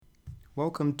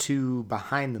Welcome to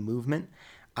Behind the Movement.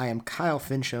 I am Kyle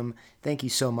Fincham. Thank you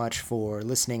so much for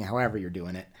listening, however you're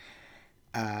doing it.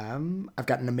 I've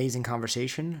got an amazing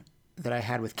conversation that I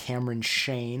had with Cameron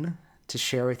Shane to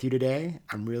share with you today.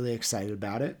 I'm really excited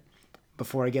about it.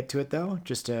 Before I get to it, though,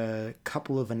 just a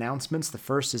couple of announcements. The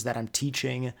first is that I'm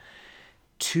teaching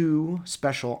two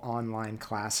special online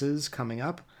classes coming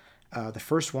up. The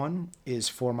first one is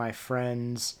for my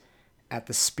friends at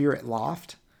the Spirit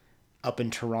Loft up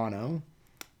in Toronto.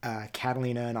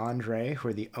 Catalina and Andre, who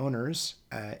are the owners,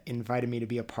 invited me to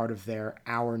be a part of their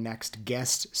Our Next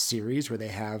Guest series, where they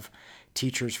have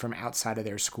teachers from outside of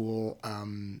their school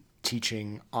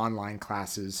teaching online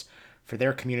classes for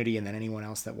their community and then anyone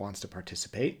else that wants to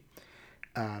participate.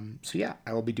 I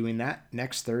will be doing that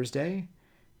next Thursday,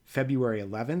 February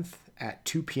 11th at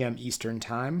 2 p.m. Eastern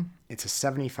Time. It's a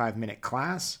 75-minute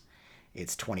class.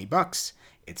 It's $20.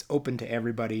 It's open to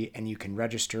everybody, and you can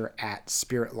register at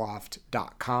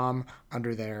spiritloft.com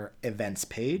under their events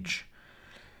page.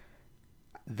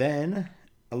 Then,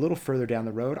 a little further down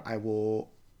the road, I will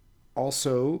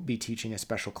also be teaching a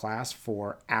special class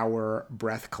for Our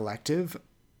Breath Collective.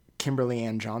 Kimberly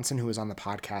Ann Johnson, who was on the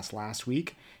podcast last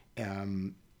week,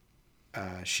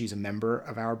 she's a member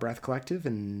of Our Breath Collective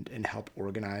and helped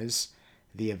organize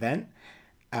the event.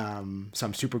 So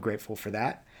I'm super grateful for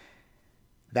that.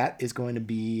 That is going to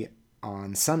be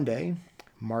on Sunday,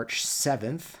 March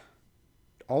 7th,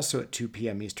 also at 2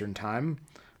 p.m. Eastern Time,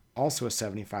 also a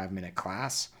 75-minute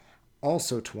class,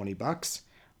 also $20,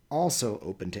 also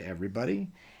open to everybody,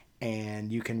 and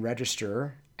you can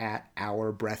register at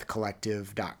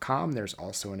ourbreathcollective.com. There's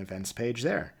also an events page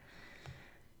there.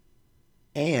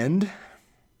 And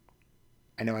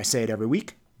I know I say it every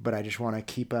week, but I just want to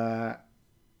keep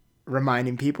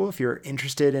reminding people, if you're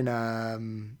interested in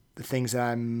the things that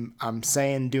I'm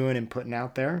saying, doing, and putting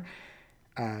out there,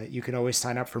 you can always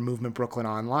sign up for Movement Brooklyn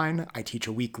Online. I teach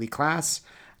a weekly class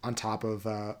on top of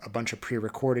a bunch of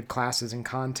pre-recorded classes and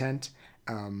content.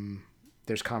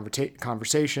 There's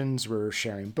conversations. We're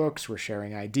sharing books. We're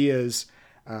sharing ideas.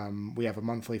 We have a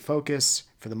monthly focus.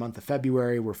 For the month of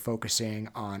February, we're focusing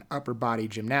on upper body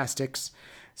gymnastics.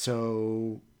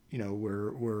 So,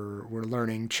 we're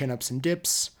learning chin-ups and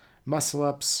dips,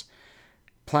 muscle-ups,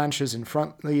 planches and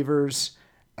front levers,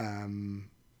 and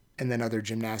then other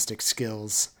gymnastic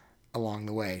skills along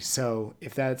the way. So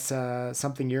if that's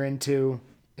something you're into,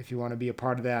 if you want to be a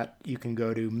part of that, you can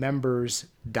go to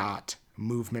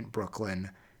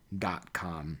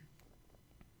members.movementbrooklyn.com.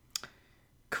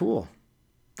 Cool.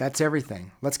 That's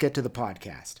everything. Let's get to the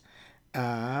podcast.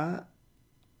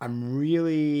 I'm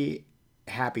really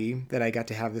happy that I got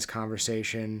to have this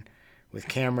conversation with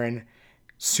Cameron.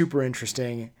 Super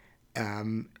interesting.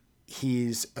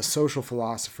 He's a social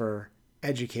philosopher,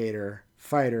 educator,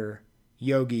 fighter,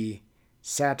 yogi,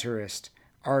 satirist,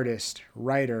 artist,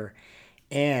 writer,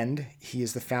 and he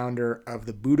is the founder of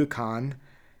the Budokon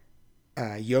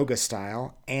yoga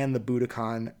style and the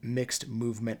Budokon mixed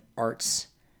movement arts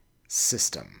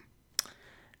system.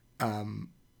 I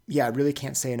really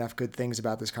can't say enough good things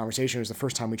about this conversation. It was the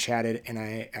first time we chatted, and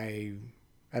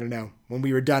I don't know. When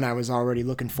we were done, I was already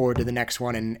looking forward to the next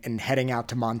one and heading out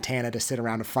to Montana to sit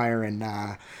around a fire and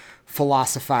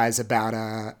philosophize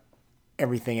about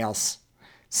everything else.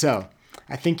 So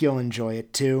I think you'll enjoy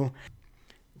it too.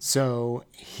 So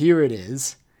here it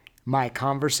is, my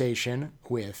conversation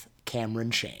with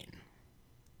Cameron Shane.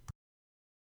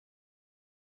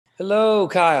 Hello,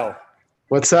 Kyle.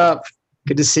 What's up?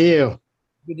 Good to see you.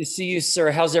 Good to see you,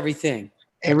 sir. How's everything?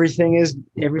 Everything is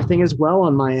well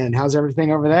on my end. How's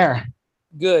everything over there?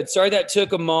 Good. Sorry that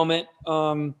took a moment.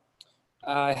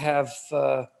 I have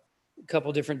a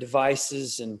couple different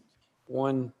devices, and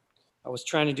one, I was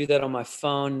trying to do that on my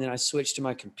phone, and then I switched to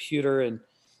my computer, and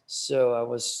so I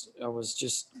was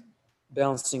just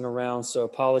bouncing around. So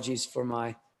apologies for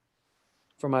my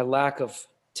lack of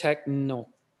technical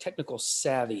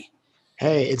savvy.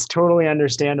 Hey, it's totally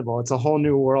understandable. It's a whole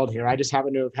new world here. I just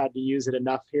happen to have had to use it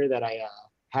enough here that I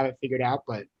have it figured out,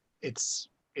 but it's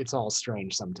all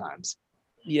strange sometimes.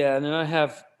 Yeah, and then I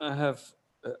have a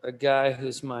guy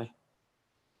who's my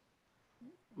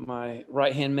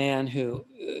right-hand man who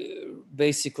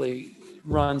basically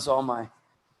runs all my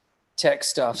tech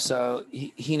stuff. So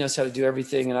he knows how to do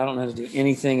everything, and I don't know how to do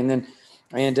anything. And then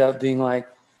I end up being like,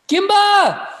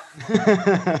 Kimba,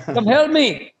 come help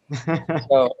me.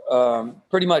 So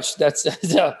pretty much that's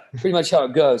pretty much how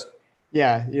it goes.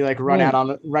 Yeah, you like right out on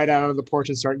the porch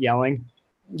and start yelling.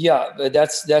 Yeah, but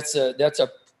that's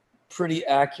a pretty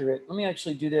accurate. Let me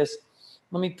actually do this.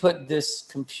 Let me put this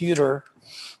computer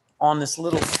on this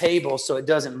little table so it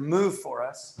doesn't move for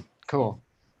us. Cool.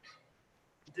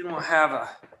 Then we'll have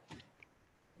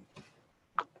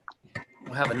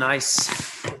we'll have a nice,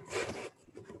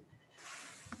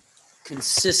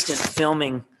 consistent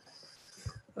filming.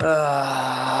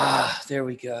 There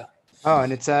we go. Oh,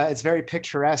 and it's very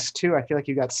picturesque too. I feel like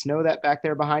you got snow that back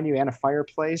there behind you and a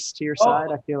fireplace to your side.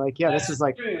 I feel like, yeah, this is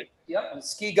like, yep. And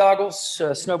ski goggles,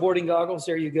 snowboarding goggles.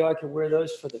 There you go. I can wear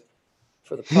those for the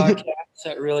podcast.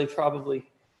 That really probably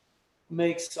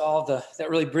makes that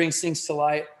really brings things to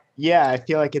light. yeah, I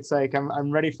feel like it's like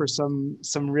I'm ready for some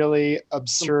really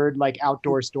absurd like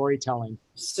outdoor storytelling.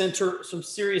 Some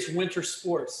serious winter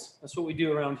sports. That's what we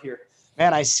do around here.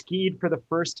 Man, I skied for the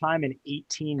first time in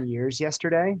 18 years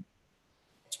yesterday.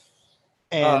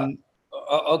 And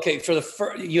okay,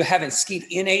 you haven't skied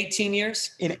in 18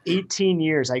 years? In 18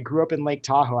 years, I grew up in Lake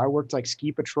Tahoe. I worked like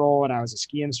ski patrol and I was a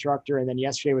ski instructor. And then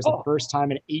yesterday was the first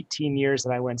time in 18 years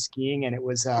that I went skiing, and it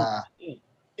was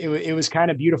it was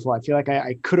kind of beautiful. I feel like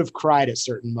I could have cried at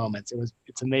certain moments.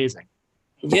 It's amazing.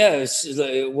 Yeah.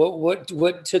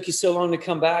 What took you so long to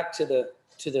come back to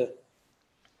the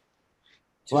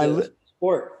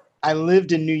sport? I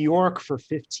lived in New York for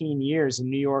 15 years, and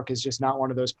New York is just not one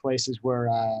of those places where,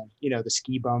 the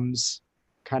ski bums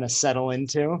kind of settle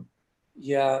into.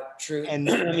 Yeah, true. And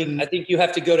I mean, I think you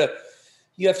have to go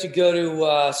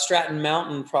to Stratton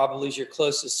Mountain, probably is your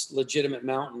closest legitimate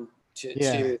mountain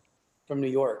from New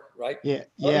York, right? Yeah.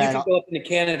 Or you can go up into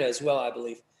Canada as well, I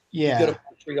believe. Yeah. You go to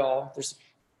Montreal. There's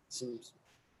some.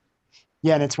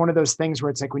 Yeah, and it's one of those things where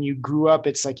it's like when you grew up,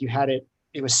 it's like you had it.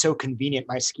 It was so convenient.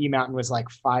 My ski mountain was like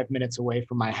 5 minutes away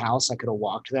from my house. I could have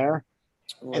walked there.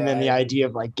 Right. And then the idea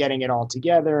of like getting it all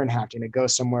together and having to go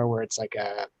somewhere where it's like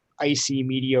a icy,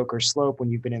 mediocre slope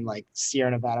when you've been in like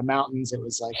Sierra Nevada mountains, it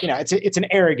was like, it's an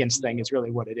arrogance thing is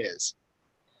really what it is.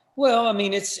 Well, I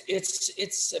mean,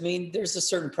 I mean, there's a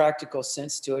certain practical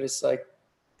sense to it. It's like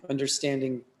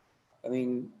understanding, I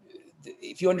mean,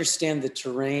 if you understand the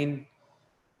terrain,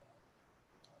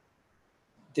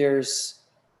 there's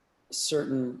a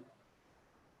certain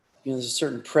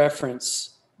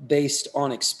preference based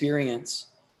on experience,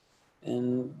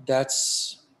 and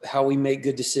that's how we make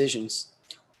good decisions,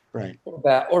 right?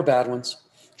 Or bad ones.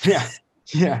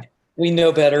 Yeah. We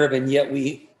know better, and yet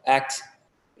we act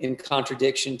in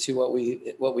contradiction to what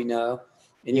we know,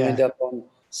 and you end up on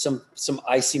some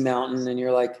icy mountain, and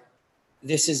you're like,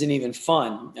 this isn't even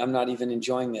fun. I'm not even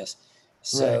enjoying this.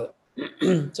 So,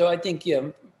 right. So I think,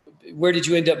 where did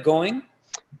you end up going?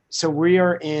 So we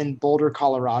are in Boulder,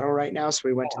 Colorado right now. So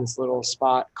we went to this little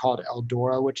spot called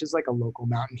Eldora, which is like a local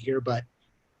mountain here. But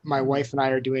my wife and I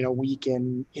are doing a week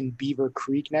in Beaver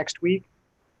Creek next week.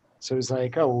 So it was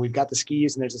like, oh, well, we've got the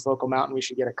skis and there's this local mountain. We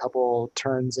should get a couple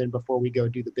turns in before we go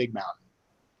do the big mountain.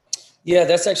 Yeah,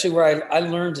 that's actually where I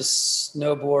learned to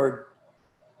snowboard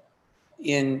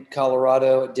in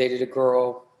Colorado. I dated a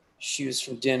girl. She was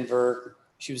from Denver.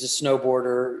 She was a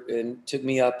snowboarder and took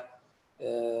me up.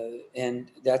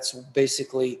 And that's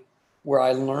basically where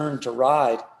I learned to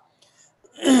ride.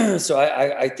 So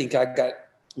I think I got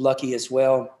lucky as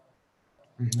well.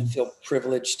 Mm-hmm. I feel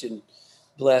privileged and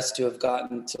blessed to have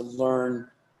gotten to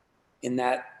learn in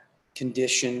that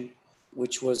condition,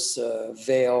 which was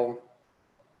Vail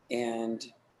and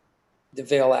the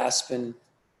Vail Aspen,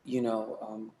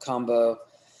 combo.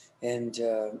 And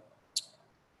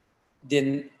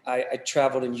then I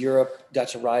traveled in Europe, got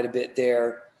to ride a bit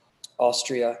there.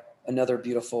 Austria, another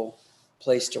beautiful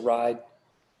place to ride.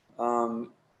 And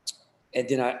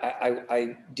then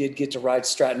I did get to ride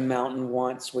Stratton Mountain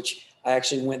once, which I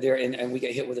actually went there and we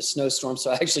got hit with a snowstorm. So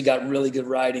I actually got really good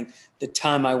riding the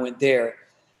time I went there.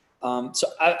 So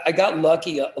I got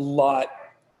lucky a lot,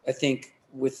 I think,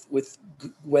 with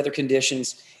weather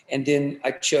conditions. And then I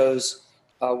chose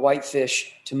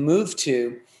Whitefish to move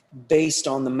to based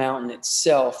on the mountain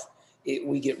itself.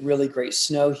 We get really great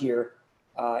snow here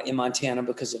in Montana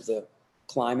because of the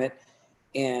climate.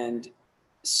 And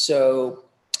so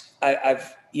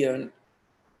I've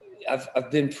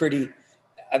been pretty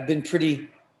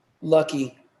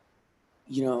lucky,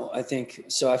 I think.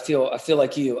 So I feel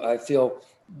like you. I feel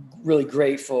really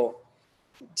grateful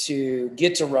to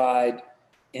get to ride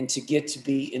and to get to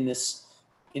be in this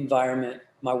environment.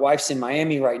 My wife's in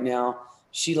Miami right now.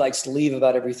 She likes to leave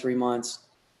about every 3 months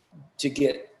to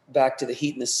get back to the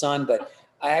heat and the sun, but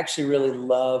I actually really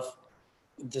love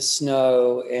the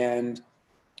snow and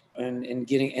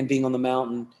being on the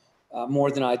mountain more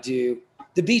than I do.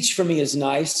 The beach for me is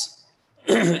nice,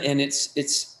 and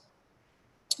it's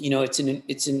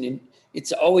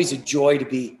always a joy to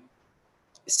be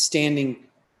standing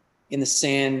in the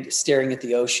sand, staring at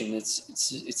the ocean.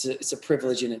 It's a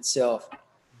privilege in itself.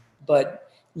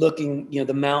 But looking,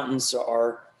 the mountains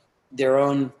are their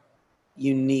own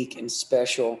unique and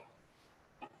special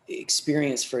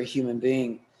experience for a human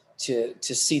being to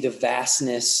see the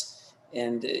vastness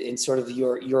and in sort of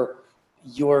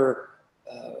your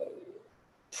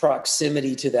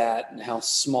proximity to that and how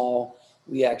small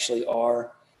we actually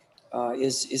are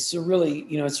is a really,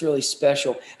 it's really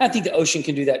special. I think the ocean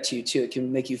can do that to you too. It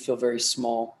can make you feel very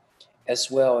small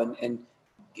as well, and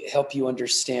help you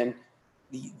understand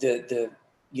the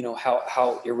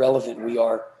how irrelevant we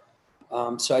are.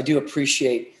 So I do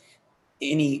appreciate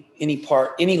any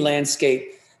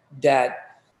landscape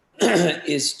that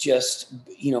is just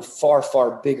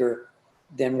far bigger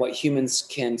than what humans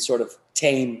can sort of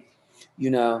tame.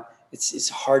 It's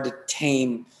hard to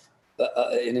tame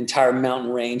an entire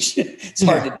mountain range. It's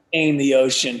hard to tame the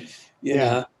ocean. You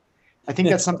know. I think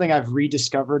that's something I've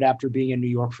rediscovered after being in New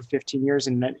York for 15 years.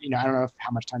 And, I don't know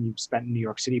how much time you've spent in New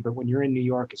York City, but when you're in New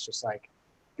York, it's just like,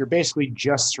 you're basically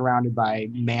just surrounded by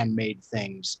man-made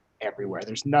things everywhere.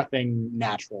 There's nothing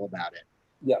natural about it.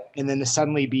 Yeah. And then to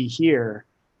suddenly be here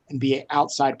and be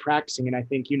outside practicing. And I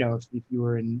think, if you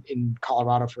were in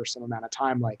Colorado for some amount of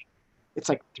time, like it's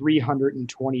like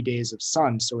 320 days of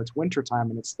sun. So it's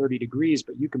wintertime and it's 30 degrees,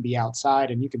 but you can be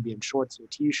outside and you can be in shorts and a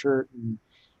t-shirt, and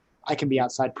I can be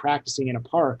outside practicing in a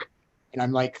park and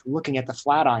I'm like looking at the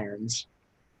Flatirons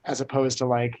as opposed to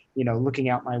like, looking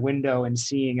out my window and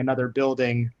seeing another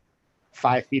building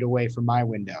 5 feet away from my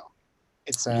window.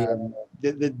 It's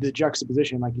the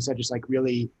juxtaposition, like you said, just like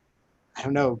really, I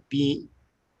don't know, being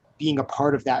a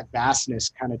part of that vastness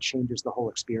kind of changes the whole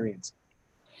experience.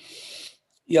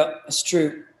 Yeah, it's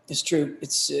true. It's true.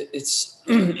 It's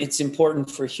it's important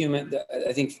for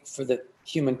I think for the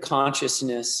human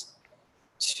consciousness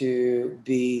to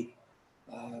be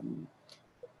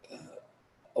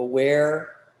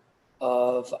aware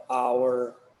of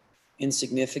our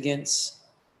insignificance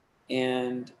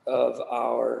and of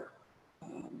our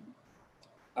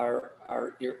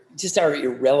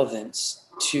irrelevance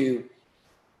to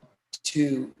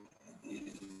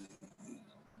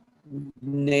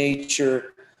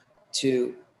nature,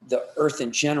 to the earth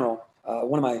in general.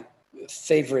 One of my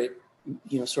favorite,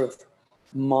 sort of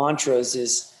mantras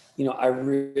is, I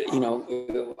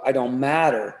don't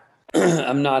matter.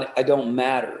 I don't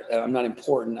matter. I'm not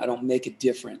important. I don't make a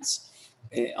difference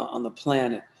on the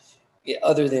planet,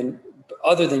 other than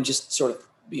just sort of,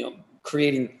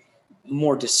 creating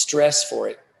more distress for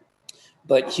it.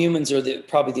 But humans are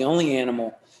probably the only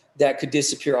animal that could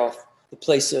disappear off the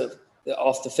face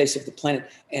of the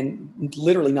planet and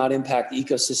literally not impact the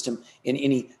ecosystem in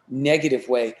any negative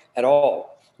way at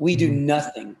all. We do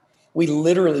nothing. We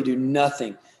literally do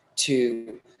nothing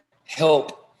to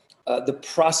help the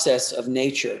process of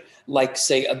nature, like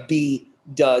say a bee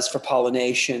does for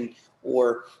pollination,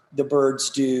 or the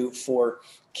birds do for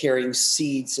carrying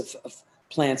seeds of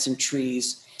plants and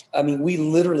trees. I mean, we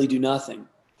literally do nothing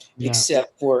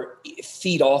except for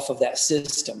feed off of that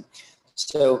system.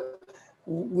 So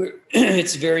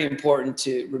it's very important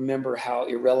to remember how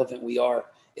irrelevant we are.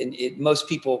 And most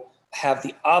people have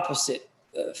the opposite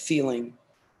feeling,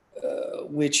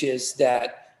 which is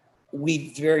that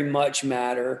we very much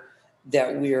matter,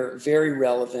 that we're very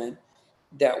relevant,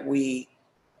 that we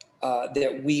are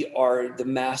the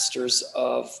masters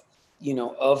of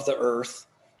the earth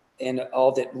and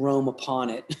all that roam upon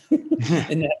it.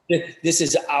 And that this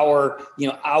is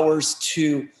ours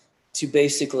to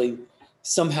basically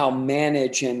somehow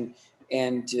manage and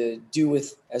do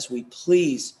with as we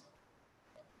please.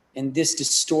 And this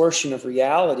distortion of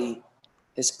reality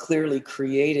has clearly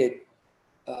created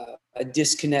a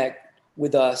disconnect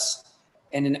with us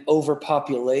and an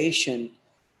overpopulation,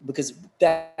 because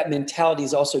that mentality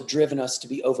has also driven us to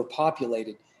be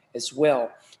overpopulated as well.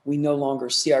 We no longer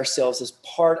see ourselves as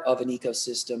part of an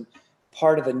ecosystem,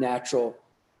 part of a natural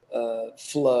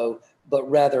flow, but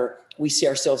rather we see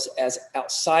ourselves as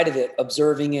outside of it,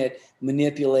 observing it,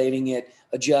 manipulating it,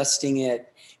 adjusting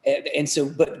it. And so,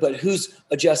 but who's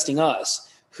adjusting us?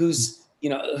 Who's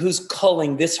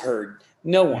culling this herd?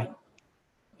 No one.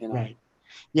 Right.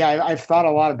 Yeah, I've thought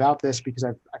a lot about this because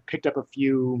I've picked up a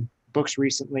few books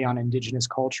recently on indigenous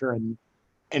culture,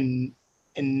 and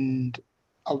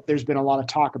there's been a lot of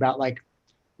talk about like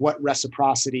what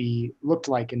reciprocity looked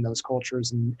like in those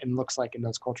cultures and looks like in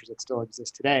those cultures that still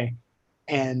exist today,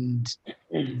 and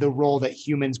the role that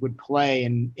humans would play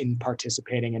in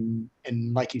participating.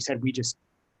 And like you said, we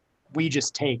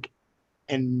just take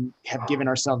and have given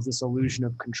ourselves this illusion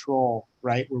of control,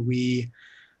 right? Where we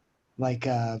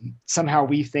somehow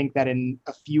we think that in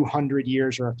a few hundred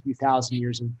years or a few thousand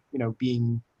years of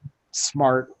being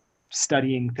smart,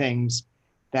 studying things,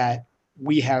 that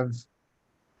we have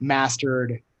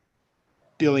mastered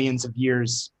billions of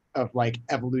years of like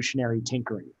evolutionary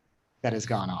tinkering that has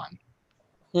gone on.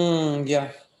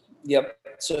 Yeah. Yep.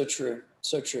 So true.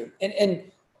 So true.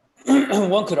 And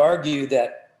one could argue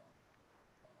that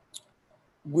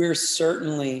we're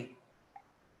certainly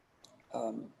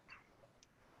um,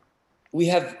 we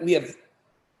have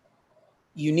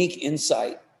unique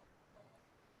insight.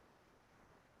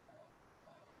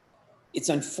 It's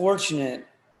unfortunate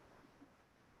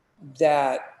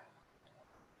that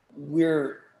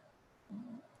we're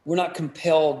we're not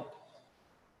compelled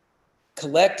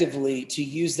collectively to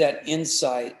use that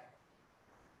insight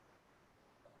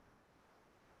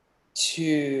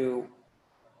to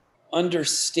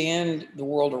understand the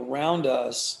world around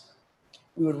us.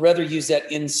 We would rather use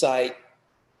that insight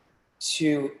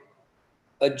to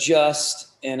adjust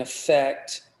and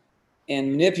affect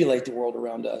and manipulate the world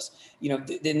around us.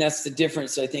 Then that's the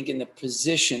difference, I think, in the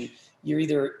position. You're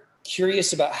either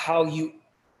curious about how you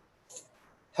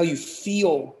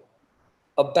feel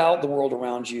about the world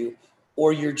around you,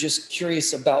 or you're just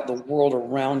curious about the world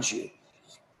around you.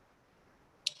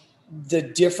 The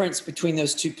difference between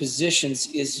those two positions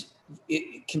is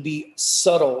it can be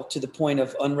subtle to the point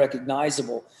of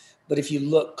unrecognizable. But if you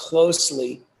look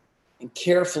closely and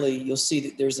carefully, you'll see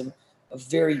that there's a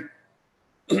very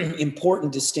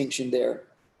important distinction there.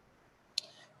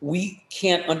 We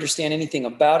can't understand anything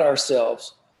about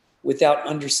ourselves without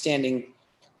understanding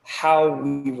how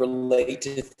we relate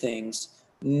to things,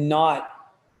 not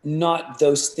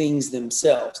those things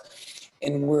themselves.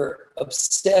 And we're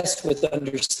obsessed with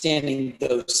understanding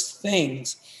those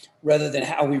things rather than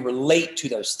how we relate to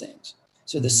those things.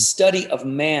 So the study of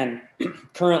man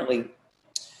currently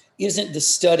isn't the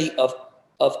study of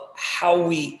how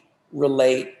we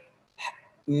relate,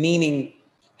 meaning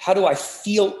how do I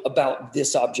feel about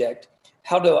this object?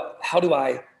 How do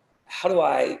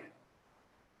I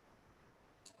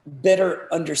better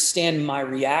understand my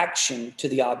reaction to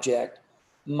the object,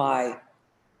 my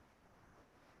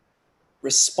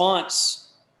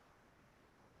response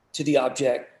to the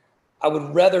object? I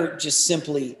would rather just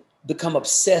simply become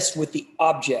obsessed with the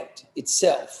object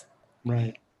itself.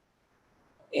 Right.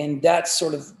 And that's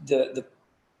sort of the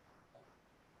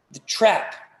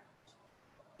trap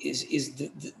is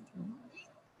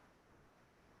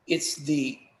it's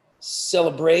the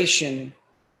celebration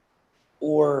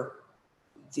or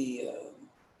the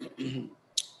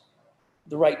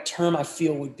the right term I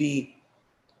feel would be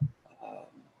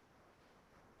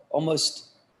almost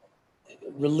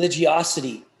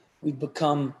religiosity. We've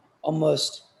become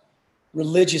almost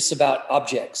religious about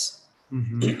objects.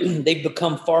 They've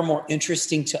become far more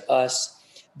interesting to us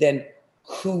than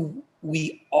who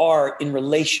we are in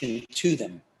relation to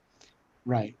them.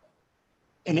 Right.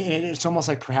 And it's almost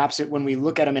like perhaps when we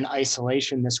look at them in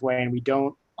isolation this way and we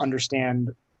don't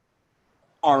understand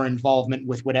our involvement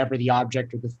with whatever the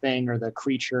object or the thing or the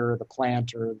creature or the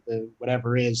plant or the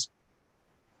whatever is,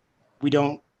 we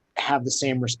don't have the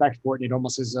same respect for it. And it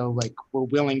almost as though like we're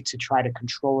willing to try to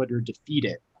control it or defeat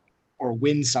it or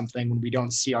win something when we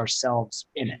don't see ourselves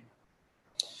in it.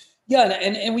 Yeah,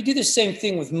 and we do the same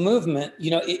thing with movement.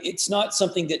 It's not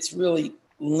something that's really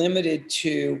limited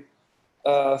to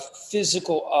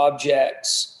physical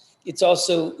objects. It's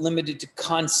also limited to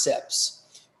concepts.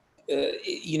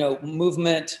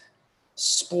 Movement,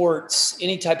 sports,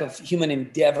 any type of human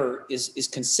endeavor is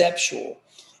conceptual.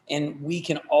 And we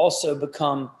can also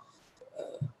become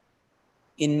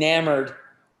enamored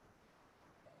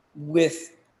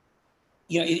with,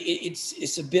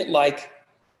 it's a bit like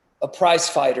a prize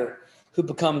fighter who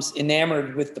becomes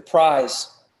enamored with the prize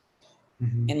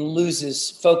and loses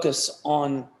focus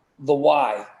on the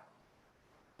why.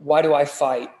 Why do I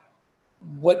fight?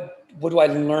 What do I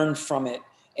learn from it?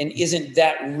 And isn't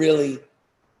that really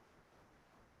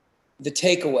the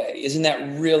takeaway? Isn't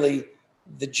that really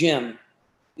the gem?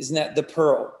 Isn't that the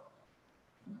pearl?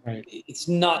 Right. It's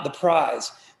not the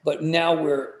prize, but now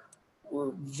we're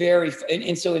very,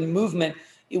 and so in movement,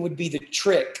 it would be the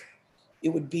trick. It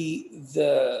would be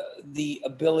the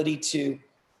ability to,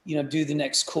 do the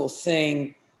next cool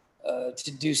thing,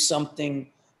 to do something,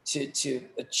 to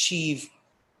achieve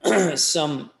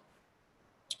some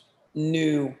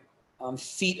new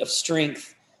feat of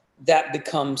strength. That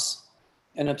becomes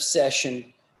an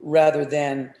obsession rather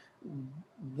than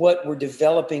what we're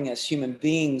developing as human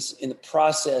beings in the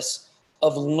process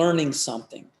of learning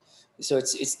something. So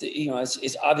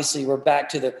it's obviously we're back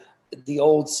to the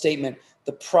old statement: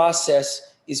 the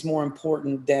process is more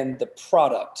important than the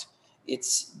product.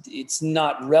 It's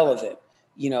not relevant.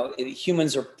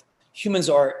 Humans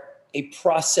are a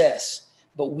process,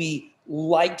 but we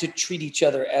like to treat each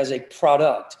other as a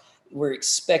product. We're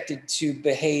expected to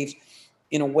behave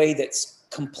in a way that's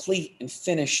complete and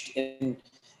finished and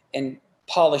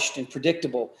polished and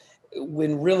predictable.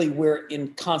 when really we're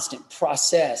in constant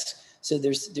process. So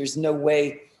there's no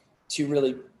way to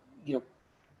really,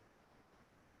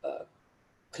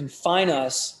 confine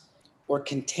us or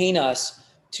contain us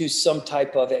to some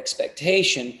type of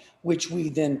expectation, which we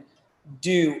then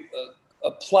do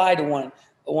apply to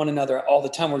one another all the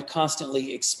time. We're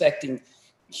constantly expecting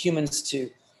humans to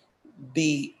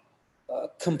be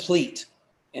complete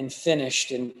and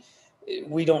finished, and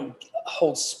we don't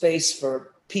hold space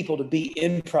for people to be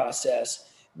in process.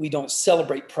 We don't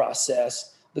celebrate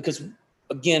process because,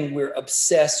 again, we're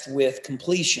obsessed with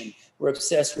completion. We're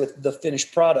obsessed with the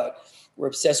finished product. We're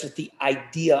obsessed with the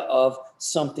idea of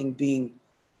something being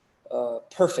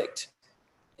perfect,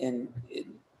 and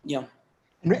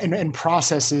and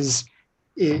processes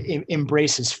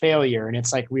embraces failure, and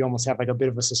it's like we almost have like a bit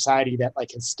of a society that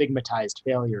like has stigmatized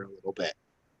failure a little bit,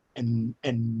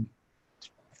 and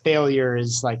failure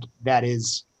is like that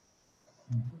is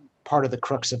part of the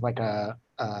crux of like a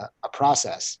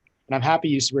process. And I'm happy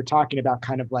you were talking about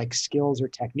kind of like skills or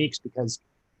techniques, because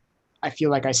I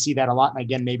feel like I see that a lot. And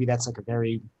again, maybe that's like a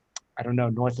very, I don't know,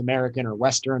 North American or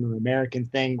Western or American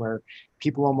thing where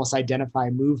people almost identify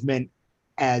movement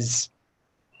as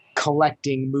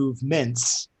collecting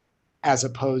movements as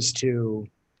opposed to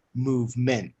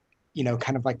movement,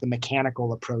 kind of like the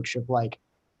mechanical approach of like,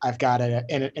 I've got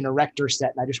an erector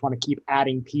set and I just want to keep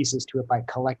adding pieces to it by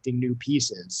collecting new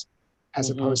pieces, as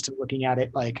opposed to looking at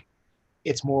it like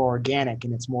it's more organic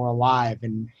and it's more alive,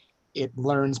 and it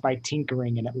learns by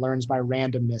tinkering, and it learns by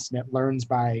randomness, and it learns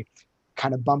by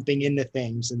kind of bumping into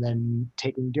things and then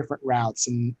taking different routes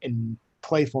and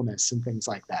playfulness and things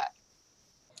like that.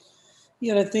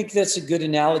 Yeah, I think that's a good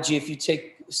analogy. If you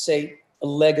take, say, a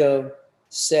Lego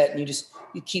set and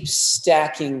you keep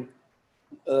stacking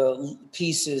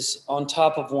pieces on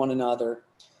top of one another,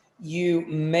 you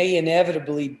may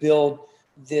inevitably build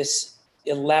this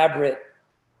elaborate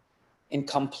and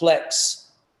complex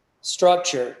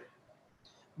structure.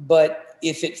 But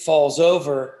if it falls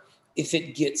over, if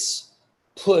it gets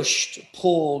pushed,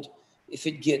 pulled, if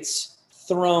it gets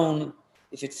thrown,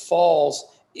 if it falls,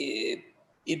 it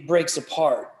breaks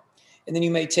apart. And then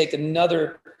you may take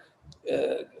another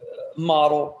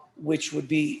model, which would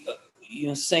be,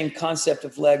 same concept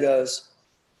of Legos,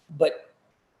 but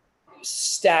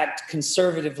stacked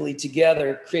conservatively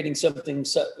together, creating something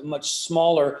much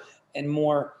smaller and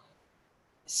more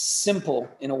simple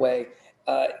in a way.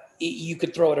 You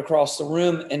could throw it across the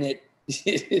room and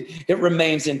it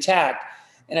remains intact.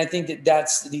 And I think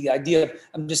that's the idea of,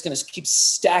 I'm just going to keep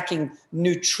stacking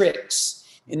new tricks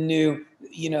and new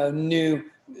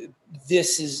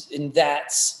this is and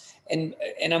that's, and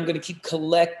I'm going to keep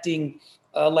collecting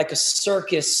like a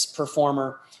circus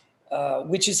performer,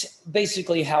 which is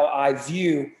basically how I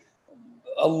view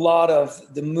a lot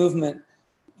of the movement,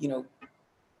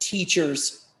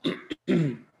 teachers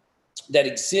that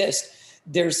exist.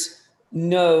 There's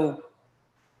no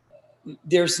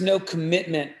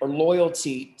commitment or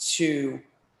loyalty to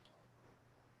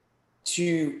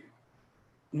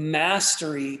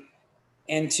mastery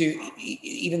and to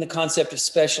even the concept of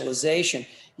specialization.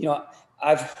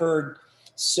 I've heard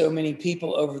so many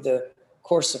people over the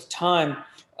course of time,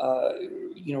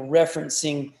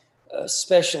 referencing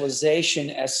specialization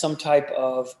as some type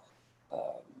of,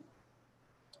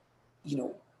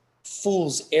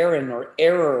 fool's errand or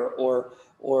error or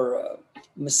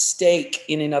mistake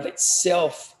in and of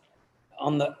itself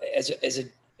on the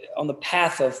on the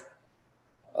path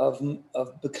of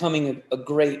becoming a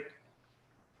great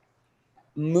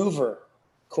mover,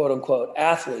 quote unquote,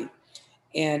 athlete.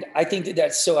 And I think that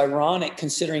that's so ironic,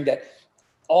 considering that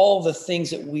all the things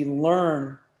that we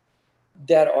learn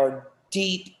that are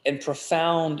deep and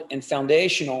profound and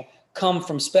foundational come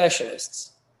from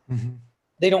specialists. Mm-hmm.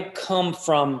 They don't come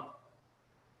from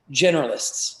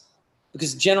generalists,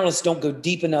 because generalists don't go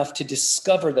deep enough to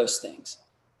discover those things.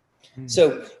 Mm-hmm.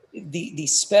 So the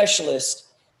specialist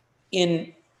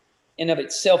in and of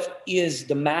itself is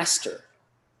the master.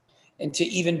 And to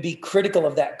even be critical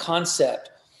of that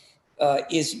concept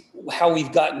is how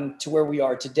we've gotten to where we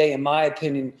are today, in my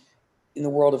opinion, in the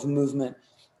world of movement,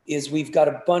 is we've got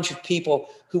a bunch of people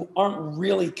who aren't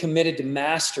really committed to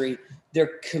mastery.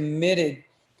 They're committed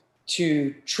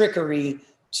to trickery,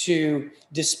 to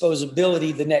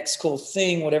disposability, the next cool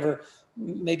thing, whatever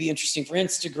may be interesting for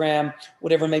Instagram,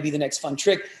 whatever may be the next fun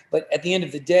trick. But at the end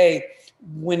of the day,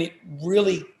 when it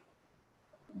really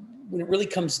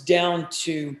comes down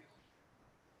to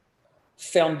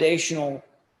foundational,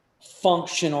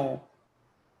 functional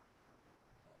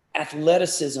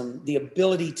athleticism, the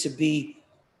ability to be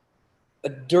a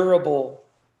durable,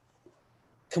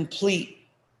 complete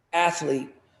athlete,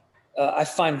 I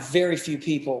find very few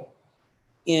people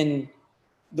in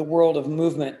the world of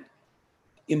movement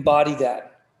embody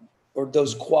that, or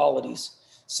those qualities,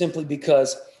 simply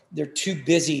because they're too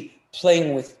busy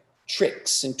playing with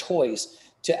tricks and toys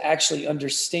to actually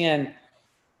understand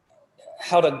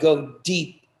how to go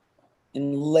deep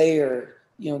and layer,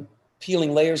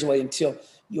 peeling layers away until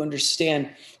you understand.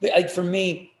 But for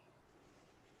me,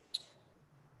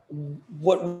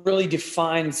 what really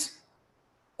defines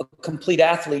a complete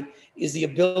athlete is the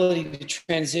ability to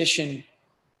transition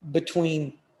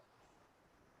between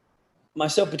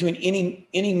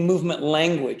any movement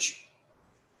language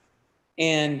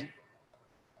and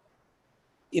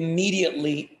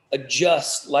immediately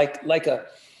adjust like a,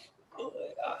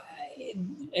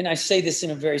 and I say this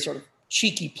in a very sort of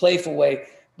cheeky, playful way,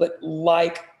 but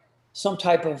like some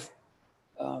type of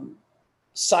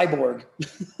cyborg,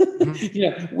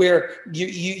 where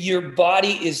your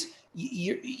body is,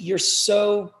 you're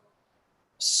so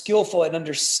skillful at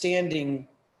understanding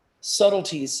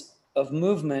subtleties of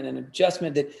movement and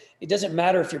adjustment that it doesn't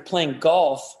matter if you're playing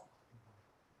golf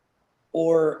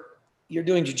or you're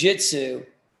doing jiu-jitsu.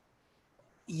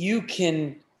 You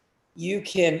can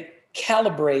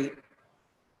calibrate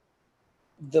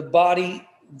the body,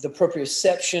 the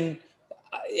proprioception,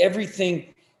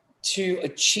 everything to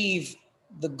achieve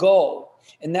the goal.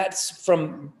 And that's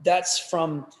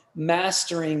from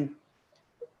mastering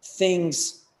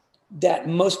things that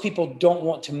most people don't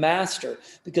want to master,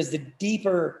 because the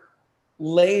deeper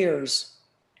layers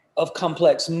of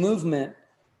complex movement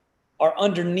are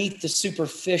underneath the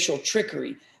superficial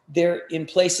trickery. They're in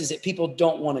places that people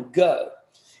don't want to go.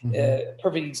 A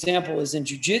perfect example is in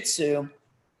jiu-jitsu.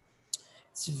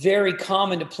 It's very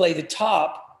common to play the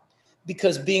top,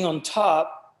 because being on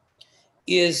top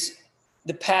is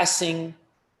the passing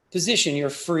position. You're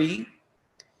free.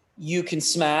 You can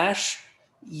smash.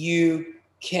 You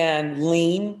can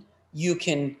lean. You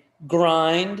can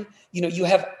grind. You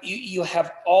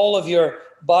have all of your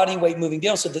body weight moving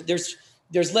down, so that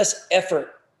there's less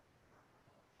effort.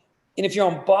 And if you're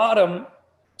on bottom,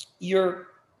 you're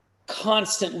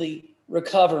constantly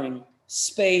recovering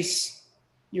space.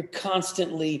 You're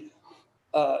constantly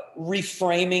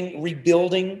reframing,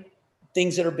 rebuilding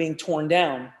things that are being torn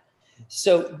down.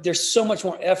 So there's so much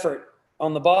more effort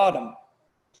on the bottom.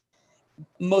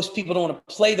 Most people don't want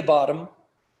to play the bottom,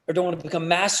 or don't want to become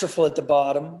masterful at the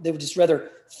bottom. They would just rather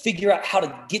figure out how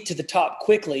to get to the top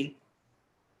quickly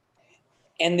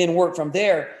and then work from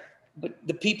there. But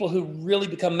the people who really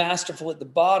become masterful at the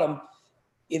bottom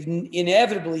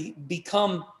inevitably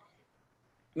become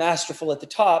masterful at the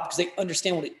top, because they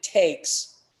understand what it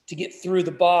takes to get through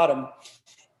the bottom.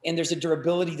 And there's a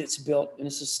durability that's built and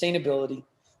a sustainability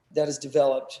that is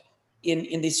developed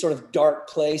in these sort of dark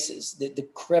places, the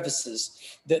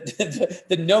crevices,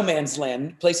 the no man's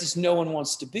land, places no one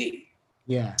wants to be.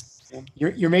 Yeah.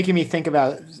 You're making me think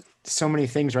about so many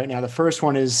things right now. The first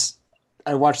one is,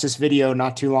 I watched this video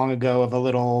not too long ago of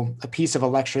a piece of a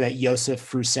lecture that Josef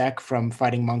Frusek from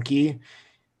Fighting Monkey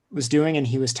was doing. And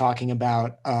he was talking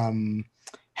about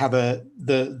how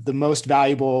the most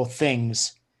valuable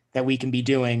things that we can be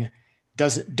doing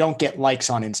don't get likes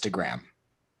on Instagram.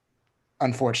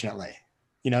 Unfortunately,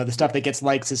 the stuff that gets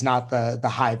likes is not the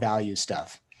high value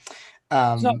stuff.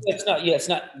 It's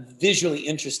not visually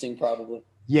interesting, probably.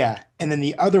 Yeah. And then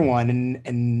the other one,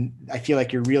 and I feel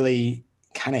like you're really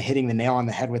kind of hitting the nail on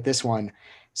the head with this one.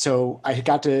 So I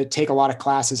got to take a lot of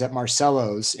classes at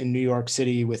Marcello's in New York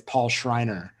City with Paul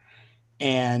Schreiner.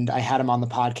 And I had him on the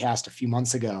podcast a few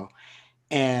months ago.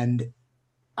 And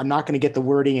I'm not going to get the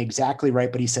wording exactly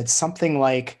right, but he said something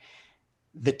like,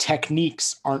 the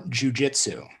techniques aren't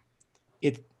jujitsu.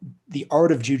 The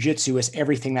art of jujitsu is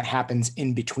everything that happens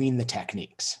in between the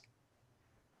techniques.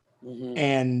 Mm-hmm.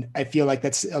 And I feel like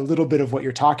that's a little bit of what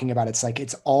you're talking about. It's like,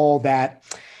 it's all that,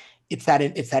 it's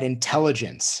that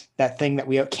intelligence, that thing that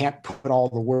we can't put all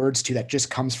the words to, that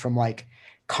just comes from like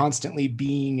constantly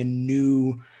being in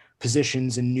new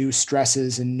positions and new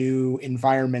stresses and new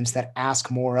environments that ask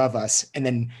more of us. And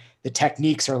then the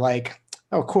techniques are like,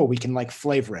 oh, cool, we can like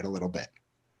flavor it a little bit.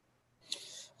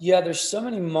 Yeah, there's so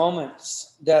many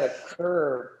moments that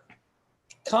occur.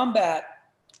 Combat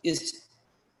is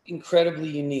incredibly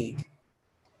unique.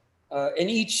 And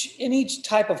each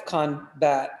type of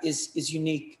combat is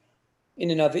unique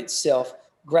in and of itself.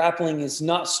 Grappling is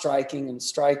not striking, and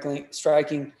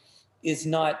striking is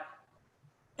not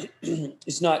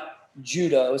is not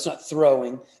judo. It's not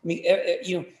throwing. I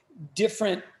mean,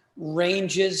 different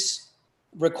ranges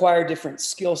require different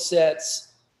skill sets.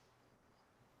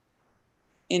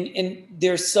 And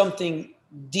there's something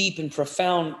deep and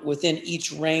profound within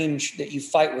each range that you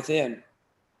fight within.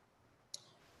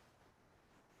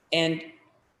 And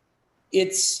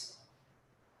it's,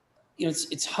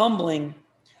 it's humbling.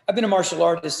 I've been a martial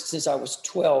artist since I was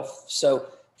 12. So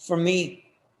for me,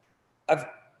 I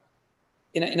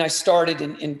started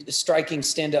in striking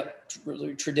stand-up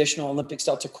traditional Olympic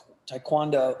style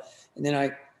taekwondo, and then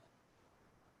I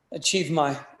achieved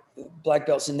my black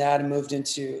belts in that and moved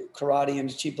into karate and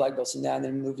achieved black belts in that, and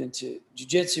then moved into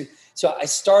jiu-jitsu. So I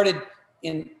started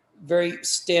in very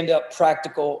stand-up,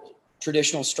 practical,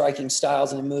 traditional striking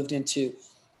styles, and I moved into,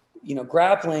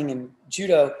 grappling and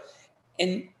judo,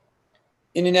 and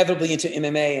inevitably into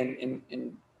MMA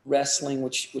and wrestling,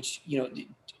 which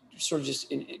sort of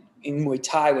just in Muay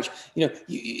Thai, which,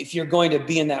 if you're going to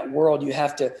be in that world, you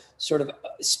have to sort of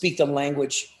speak the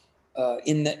language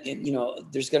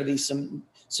there's got to be some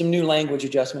new language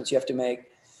adjustments you have to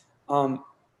make.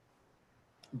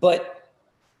 But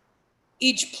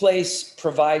each place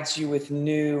provides you with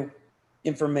new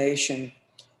information,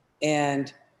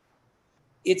 and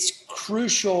it's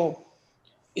crucial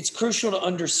to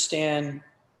understand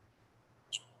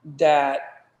that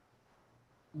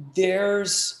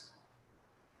there's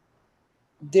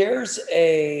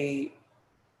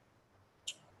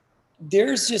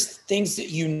just things that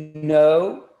you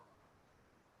know,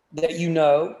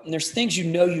 and there's things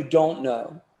you don't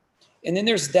know. And then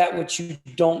there's that which you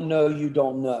don't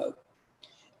know.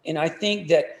 And I think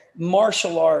that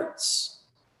martial arts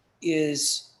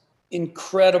is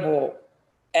incredible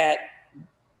at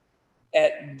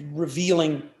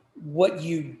revealing what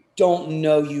you don't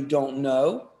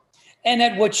know, and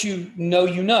at what you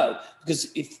know.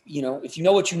 Because if you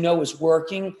know what is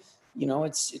working,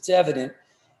 it's evident.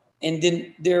 And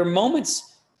then there are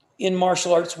moments in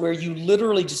martial arts where you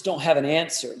literally just don't have an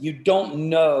answer. You don't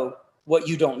know what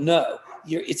you don't know.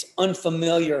 It's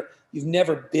unfamiliar. You've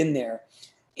never been there.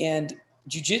 And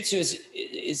jiu-jitsu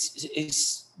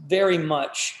is very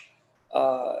much,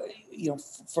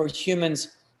 for humans,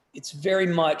 it's very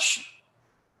much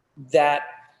that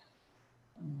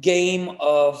game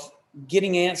of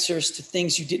getting answers to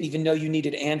things you didn't even know you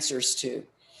needed answers to.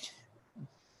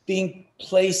 Being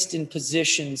placed in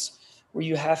positions where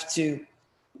you have to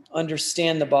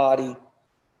understand the body.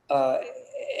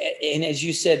 And as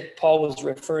you said, Paul was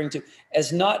referring to,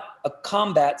 as not a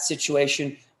combat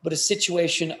situation, but a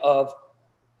situation of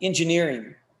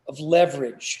engineering, of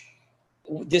leverage.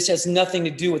 This has nothing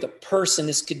to do with a person.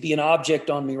 This could be an object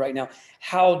on me right now.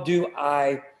 How do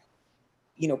I,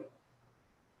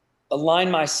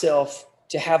 align myself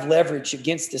to have leverage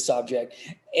against this object?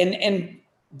 And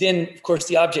then, of course,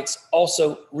 the object's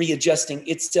also readjusting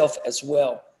itself as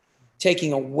well,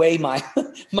 taking away my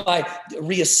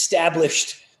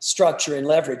reestablished structure and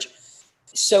leverage.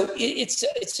 So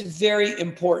it's very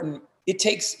important. It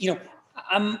takes,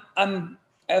 I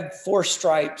have 4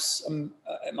 stripes. I'm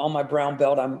on my brown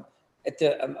belt. I'm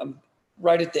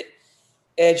right at the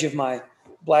edge of my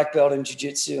black belt in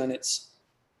jiu-jitsu, and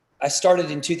I started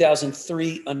in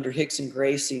 2003 under Rickson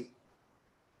Gracie.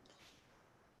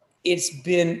 It's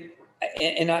been,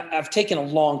 and I've taken a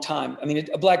long time. I mean,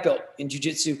 a black belt in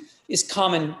jiu-jitsu is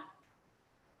common.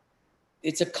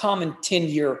 It's a common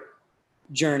 10-year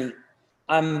journey.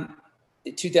 I'm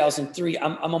at 2003.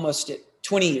 I'm almost at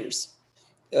 20 years.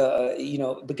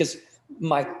 Because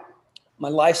my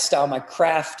lifestyle, my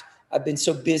craft, I've been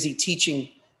so busy teaching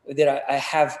that I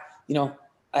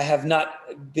have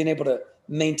not been able to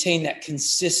maintain that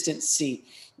consistency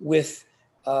with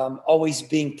always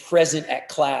being present at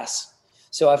class.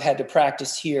 So I've had to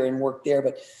practice here and work there,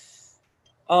 but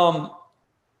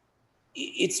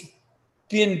it's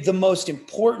been the most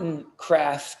important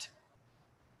craft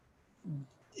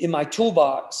in my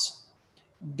toolbox,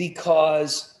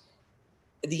 because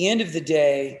at the end of the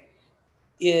day,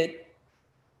 it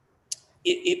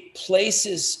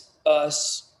places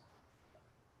us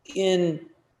in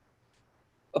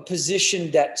a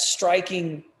position that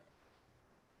striking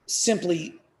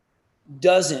simply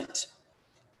doesn't.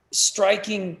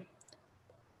 Striking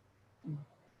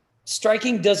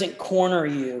doesn't corner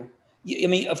you. I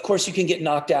mean, of course you can get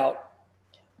knocked out,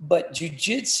 but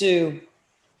jiu-jitsu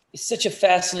is such a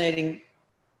fascinating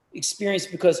experience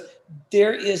because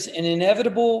there is an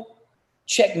inevitable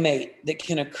checkmate that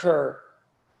can occur.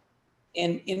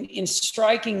 And in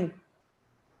striking,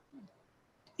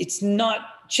 it's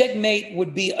not, checkmate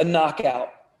would be a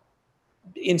knockout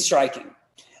in striking,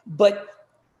 but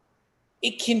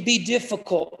it can be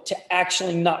difficult to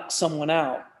actually knock someone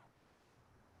out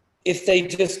if they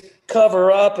just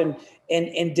cover up and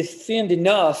defend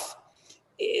enough.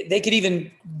 They could even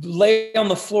lay on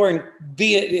the floor and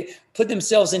put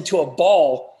themselves into a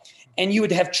ball, and you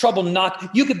would have trouble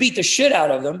you could beat the shit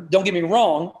out of them, don't get me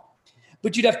wrong,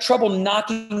 but you'd have trouble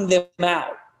knocking them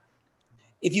out.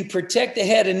 if you protect the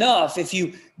head enough, if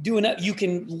you do enough, you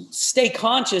can stay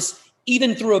conscious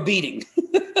even through a beating.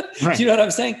 Right. Do you know what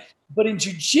I'm saying? But in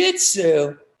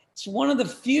jiu-jitsu, it's one of the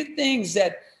few things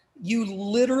that you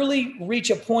literally reach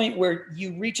a point where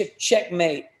you reach a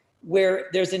checkmate, where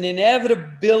there's an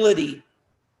inevitability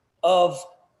of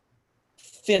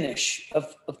finish,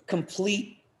 of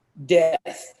complete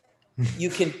death. You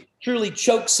can truly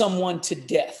choke someone to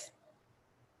death.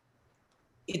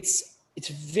 It's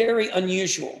very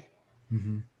unusual.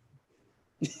 Mm-hmm.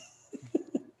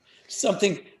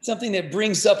 Something that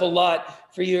brings up a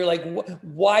lot for you. Like,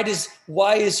 why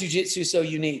is jiu-jitsu so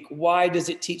unique? Why does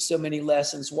it teach so many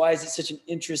lessons? Why is it such an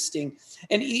interesting,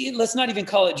 and let's not even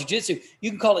call it jiu-jitsu. You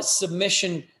can call it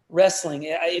submission wrestling.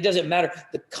 It doesn't matter.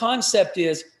 The concept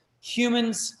is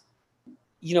humans,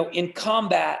 in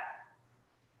combat,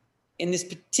 in this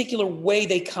particular way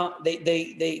they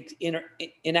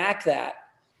enact that,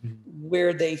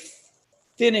 where they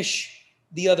finish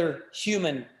the other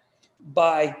human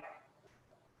by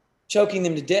choking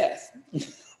them to death.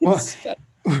 Well,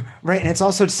 right, and it's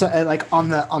also like on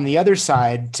the other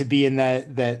side, to be in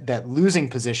that losing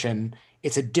position.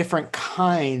 It's a different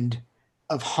kind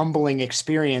of humbling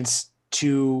experience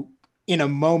to, in a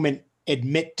moment,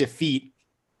 admit defeat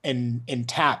and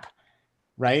tap,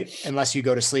 right? Unless you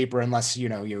go to sleep, or unless you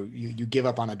give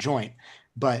up on a joint.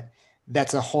 But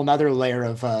that's a whole nother layer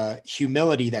of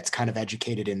humility that's kind of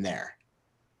educated in there.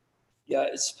 Yeah,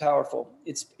 it's powerful.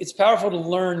 It's powerful to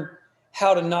learn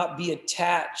how to not be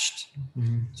attached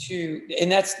to,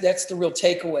 and that's the real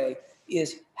takeaway,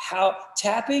 is how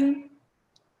tapping.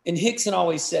 And Hickson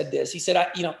always said this. He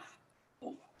said,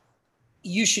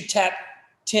 you should tap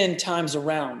 10 times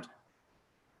around,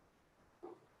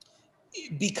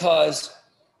 because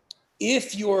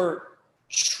if you're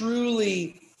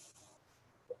truly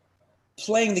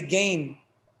playing the game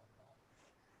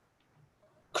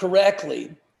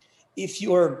correctly, if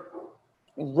you're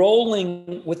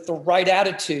rolling with the right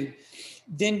attitude,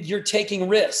 then you're taking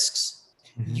risks.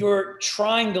 Mm-hmm. You're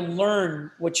trying to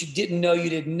learn what you didn't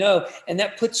know, and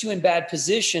that puts you in bad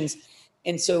positions.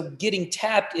 And so getting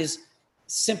tapped is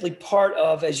simply part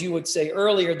of, as you would say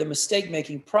earlier, the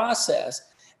mistake-making process.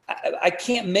 I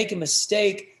can't make a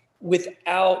mistake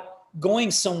without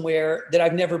going somewhere that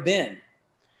I've never been.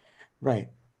 Right.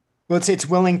 Well, it's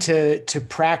willing to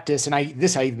practice, and I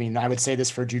would say this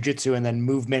for jiu-jitsu and then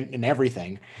movement and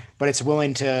everything, but it's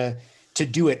willing to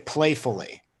do it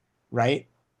playfully, right?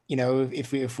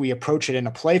 If we approach it in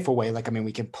a playful way, like,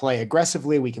 we can play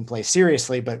aggressively, we can play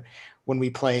seriously, but when we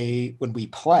play,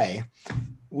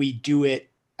 we do it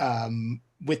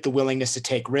with the willingness to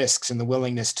take risks and the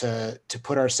willingness to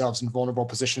put ourselves in vulnerable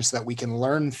positions so that we can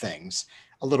learn things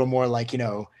a little more, like,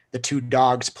 the two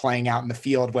dogs playing out in the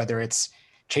field, whether it's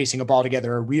chasing a ball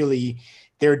together, or really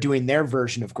they're doing their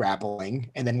version of grappling,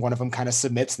 and then one of them kind of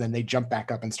submits, and then they jump back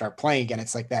up and start playing again.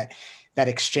 It's like that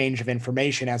exchange of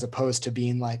information, as opposed to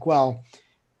being like, well,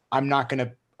 I'm not going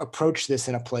to approach this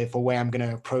in a playful way. I'm going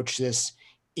to approach this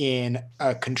in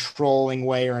a controlling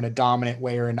way, or in a dominant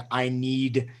way, or an I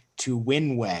need to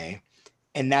win way.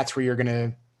 And that's where you're going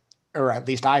to, or at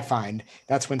least I find,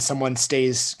 that's when someone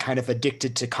stays kind of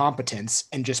addicted to competence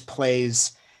and just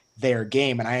plays their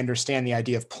game. And I understand the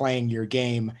idea of playing your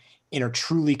game in a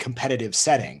truly competitive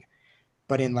setting,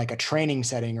 but in like a training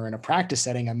setting or in a practice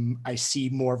setting, I see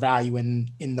more value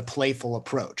in the playful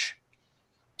approach.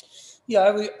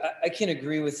 Yeah, I can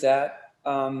agree with that.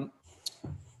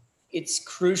 It's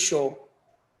crucial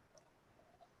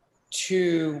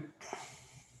to,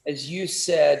 as you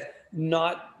said,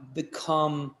 not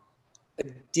become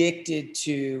addicted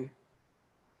to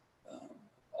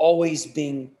always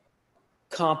being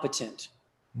competent.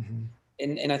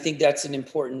 Mm-hmm. And I think that's an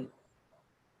important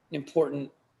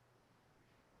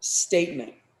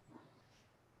statement.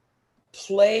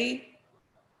 Play,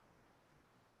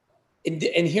 and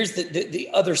here's the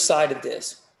other side of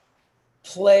this.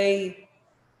 Play,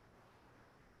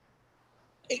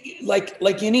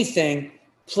 like anything,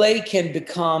 play can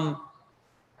become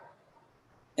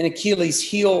an Achilles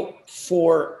heel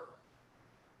for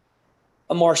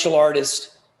a martial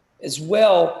artist as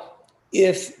well,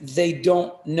 if they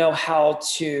don't know how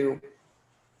to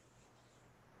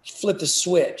flip the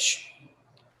switch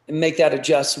and make that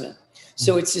adjustment.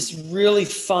 So it's this really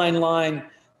fine line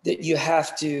that you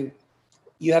have to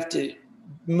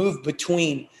move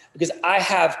between, because I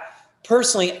have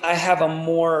a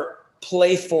more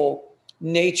playful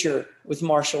nature with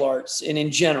martial arts, and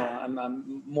in general,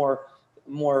 I'm more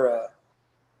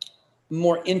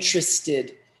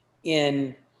interested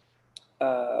in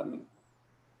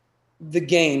the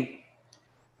game.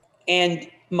 And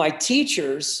my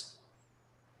teachers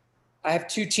I have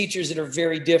two teachers that are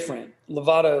very different,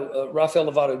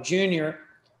 Rafael Lovato Jr.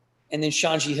 and then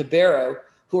Shanji Hibero,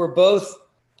 who are both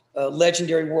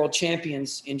legendary world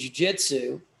champions in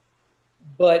jiu-jitsu,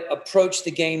 but approach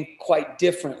the game quite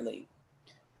differently.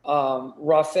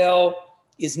 Rafael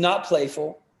is not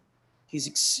playful.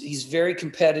 He's very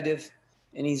competitive,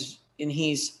 and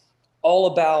he's all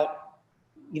about,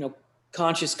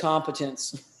 conscious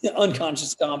competence,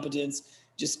 unconscious competence,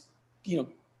 just,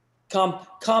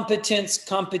 competence,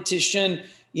 competition,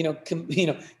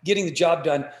 getting the job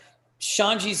done.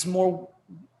 Shanji's more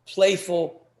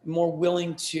playful, more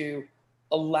willing to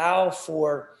allow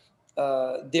for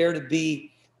there to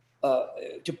be,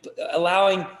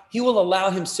 he will allow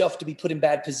himself to be put in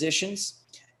bad positions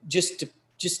just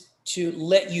to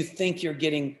let you think you're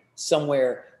getting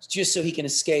somewhere, just so he can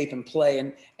escape and play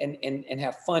and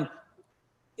have fun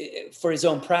for his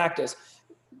own practice.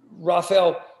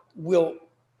 Rafael will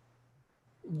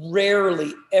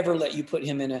rarely ever let you put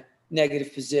him in a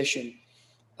negative position,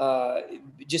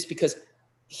 just because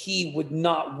he would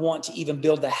not want to even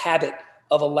build the habit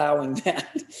of allowing that.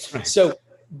 Right. So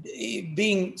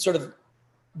being sort of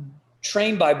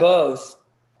trained by both,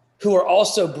 who are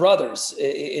also brothers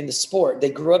in the sport,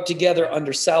 they grew up together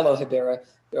under Saulo Hibera,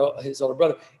 his older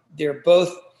brother. They're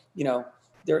both,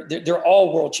 they're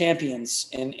all world champions.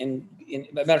 And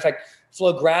matter of fact,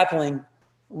 Flow Grappling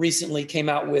recently came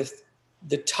out with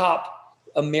the top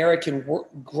American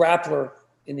grappler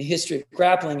in the history of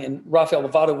grappling, and Rafael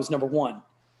Lovato was number one.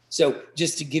 So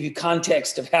just to give you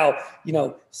context of how,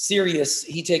 serious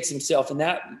he takes himself in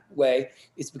that way,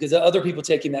 it's because other people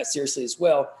take him that seriously as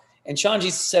well. And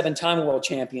Shanji's a 7-time world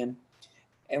champion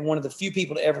and one of the few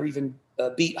people to ever even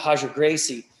beat Roger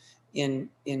Gracie in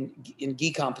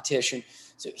gi competition.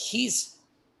 So he's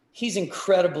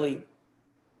incredibly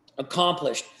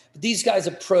accomplished. But these guys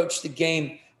approach the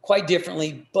game quite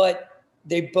differently, but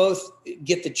they both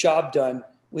get the job done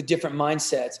with different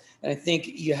mindsets. And I think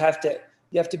you have to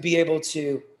be able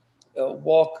to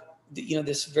walk,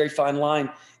 this very fine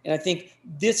line. And I think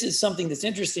this is something that's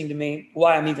interesting to me,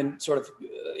 why I'm even sort of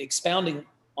expounding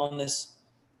on this,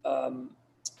 on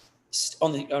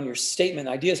your statement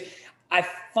ideas. I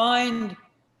find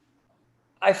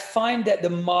that the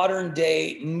modern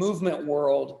day movement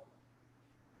world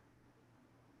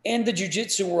and the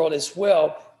jiu-jitsu world as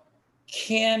well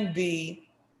can be,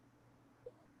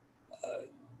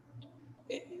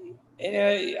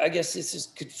 and I guess this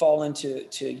could fall into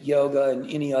yoga and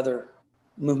any other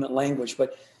movement language,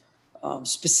 but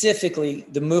specifically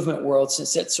the movement world,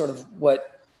 since that's sort of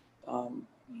what,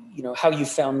 how you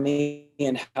found me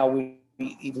and how we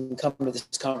even come to this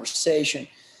conversation.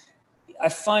 I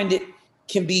find it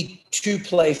can be too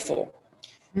playful,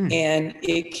 and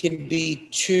it can be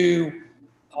too,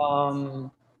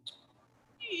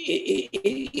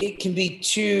 it can be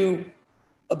too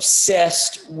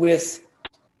obsessed with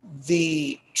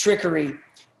the trickery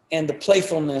and the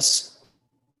playfulness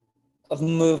of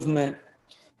movement,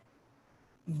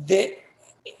 that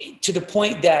to the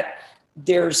point that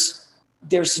there's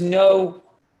no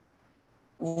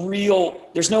real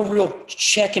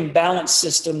check and balance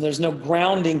system. There's no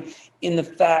grounding in the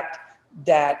fact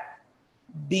that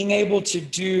being able to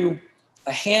do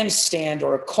a handstand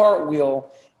or a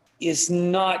cartwheel is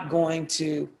not going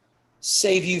to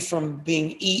save you from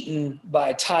being eaten by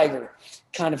a tiger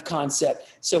kind of concept.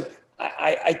 So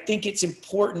I think it's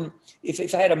important,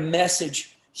 if I had a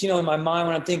message, in my mind,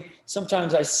 when I think,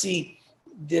 sometimes I see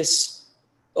this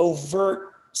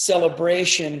overt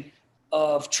celebration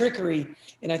of trickery,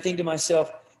 and I think to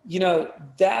myself,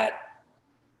 that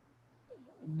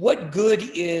what good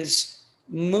is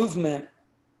movement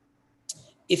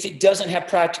if it doesn't have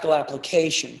practical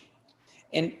application?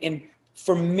 And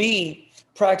for me,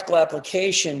 practical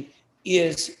application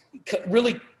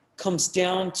really comes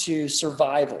down to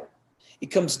survival. It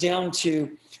comes down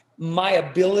to my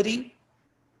ability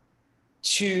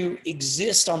to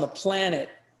exist on the planet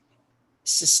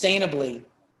sustainably,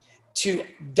 to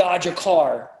dodge a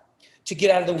car, to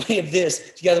get out of the way of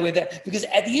this, to get out of the way of that. Because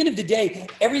at the end of the day,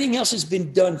 everything else has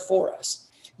been done for us.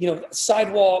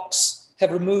 Sidewalks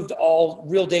have removed all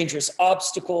real dangerous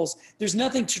obstacles. There's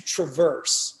nothing to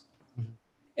traverse.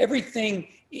 Everything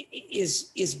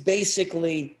is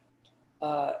basically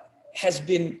has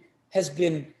been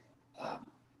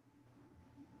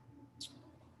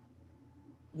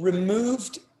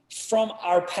removed from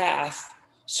our path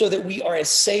so that we are as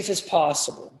safe as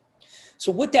possible.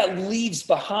 So what that leaves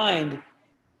behind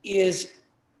is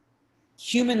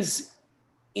humans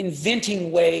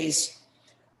inventing ways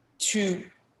to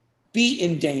be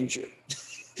in danger.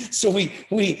 So we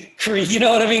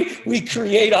create, we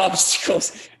create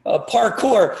obstacles.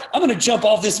 parkour. I'm going to jump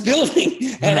off this building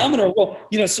and I'm going to roll.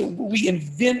 So we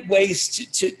invent ways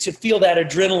to feel that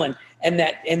adrenaline and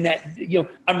that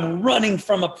I'm running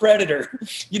from a predator.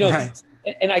 Right.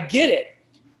 And I get it,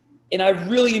 and I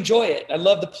really enjoy it. I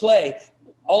love the play.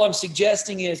 All I'm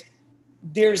suggesting is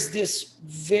there's this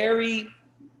very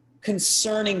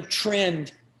concerning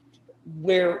trend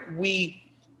where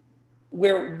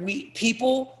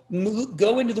people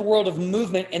go into the world of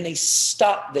movement and they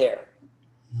stop there.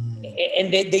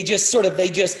 And that's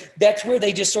where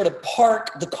they just sort of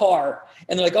park the car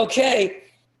and they're like, okay,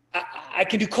 I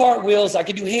can do cartwheels, I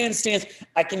can do handstands,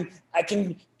 I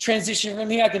can transition from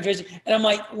here, I can transition. And I'm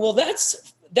like, well,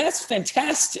 that's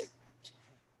fantastic.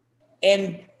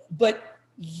 But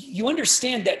you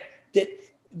understand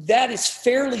that is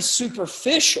fairly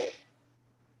superficial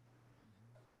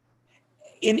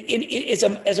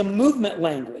as a movement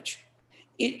language.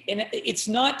 It's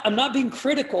not, I'm not being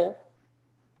critical.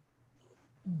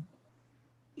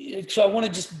 So I want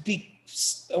to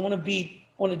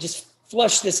just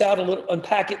flush this out a little,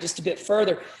 unpack it just a bit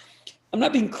further. I'm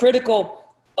not being critical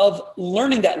of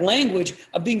learning that language.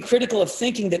 I'm being critical of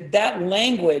thinking that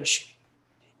language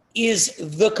is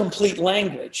the complete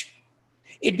language.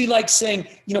 It'd be like saying,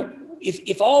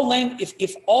 if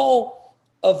all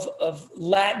of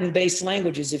Latin-based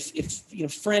languages,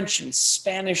 if French and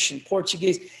Spanish and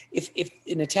Portuguese, if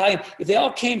in Italian, if they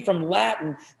all came from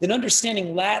Latin, then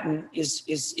understanding Latin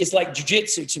is like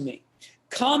jiu-jitsu to me.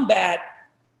 Combat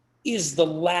is the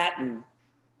Latin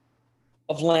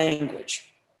of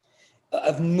language,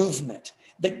 of movement.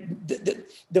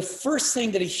 The first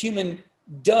thing that a human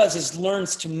does is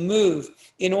learns to move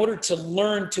in order to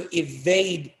learn to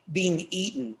evade being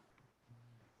eaten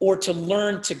or to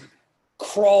learn to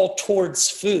crawl towards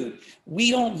food.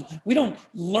 We don't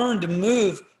learn to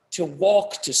move to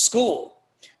walk to school.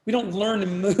 We don't learn to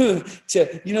move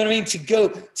to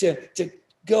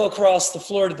go across the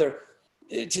floor to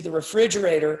the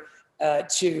refrigerator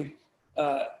to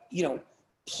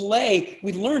play.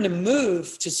 We learn to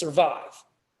move to survive.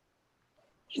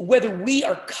 Whether we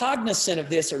are cognizant of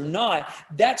this or not,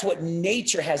 that's what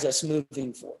nature has us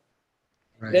moving for.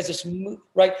 Right. That's us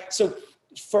right. So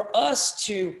for us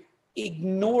to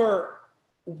ignore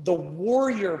the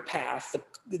warrior path,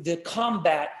 the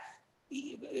combat,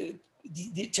 to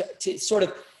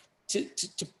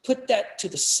put that to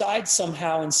the side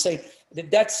somehow and say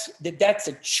that's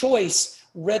a choice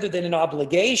rather than an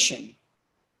obligation,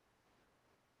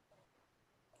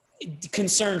 it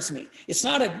concerns me. It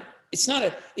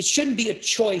shouldn't be a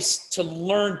choice to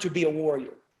learn to be a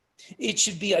warrior. It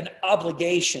should be an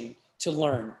obligation to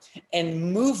learn.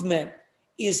 And movement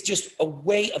is just a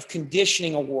way of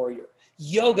conditioning a warrior.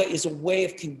 Yoga is a way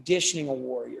of conditioning a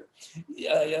warrior.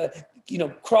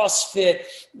 CrossFit,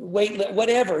 weight,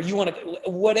 whatever you want to,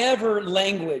 whatever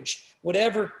language,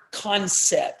 whatever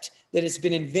concept that has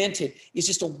been invented is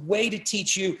just a way to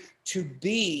teach you to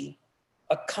be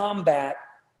a combat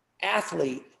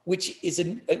athlete, which is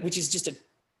just a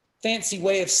fancy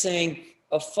way of saying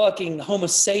a fucking Homo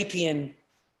sapien.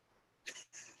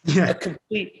 Yeah.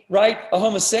 A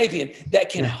Homo sapien that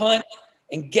can hunt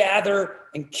and gather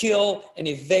and kill and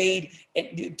evade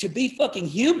and to be fucking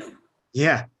human.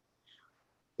 Yeah.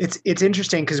 It's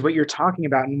interesting because what you're talking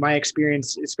about in my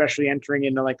experience, especially entering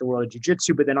into like the world of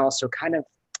jiu-jitsu, but then also kind of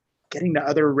getting to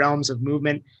other realms of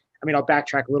movement. I mean, I'll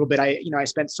backtrack a little bit. I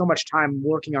spent so much time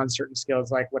working on certain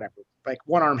skills, like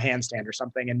one arm handstand or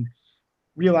something, and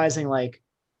realizing like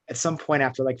at some point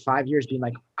after like 5 years being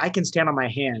like, I can stand on my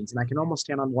hands and I can almost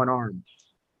stand on one arm,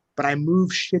 but I move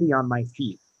shitty on my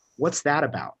feet. What's that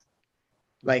about?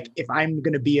 Like, if I'm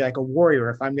going to be like a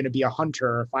warrior, if I'm going to be a hunter,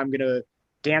 or if I'm going to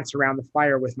dance around the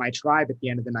fire with my tribe at the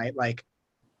end of the night, like,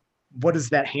 what does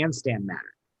that handstand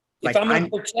matter? If I'm going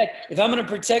to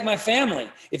protect my family,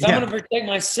 if I'm going to protect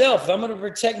myself, if I'm going to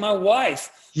protect my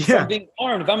wife from being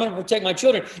harmed, if I'm going to protect my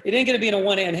children, it ain't going to be in a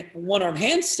one-arm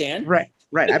handstand. Right.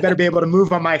 I better be able to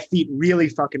move on my feet really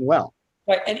fucking well.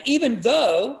 Right. And even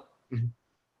though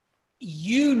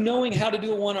you knowing how to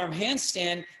do a one-arm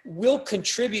handstand will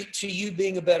contribute to you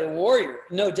being a better warrior,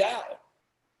 no doubt.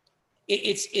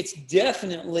 It's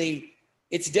definitely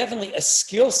a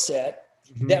skill set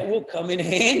that will come in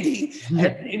handy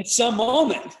in some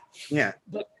moment. Yeah.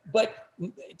 But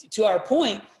to our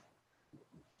point,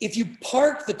 if you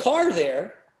park the car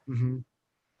there and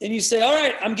you say, all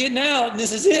right, I'm getting out and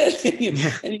this is it.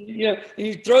 and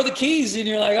you throw the keys and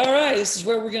you're like, all right, this is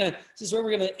where we're going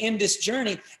to end this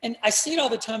journey. And I see it all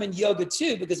the time in yoga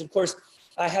too, because of course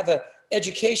I have a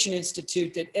education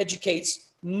institute that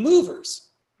educates movers.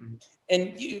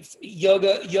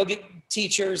 yoga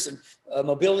teachers and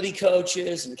mobility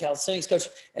coaches and calisthenics coaches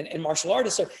and martial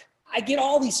artists. So I get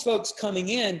all these folks coming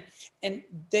in, and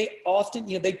they often,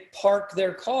 they park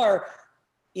their car,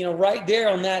 right there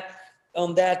on that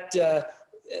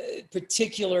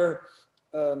particular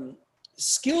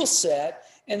skill set,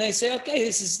 and they say, okay,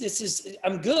 this is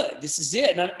I'm good. This is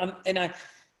it. And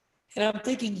I'm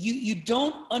thinking, you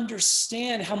don't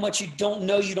understand how much you don't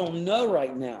know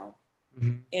right now.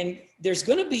 Mm-hmm. And there's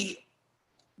going to be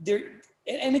there.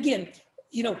 And again,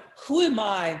 who am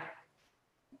I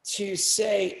to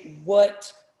say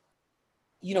what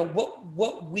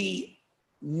we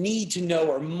need to know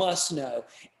or must know?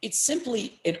 It's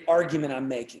simply an argument I'm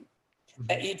making.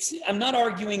 Mm-hmm. I'm not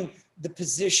arguing the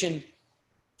position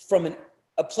from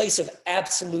a place of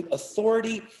absolute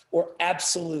authority or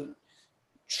absolute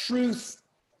truth.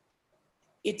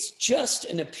 It's just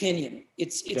an opinion.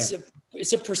 It's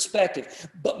a perspective.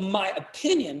 But my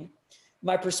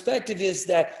perspective is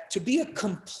that to be a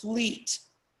complete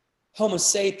Homo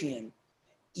sapien,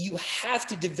 you have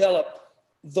to develop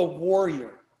the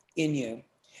warrior in you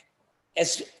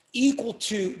as equal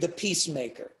to the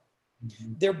peacemaker.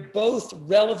 Mm-hmm. They're both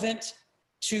relevant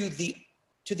to the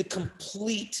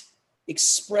complete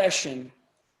expression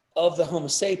of the Homo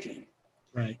sapien.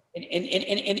 Right.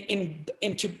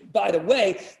 And to, by the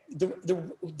way,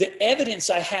 the evidence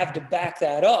I have to back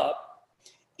that up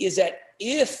is that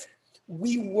if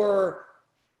we were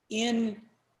in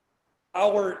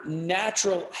our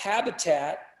natural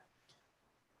habitat,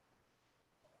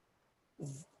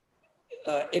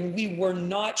 and we were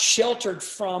not sheltered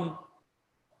from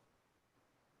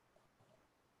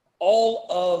all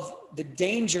of the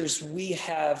dangers we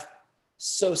have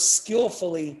so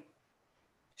skillfully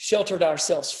sheltered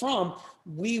ourselves from,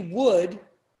 we would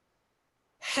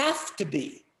have to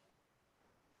be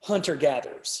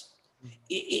hunter-gatherers.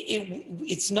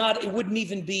 It wouldn't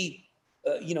even be,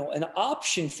 an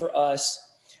option for us,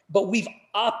 but we've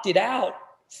opted out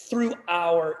through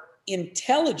our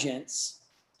intelligence,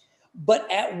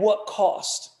 but at what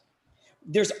cost?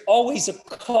 There's always a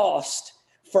cost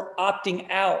for opting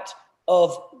out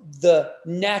of the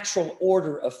natural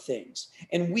order of things.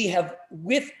 And we have,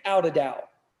 without a doubt,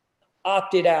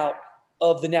 opted out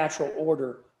of the natural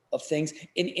order of things.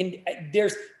 And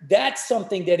that's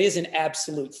something that is an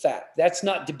absolute fact. That's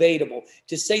not debatable.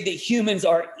 To say that humans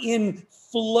are in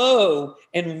flow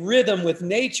and rhythm with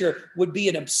nature would be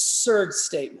an absurd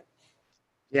statement.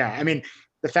 Yeah. I mean,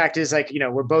 the fact is,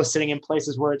 we're both sitting in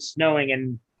places where it's snowing,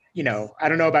 and, I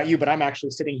don't know about you, but I'm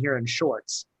actually sitting here in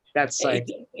shorts. That's it's right,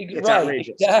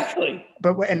 outrageous. Exactly.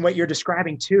 But what you're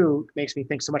describing too makes me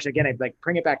think so much. Again, I'd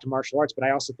bring it back to martial arts, but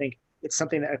I also think it's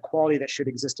something a quality that should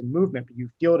exist in movement, but you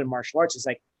feel it in martial arts. Is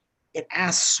it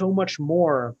asks so much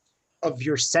more of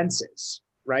your senses,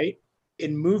 right?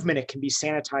 In movement, it can be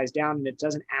sanitized down, and it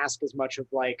doesn't ask as much of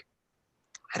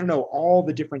all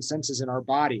the different senses in our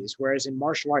bodies. Whereas in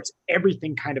martial arts,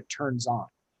 everything kind of turns on,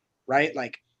 right?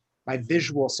 My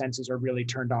visual senses are really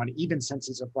turned on, even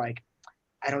senses of the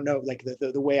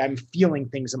way I'm feeling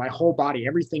things in my whole body.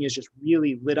 Everything is just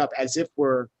really lit up as if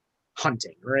we're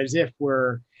hunting, or as if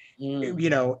we're,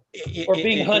 being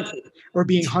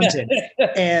hunted.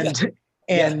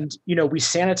 And we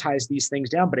sanitize these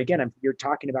things down. But again, you're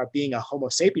talking about being a Homo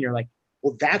sapien. You're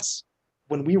well, that's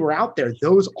when we were out there,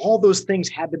 all those things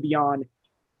had to be on,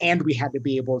 and we had to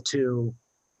be able to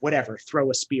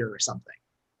throw a spear or something.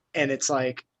 And it's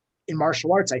in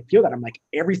martial arts, I feel that I'm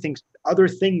other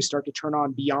things start to turn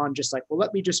on beyond just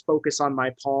let me just focus on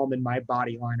my palm and my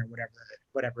body line, or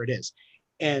whatever it is.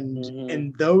 And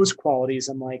and those qualities,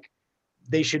 I'm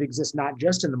they should exist not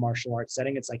just in the martial arts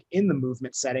setting. It's in the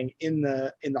movement setting, in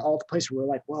the all the place where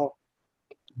we're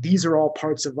these are all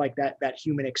parts of that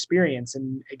human experience.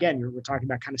 And again, we're talking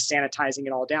about kind of sanitizing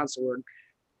it all down, so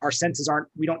our senses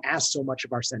we don't ask so much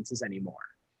of our senses anymore.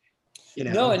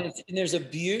 No, and there's a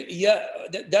beauty. Yeah,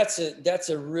 that's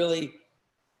a really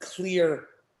clear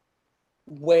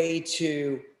way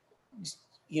to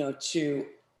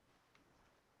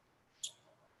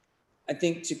I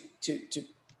think to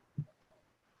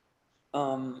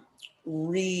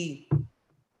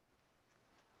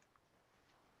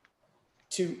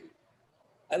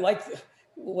I like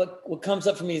what comes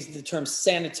up for me is the term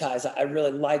sanitize. I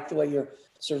really like the way you're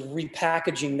sort of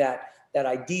repackaging that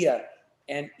idea.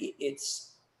 And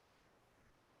it's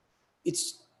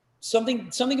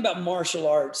something about martial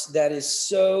arts that is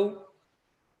so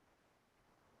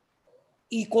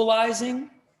equalizing.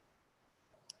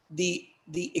 The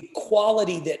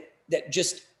equality that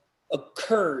just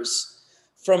occurs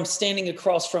from standing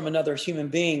across from another human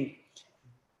being,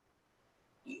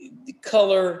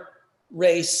 color,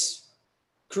 race,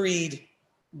 creed,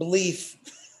 belief,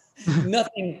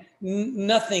 nothing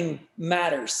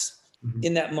matters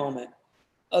in that moment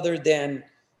other than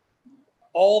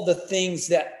all the things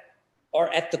that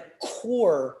are at the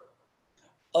core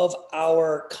of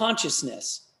our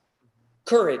consciousness: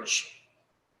 courage,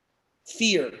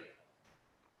 fear,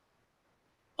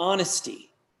 honesty,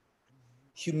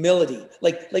 humility.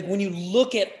 Like when you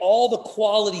look at all the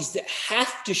qualities that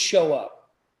have to show up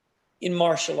in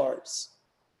martial arts,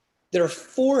 that are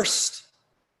forced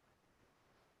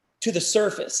to the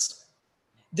surface,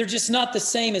 they're just not the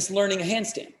same as learning a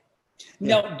handstand.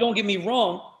 Now, don't get me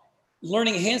wrong,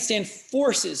 learning a handstand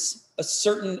forces a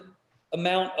certain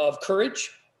amount of courage,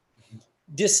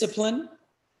 discipline.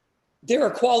 There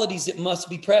are qualities that must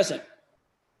be present.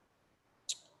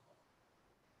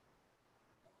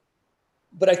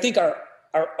 But I think our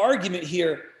argument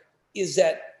here is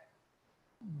that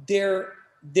they're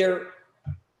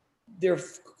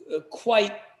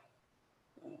quite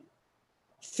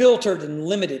filtered and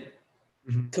limited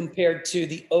compared to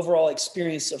the overall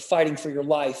experience of fighting for your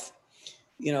life,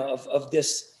 of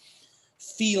this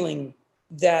feeling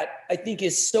that I think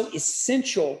is so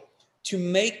essential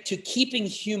to keeping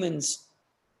humans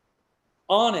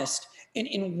honest.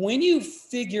 And when you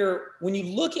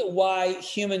look at why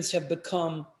humans have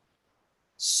become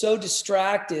so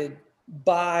distracted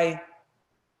by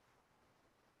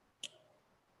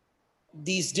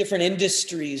these different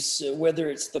industries, whether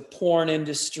it's the porn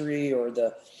industry or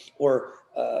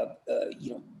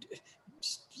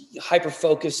hyper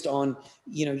focused on,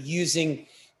 using,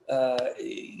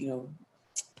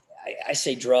 I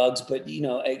say drugs, but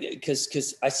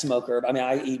because I smoke herb. I mean,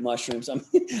 I eat mushrooms.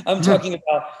 I'm talking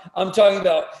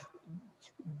about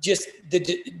just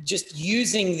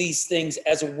using these things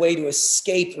as a way to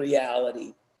escape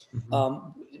reality,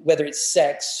 whether it's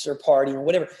sex or partying or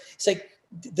whatever. It's like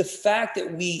the fact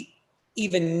that we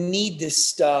even need this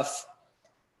stuff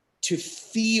to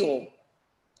feel.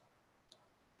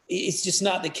 It's just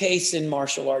not the case in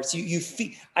martial arts.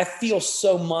 I feel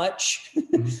so much.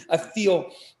 I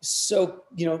feel so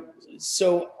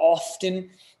often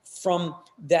from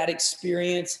that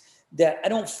experience that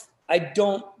I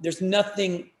don't, there's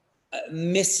nothing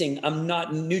missing. I'm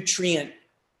not nutrient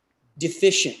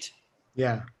deficient.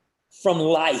 Yeah. From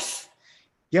life.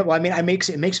 Yeah. Well, I mean, it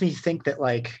makes me think that,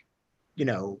 like,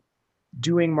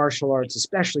 doing martial arts,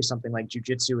 especially something like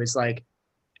jujitsu, is like,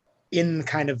 in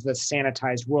kind of the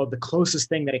sanitized world, the closest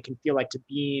thing that it can feel like to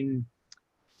being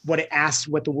what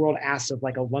the world asks of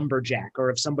like a lumberjack, or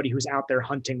of somebody who's out there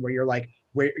hunting, where you're like,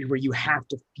 where you have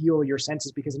to feel your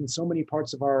senses, because in so many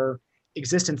parts of our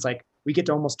existence, like, we get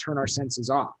to almost turn our senses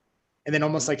off. And then,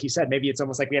 almost like you said, maybe it's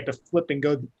almost like we have to flip and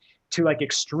go to like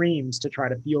extremes to try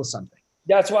to feel something.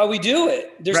 That's why we do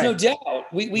it. There's no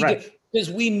doubt. We do,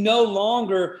 because we no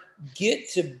longer get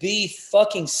to be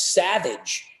fucking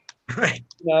savage. Right.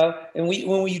 And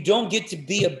when you don't get to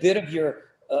be a bit of your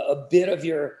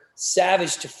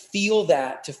savage, to feel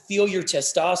your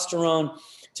testosterone,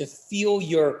 to feel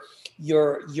your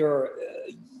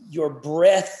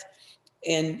breath,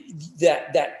 and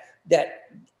that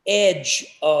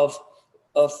edge of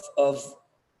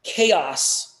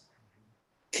chaos,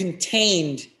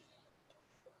 contained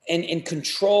and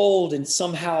controlled and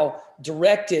somehow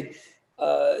directed.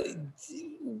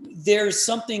 There's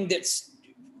something that's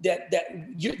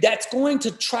going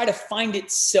to try to find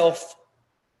itself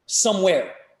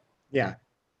somewhere. Yeah.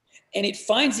 And it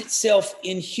finds itself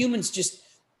in humans just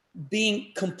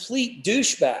being complete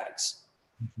douchebags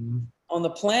on the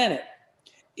planet.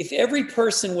 If every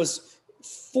person was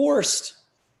forced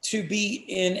to be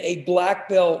in a black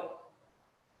belt,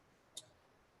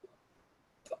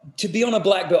 to be on a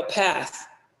black belt path,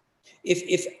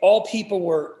 if all people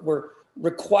were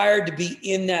required to be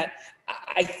in that,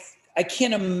 I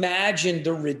can't imagine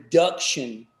the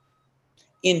reduction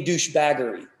in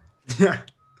douchebaggery. Yeah.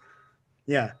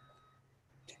 Yeah.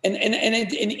 And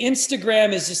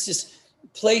Instagram is just this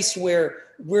place where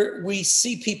we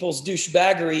see people's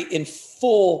douchebaggery in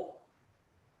full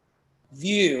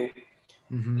view,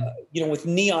 with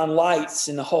neon lights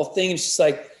and the whole thing. It's just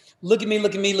like, look at me,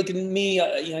 look at me, look at me.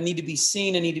 I need to be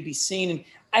seen. I need to be seen. And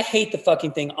I hate the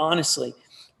fucking thing, honestly,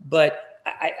 but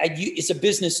it's a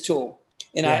business tool.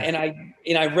 And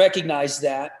I recognize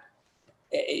that.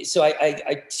 So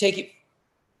I take it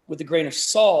with a grain of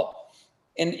salt.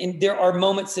 And there are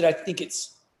moments that I think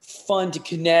it's fun to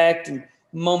connect, and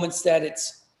moments that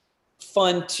it's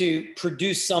fun to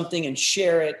produce something and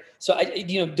share it. So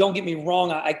don't get me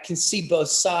wrong. I can see both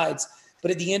sides,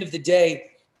 but at the end of the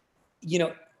day,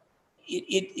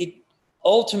 it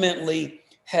ultimately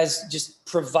has just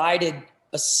provided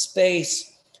a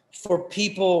space for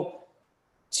people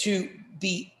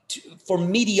for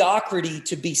mediocrity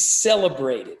to be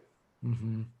celebrated.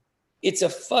 Mm-hmm. It's a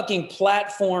fucking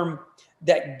platform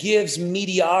that gives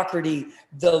mediocrity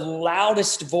the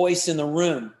loudest voice in the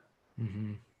room.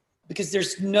 Mm-hmm. Because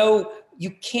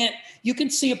you can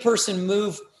see a person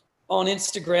move on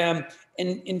Instagram,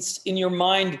 and in your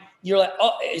mind, you're like,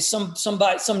 oh, some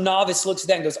novice looks at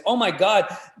that and goes, oh my God,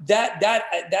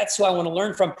 that's who I want to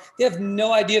learn from. They have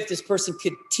no idea if this person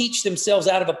could teach themselves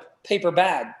out of a paper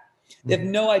bag. They have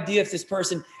no idea if this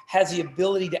person has the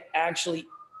ability to actually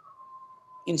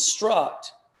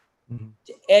instruct,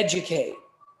 to educate,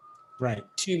 right,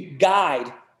 to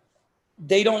guide.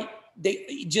 They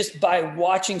just by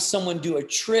watching someone do a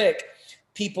trick,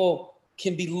 people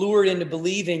can be lured into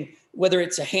believing, whether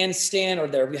it's a handstand or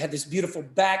they have this beautiful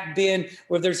back bend,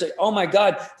 or there's oh my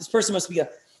God, this person must be a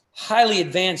highly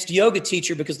advanced yoga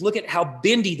teacher because look at how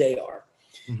bendy they are.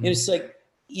 Mm-hmm. And it's like,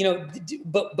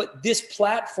 but this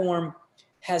platform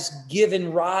has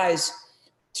given rise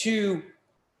to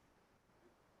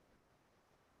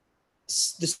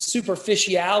the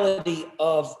superficiality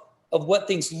of what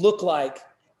things look like,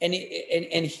 and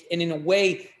in a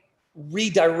way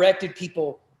diverted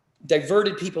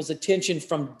people's attention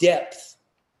from depth.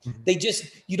 Mm-hmm.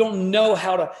 You don't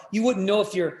know you wouldn't know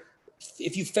if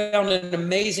you found an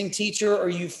amazing teacher or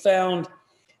you found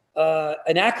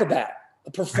an acrobat,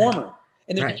 a performer. Right.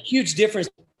 And there's a huge difference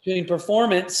between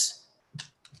performance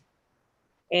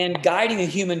and guiding a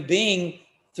human being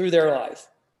through their life.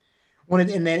 Well,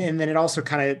 and then it also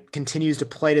kind of continues to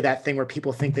play to that thing where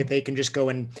people think that they can just go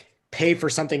and pay for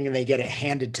something and they get it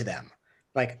handed to them.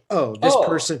 Like,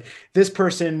 this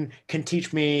person can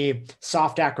teach me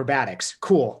soft acrobatics.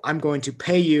 Cool. I'm going to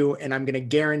pay you and I'm going to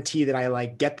guarantee that I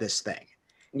get this thing.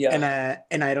 Yeah.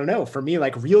 And I don't know, for me,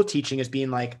 real teaching is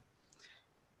being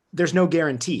there's no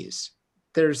guarantees.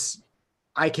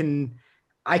 I can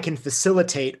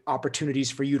facilitate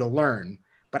opportunities for you to learn,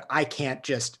 but I can't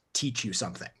just teach you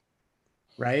something.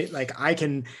 Right? I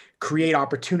can create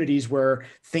opportunities where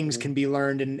things can be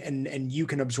learned and you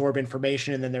can absorb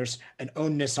information, and then there's an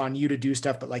onus on you to do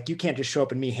stuff, but you can't just show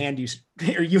up and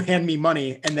you hand me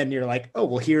money and then you're like, oh,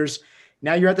 well,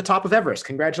 now you're at the top of Everest.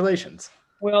 Congratulations.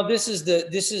 Well, this is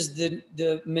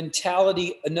the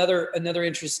mentality, another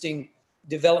interesting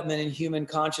development in human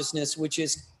consciousness, which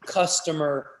is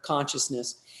customer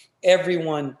consciousness.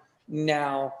 Everyone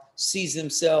now sees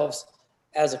themselves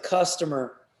as a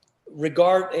customer,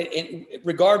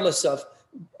 regardless of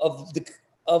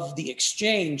the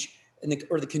exchange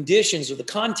or the conditions or the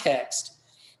context.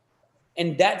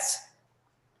 And that's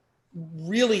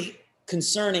really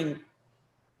concerning,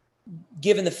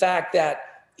 given the fact that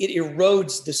it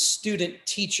erodes the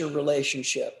student-teacher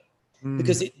relationship,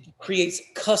 because it creates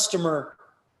customer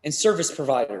and service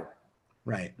provider.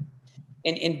 Right.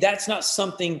 And that's not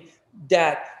something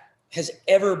that has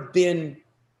ever been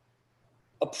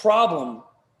a problem.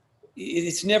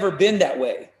 It's never been that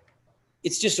way.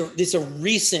 It's a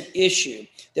recent issue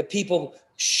that people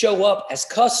show up as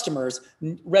customers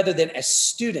rather than as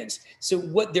students. So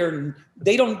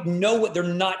they don't know what they're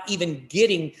not even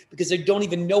getting, because they don't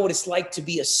even know what it's like to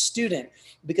be a student.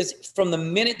 Because from the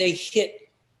minute they hit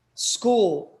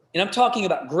school, and I'm talking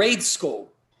about grade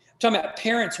school, I'm talking about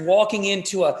parents walking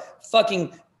into a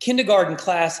fucking kindergarten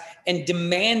class and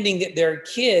demanding that their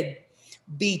kid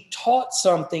be taught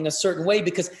something a certain way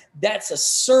because that's a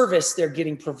service they're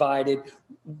getting provided,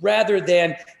 rather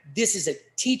than this is a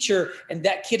teacher and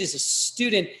that kid is a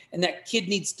student and that kid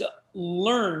needs to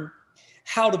learn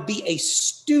how to be a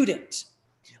student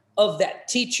of that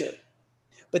teacher.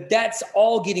 But that's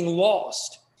all getting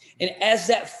lost. And as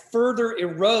that further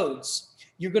erodes,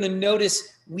 you're going to notice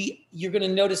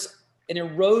an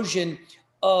erosion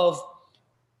of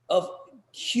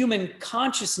human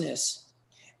consciousness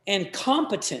and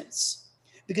competence,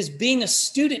 because being a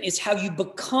student is how you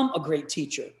become a great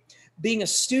teacher. Being a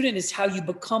student is how you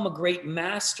become a great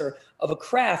master of a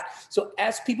craft. So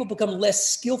as people become less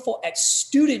skillful at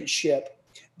studentship,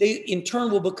 they in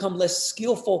turn will become less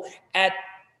skillful at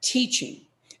teaching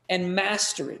and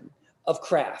mastering of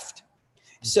craft.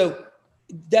 So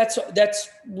that's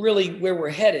really where we're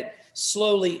headed,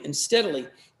 slowly and steadily,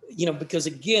 because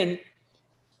again,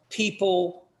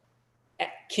 people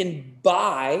can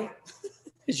buy,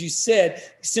 as you said,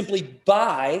 simply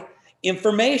buy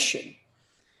information.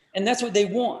 And that's what they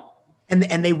want. And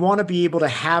they want to be able to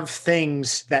have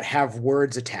things that have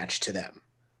words attached to them,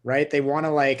 right? They want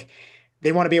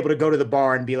to be able to go to the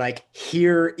bar and be like,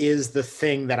 here is the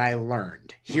thing that I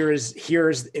learned. Here's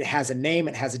it has a name,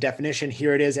 it has a definition.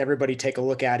 Here it is. Everybody take a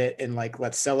look at it and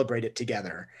let's celebrate it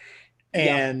together.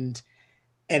 And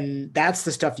that's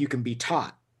the stuff you can be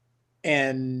taught.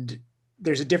 And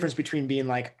there's a difference between being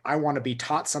like, I want to be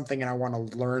taught something and I want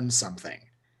to learn something.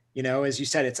 You know, as you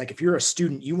said, it's like if you're a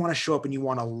student, you want to show up and you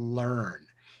want to learn.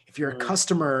 If you're a Mhm.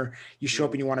 customer, you show up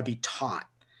Mhm. and you want to be taught,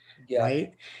 Yeah.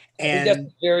 right? I think that's a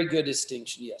And very good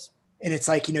distinction. Yes. it's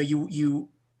like,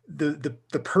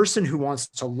 the person who wants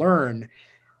to learn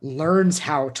learns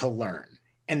how to learn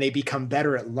and they become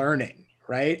better at learning,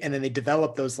 right? And then they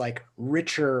develop those like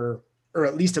richer, or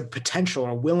at least a potential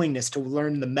or willingness to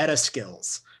learn the meta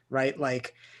skills, right?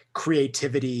 Like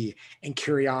creativity and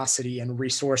curiosity and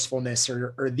resourcefulness,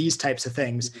 or these types of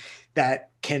things Mhm. that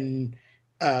can,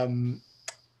 um,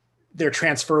 they're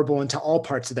transferable into all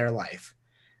parts of their life.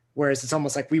 Whereas it's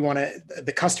almost like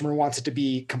the customer wants it to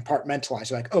be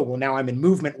compartmentalized. Like, oh, well, now I'm in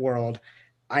movement world.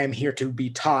 I am here to be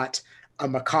taught a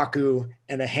makaku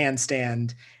and a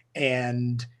handstand.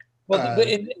 And Well, uh,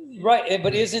 right.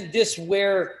 But isn't this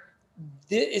where,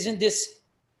 isn't this,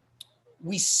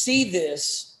 we see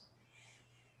this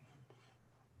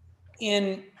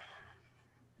in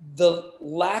the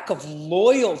lack of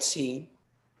loyalty.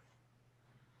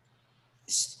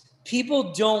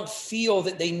 People don't feel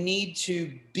that they need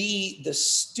to be the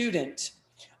student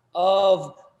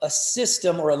of a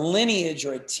system or a lineage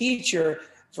or a teacher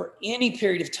for any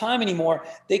period of time anymore.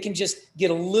 They can just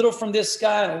get a little from this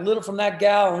guy and a little from that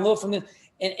gal and a little from this.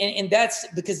 And that's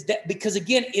because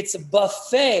again, it's a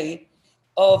buffet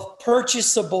of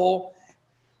purchasable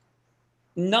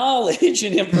knowledge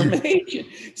and information.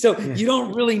 So you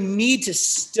don't really need to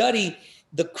study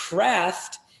the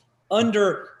craft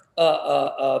under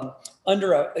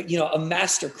under a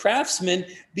master craftsman,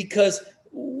 because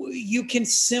you can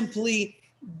simply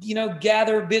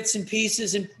gather bits and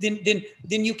pieces, and then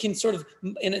you can sort of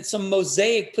in some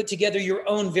mosaic put together your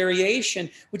own variation,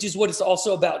 which is what it's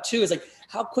also about too. Is like,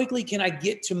 how quickly can I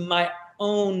get to my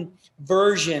own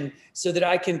version so that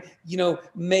I can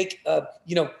make um,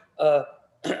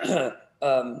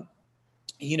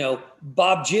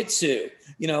 Bob Jitsu,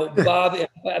 Bob.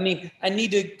 I mean, I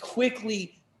need to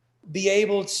quickly be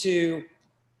able to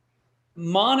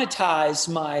monetize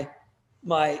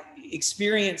my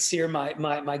experience here,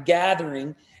 my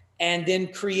gathering, and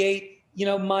then create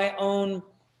my own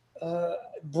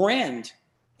brand.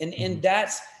 And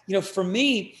that's for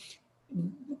me,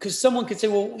 because someone could say,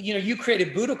 well, you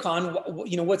created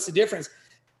Budokan, what's the difference?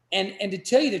 And to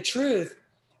tell you the truth,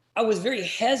 I was very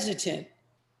hesitant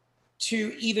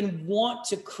to even want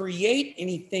to create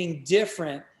anything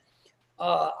different.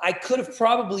 I could have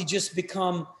probably just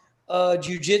become a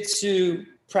jujitsu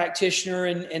practitioner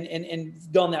and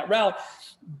gone that route.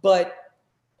 But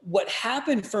what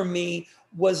happened for me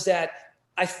was that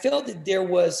I felt that there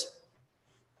was,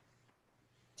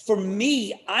 for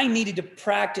me, I needed to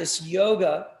practice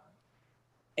yoga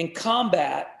and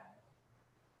combat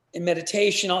and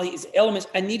meditation, all these elements.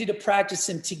 I needed to practice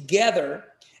them together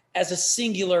as a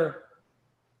singular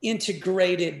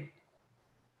integrated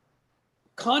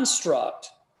construct,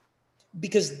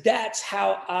 because that's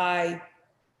how I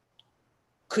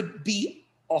could be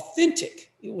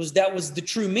authentic. That was the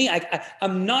true me.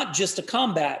 I'm not just a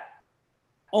combat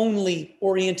only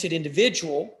oriented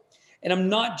individual, and I'm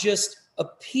not just a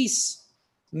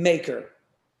peacemaker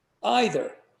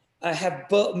either. I have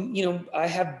both, I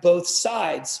have both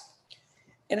sides,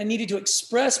 and I needed to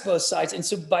express both sides. And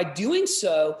so by doing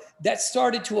so, that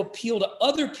started to appeal to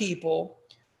other people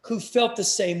who felt the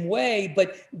same way,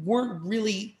 but weren't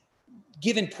really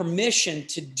given permission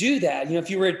to do that. If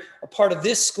you were a part of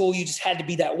this school, you just had to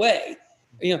be that way.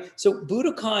 So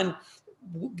Budokan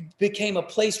became a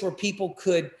place where people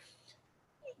could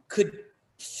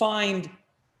find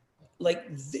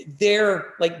like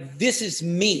this is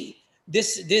me.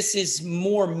 This is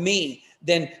more me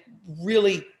than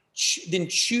really than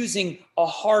choosing a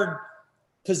hard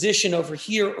position over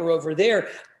here or over there.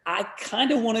 I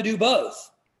kind of want to do both.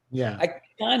 yeah. I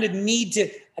kind of need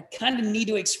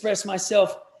to express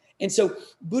myself. And so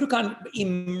Budokan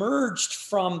emerged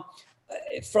from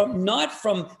not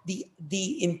from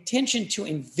the intention to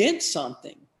invent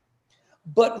something,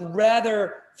 but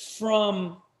rather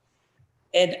from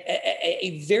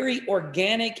a very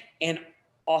organic and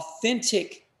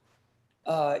authentic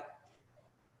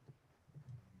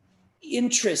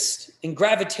interest and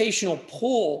gravitational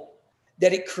pull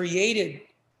that it created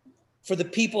for the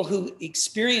people who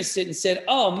experienced it and said,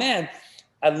 oh man,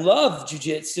 I love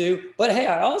jujitsu, but hey,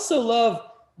 I also love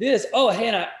this. Oh, hey,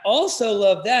 and I also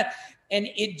love that. And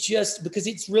it just, because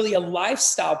it's really a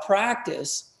lifestyle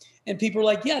practice, and people are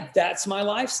like, yeah, that's my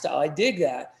lifestyle. I dig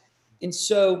that. And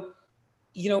so,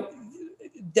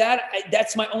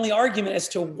 that's my only argument as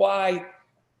to why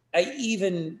I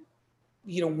even,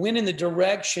 went in the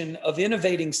direction of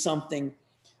innovating something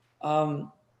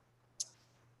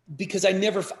because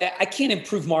I can't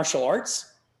improve martial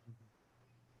arts.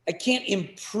 I can't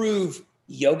improve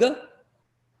yoga.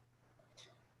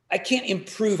 I can't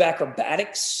improve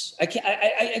acrobatics.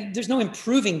 There's no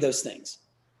improving those things.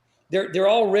 They're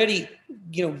already,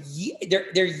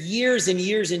 they're years and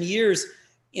years and years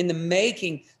in the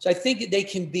making. So I think that they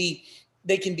can be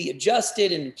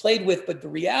adjusted and played with, but the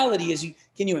reality is,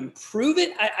 can you improve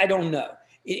it? I don't know.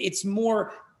 It's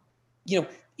more,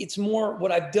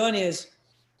 what I've done is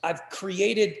I've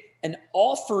created an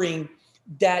offering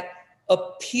that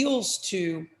appeals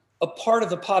to a part of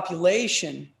the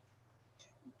population,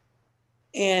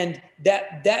 and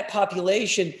that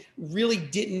population really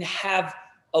didn't have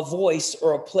a voice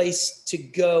or a place to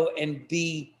go and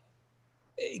be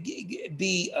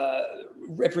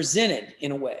represented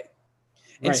in a way.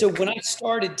 And Right. so when I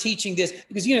started teaching this,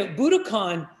 because,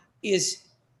 Budokan is,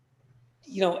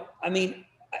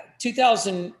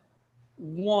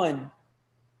 2001.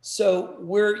 So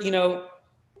we're,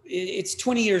 it's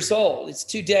 20 years old. It's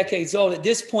 2 decades old. At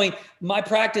this point, my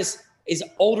practice is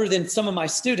older than some of my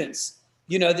students.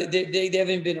 They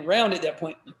haven't been around at that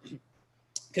point.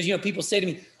 Because, people say to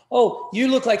me, "Oh, you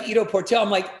look like Ido Portal." I'm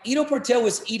like, Ido Portal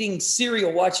was eating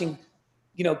cereal, watching,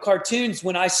 cartoons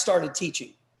when I started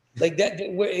teaching. Like that.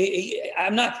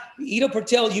 I'm not Ido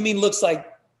Portal. You mean looks like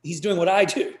he's doing what I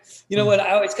do? You know what?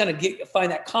 I always kind of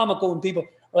find that comical when people are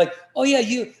like, "Oh yeah,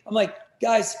 you." I'm like,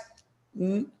 guys,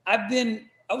 I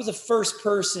was the first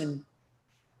person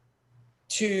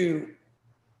to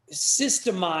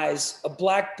systemize a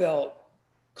black belt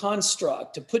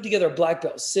construct, to put together a black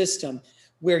belt system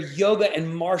where yoga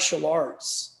and martial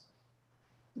arts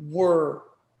were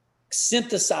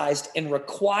synthesized and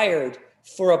required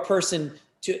for a person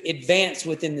to advance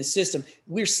within the system.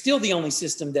 We're still the only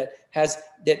system that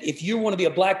if you want to be a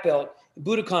black belt in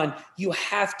Budokan, you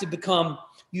have to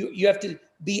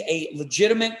be a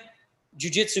legitimate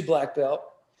jiu-jitsu black belt.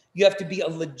 You have to be a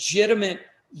legitimate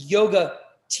yoga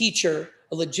teacher,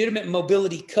 a legitimate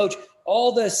mobility coach.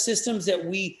 All the systems that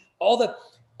all the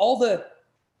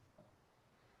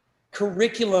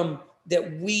curriculum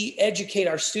that we educate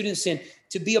our students in,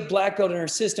 to be a black belt in our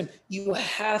system, you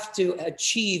have to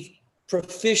achieve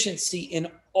proficiency in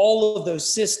all of those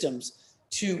systems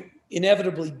to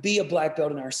inevitably be a black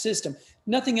belt in our system.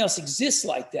 Nothing else exists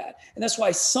like that. And that's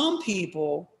why some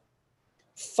people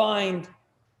find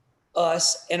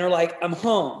us and are like, "I'm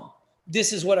home.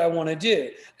 This is what I want to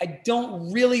do." I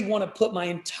don't really want to put my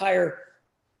entire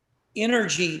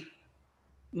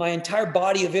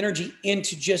body of energy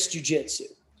into just jiu-jitsu.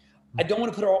 I don't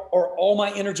want to put all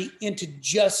my energy into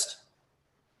just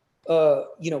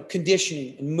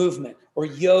conditioning and movement or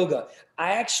yoga.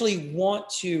 I actually want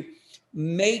to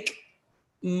make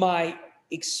my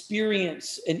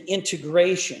experience an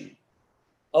integration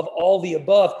of all the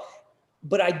above,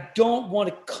 but I don't want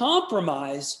to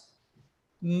compromise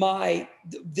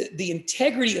the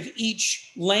integrity of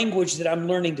each language that I'm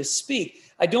learning to speak.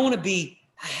 I don't want to be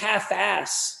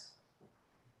half-ass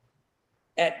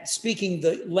at speaking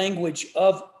the language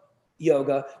of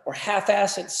yoga or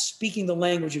half-ass at speaking the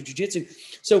language of jiu-jitsu.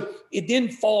 So it then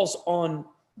falls on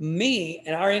me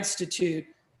and our institute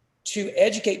to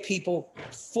educate people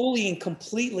fully and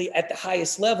completely at the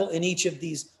highest level in each of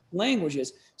these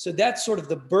languages. So that's sort of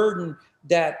the burden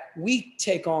that we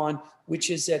take on, which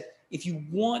is that if you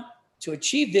want to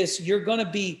achieve this, you're going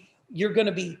to be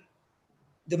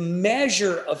the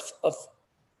measure of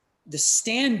the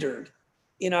standard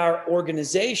in our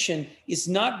organization is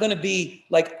not going to be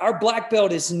like our black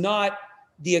belt is not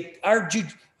our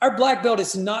black belt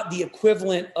is not the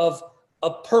equivalent of a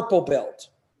purple belt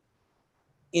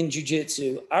in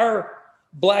jiu-jitsu. Our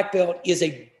black belt is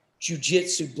a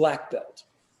jiu-jitsu black belt.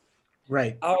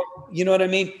 Right. You know what I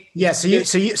mean? Yeah. So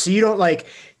you don't like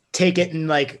take it and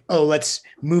like, "Oh, let's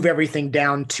move everything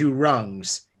down 2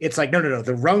 rungs." It's like, no.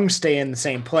 The rungs stay in the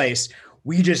same place.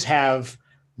 We just have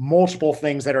multiple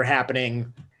things that are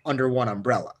happening under one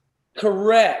umbrella.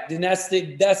 Correct. And that's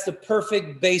the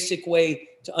perfect basic way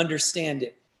to understand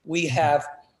it. We have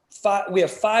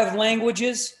 5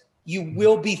 languages. You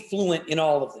will be fluent in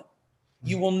all of them.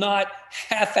 You will not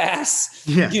half-ass,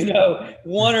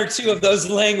 1 or 2 of those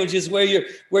languages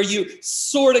where you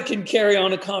sort of can carry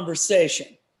on a conversation.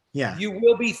 Yeah. You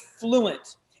will be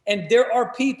fluent. And there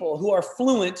are people who are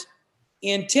fluent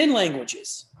in 10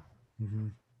 languages. Mm-hmm.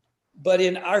 But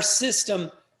in our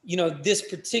system,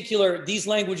 these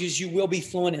languages, you will be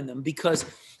fluent in them because,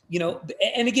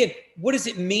 and again, what does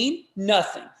it mean?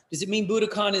 Nothing. Does it mean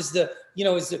Budokan is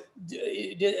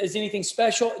anything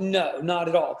special? No, not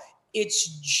at all.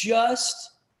 It's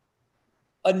just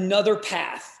another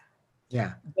path.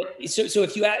 Yeah. But so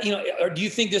if you, or do you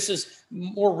think this is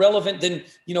more relevant than,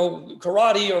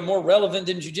 karate or more relevant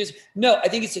than jujitsu? No, I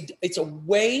think it's a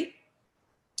way.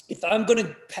 If I'm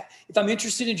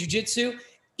interested in jujitsu,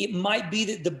 it might be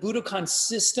that the Budokan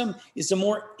system is a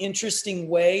more interesting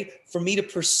way for me to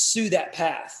pursue that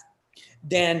path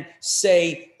than,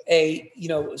 say, a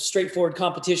straightforward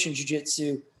competition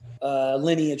jujitsu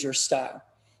lineage or style,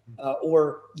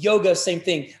 or yoga. Same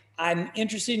thing. I'm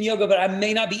interested in yoga, but I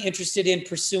may not be interested in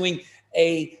pursuing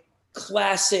a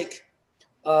classic,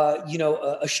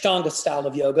 Ashtanga style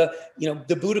of yoga.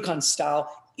 The Budokan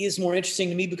style is more interesting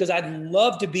to me because I'd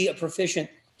love to be a proficient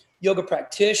yoga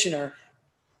practitioner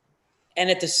and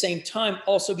at the same time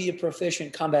also be a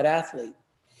proficient combat athlete.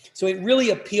 So it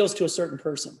really appeals to a certain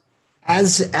person.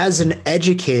 As an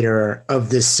educator of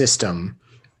this system,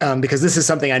 because this is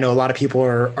something I know a lot of people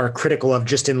are critical of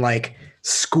just in like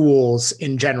schools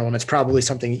in general, and it's probably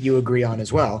something that you agree on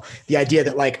as well. The idea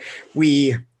that like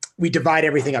we divide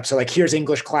everything up. So like here's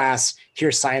English class,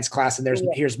 here's science class, and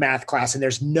here's math class, and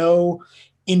there's no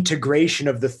integration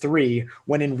of the three,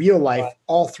 when in real life,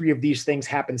 all three of these things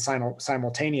happen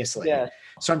simultaneously. Yeah.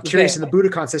 So I'm curious in the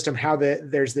Budokan system, how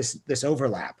there's this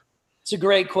overlap. It's a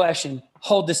great question.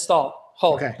 Hold this thought.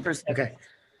 Hold. Okay. Okay.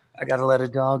 I got to let a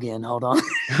dog in. Hold on.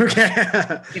 Okay.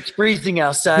 It's freezing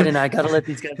outside and I got to let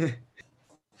these guys.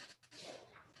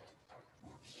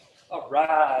 All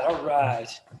right.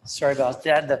 Sorry about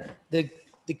that.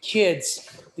 The kids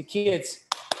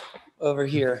over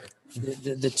here,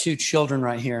 the two children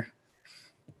right here.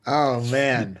 Oh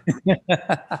man.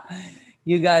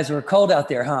 You guys were cold out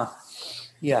there, huh?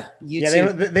 Yeah.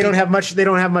 They don't have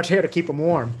much hair to keep them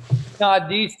warm. Not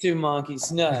these two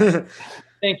monkeys. No.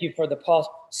 Thank you for the pause.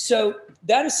 So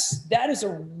that is a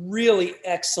really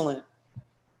excellent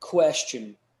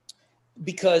question,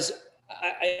 because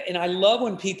I love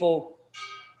when people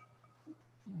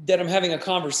that I'm having a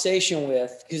conversation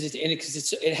with, because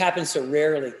it happens so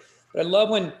rarely, but I love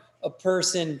when a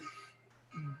person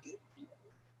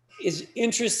is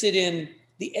interested in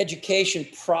the education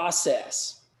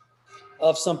process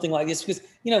of something like this, because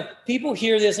people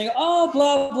hear this and go, oh,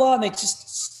 blah blah, and they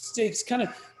just kind of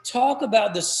talk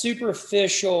about the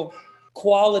superficial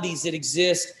qualities that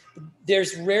exist.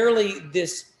 There's rarely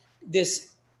this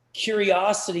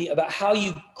curiosity about how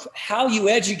you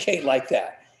educate like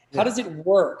that. How does it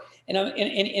work? And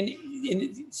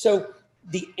so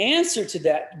the answer to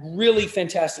that really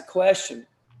fantastic question,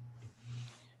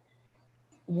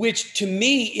 which to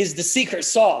me is the secret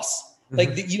sauce. Like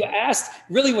what you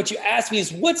asked me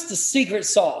is, what's the secret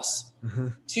sauce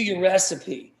to your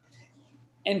recipe?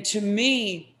 And to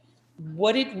me,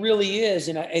 what it really is,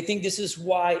 and I think this is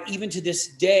why even to this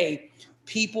day,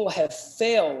 people have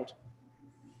failed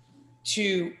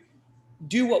to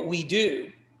do what we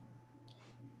do,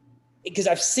 because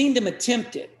I've seen them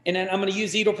attempt it. And I'm going to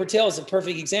use Ido Portal as a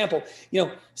perfect example.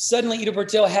 Suddenly Ido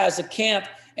Portal has a camp,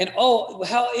 and oh,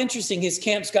 how interesting, his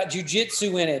camp's got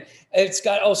jujitsu in it. It's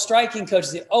got striking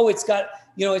coaches. Oh, it's got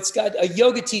a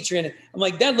yoga teacher in it. I'm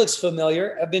like, that looks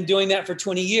familiar. I've been doing that for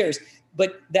 20 years.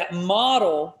 But that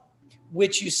model,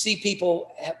 which you see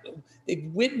people they've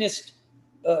witnessed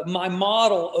my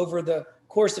model over the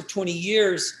course of 20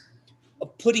 years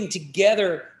of putting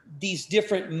together these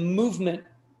different movement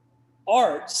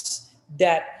arts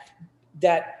that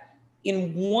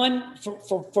in one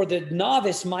for the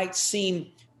novice might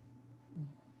seem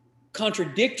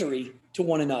contradictory to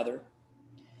one another.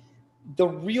 The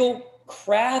real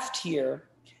craft here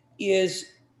is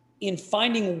in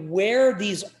finding where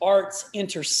these arts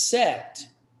intersect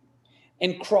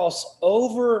and cross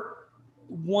over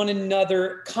one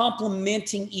another,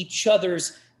 complementing each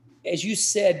other's, as you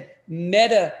said,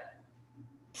 meta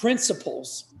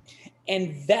principles.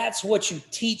 And that's what you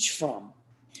teach from.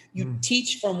 You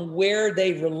teach from where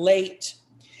they relate,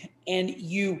 and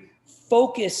you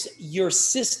focus your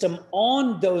system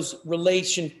on those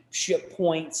relationship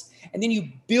points, and then you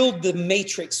build the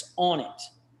matrix on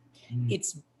it.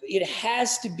 It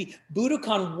has to be,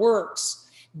 Budokan works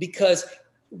because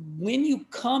when you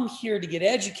come here to get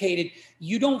educated,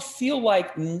 you don't feel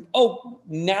like, oh,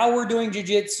 now we're doing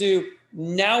jiu-jitsu,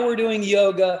 now we're doing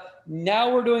yoga,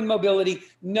 now we're doing mobility.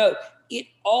 No, it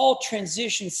all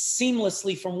transitions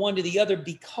seamlessly from one to the other,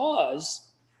 because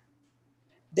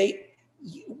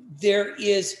there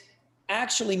is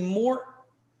actually more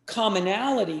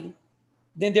commonality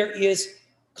than there is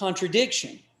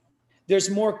contradiction. There's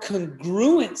more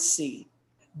congruency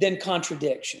than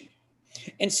contradiction.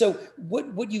 And so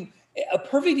a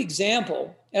perfect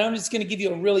example, and I'm just going to give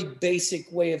you a really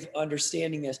basic way of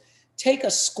understanding this. Take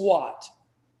a squat.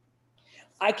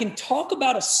 I can talk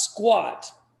about a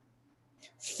squat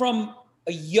from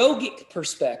a yogic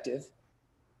perspective,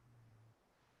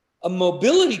 a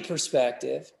mobility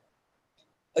perspective,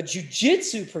 a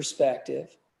jiu-jitsu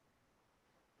perspective,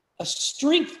 a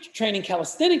strength training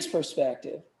calisthenics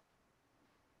perspective,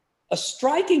 a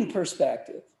striking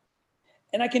perspective.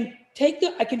 And I can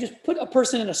just put a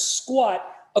person in a squat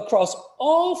across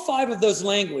all 5 of those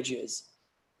languages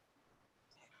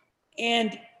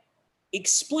and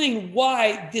explain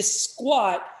why this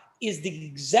squat is the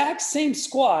exact same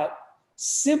squat,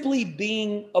 simply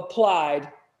being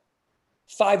applied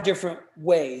 5 different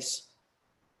ways.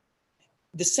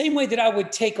 The same way that I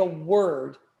would take a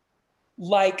word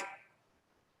like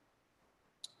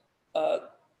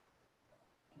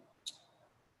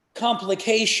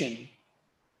complication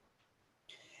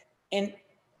and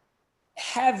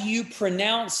have you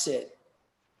pronounce it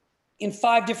in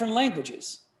 5 different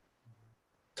languages.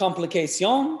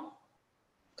 Complication,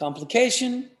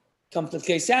 complication,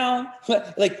 complication.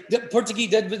 Like the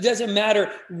Portuguese, doesn't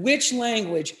matter which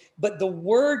language, but the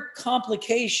word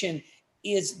complication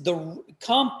is the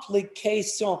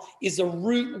complication is a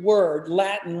root word,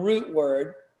 Latin root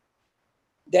word,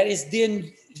 that is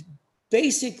then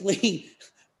basically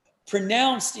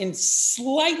pronounced in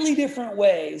slightly different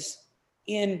ways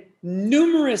in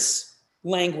numerous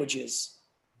languages.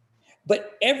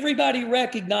 But everybody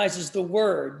recognizes the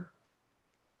word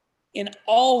in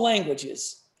all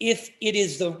languages if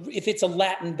it's a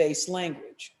Latin-based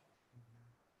language.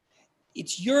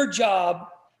 It's your job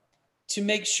to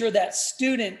make sure that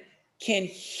student can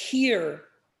hear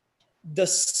the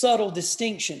subtle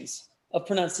distinctions of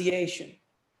pronunciation.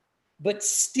 But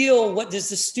still, what does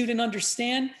the student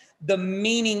understand? The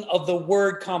meaning of the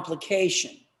word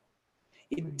complication.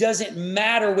 It doesn't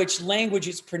matter which language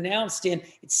it's pronounced in,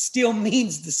 it still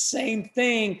means the same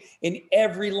thing in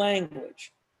every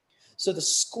language. So the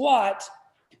squat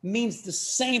means the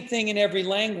same thing in every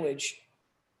language.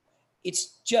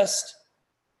 It's just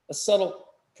a subtle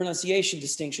pronunciation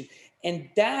distinction. And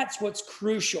that's what's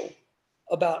crucial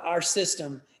about our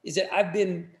system, is that I've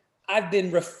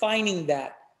been refining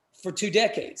that for 2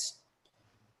 decades.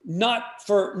 Not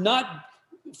for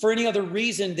any other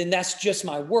reason than that's just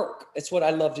my work. It's what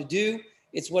I love to do.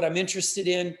 It's what I'm interested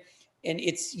in. And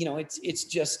it's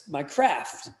just my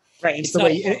craft. Right. It's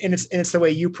the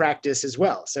way you practice as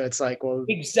well. So it's like, well,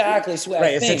 exactly. So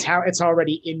right. It's how it's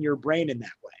already in your brain in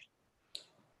that way.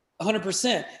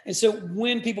 100%. And so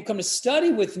when people come to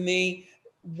study with me,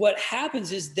 what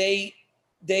happens is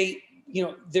their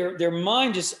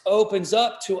mind just opens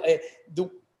up to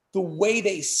the way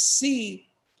they see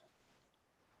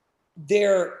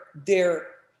their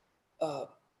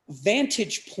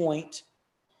vantage point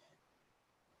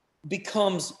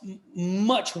becomes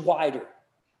much wider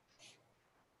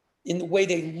in the way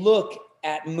they look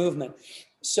at movement.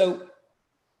 So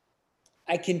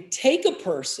I can take a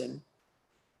person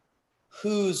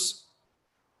who's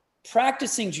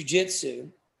practicing jiu-jitsu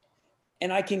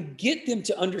and I can get them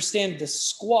to understand the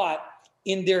squat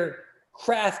in their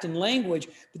craft and language,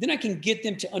 but then I can get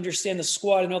them to understand the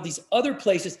squat in all these other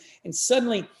places. And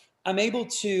suddenly I'm able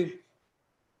to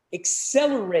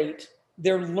accelerate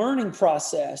their learning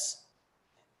process.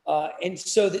 And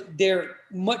so that they're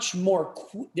much more,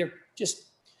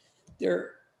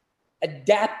 they're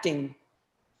adapting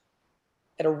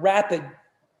at a rapid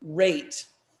rate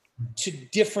to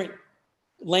different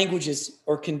languages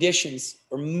or conditions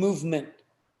or movement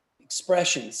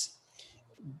expressions,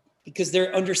 because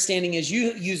they're understanding, as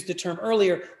you used the term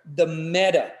earlier, the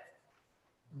meta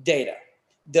data,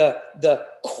 the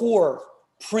core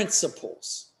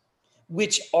principles,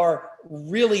 which are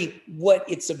really what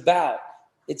it's about.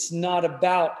 It's not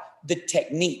about the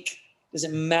technique. It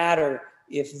doesn't matter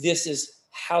if this is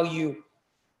how you,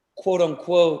 quote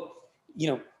unquote,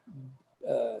 do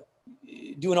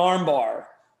an arm bar,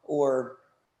 or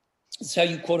it's how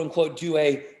you, quote unquote,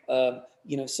 do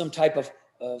some type of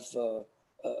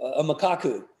a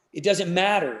makaku. It doesn't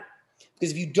matter,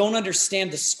 because if you don't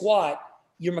understand the squat,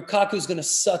 your makaku is going to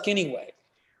suck anyway.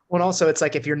 Well, also it's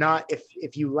like if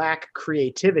you lack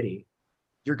creativity,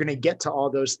 you're going to get to all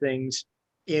those things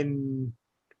in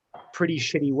pretty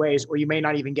shitty ways, or you may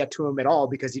not even get to them at all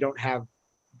because you don't have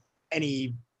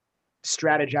any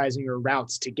strategizing or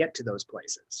routes to get to those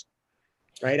places.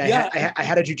 Right. Yeah. I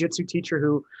had a jiu-jitsu teacher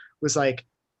who was like,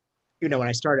 when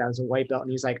I started, I was a white belt,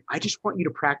 and he's like, I just want you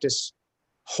to practice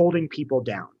holding people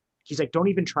down. He's like, don't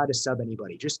even try to sub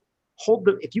anybody. Just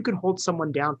if you can hold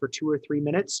someone down for 2 or 3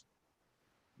 minutes,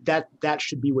 that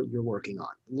should be what you're working on.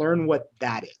 Learn what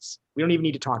that is. We don't even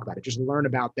need to talk about it. Just learn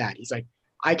about that. He's like,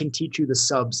 I can teach you the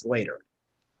subs later.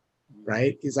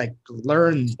 Right. He's like,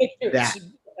 learn that.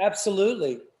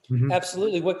 Absolutely.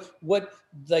 Absolutely. What,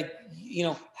 like,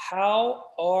 how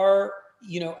are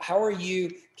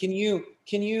you, can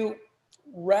you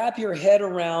wrap your head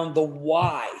around the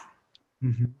why?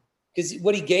 Because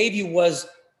what he gave you was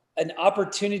an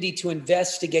opportunity to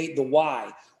investigate the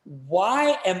why.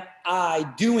 Why am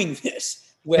I doing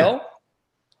this? Well,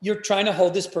 you're trying to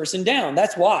hold this person down.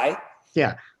 That's why.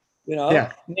 Yeah.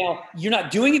 Now you're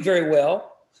not doing it very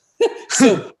well.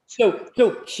 So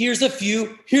here's a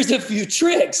few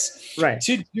tricks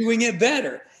to doing it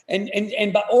better.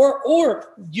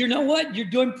 Or you know what? You're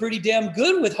doing pretty damn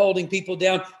good with holding people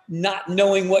down, not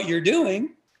knowing what you're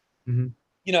doing. And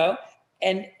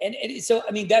so,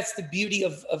 I mean, that's the beauty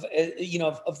of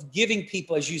giving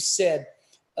people, as you said,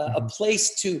 a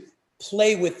place to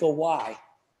play with the why.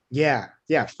 Yeah.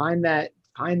 Find the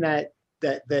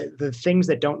things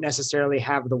that don't necessarily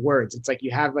have the words. It's like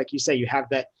you have, like you say, you have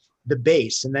the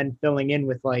base, and then filling in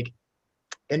with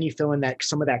then you fill in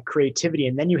some of that creativity,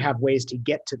 and then you have ways to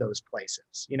get to those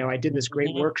places. I did this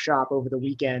great workshop over the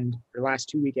weekend, or last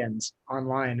 2 weekends,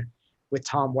 online with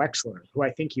Tom Wexler, who I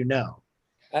think you know.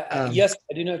 Yes,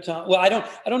 I do know Tom. Well, I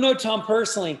don't know Tom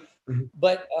personally,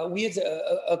 but we had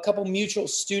a couple mutual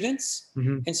students,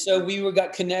 and so we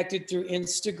got connected through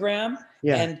Instagram.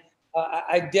 And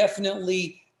I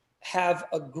definitely have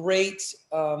a great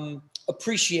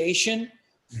appreciation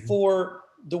for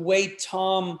the way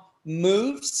Tom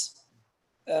moves.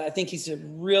 I think he's a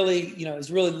really,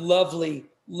 lovely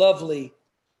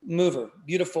mover.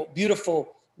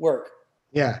 Beautiful work.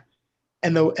 Yeah.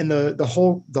 And the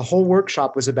whole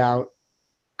workshop was about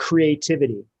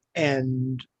creativity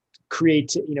and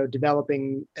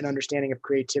developing an understanding of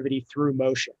creativity through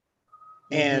motion.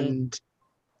 And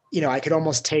I could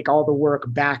almost take all the work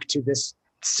back to this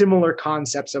similar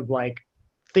concepts of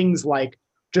things like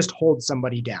just hold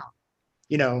somebody down,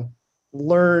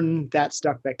 learn that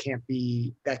stuff that can't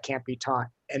be taught.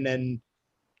 And then,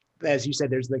 as you said,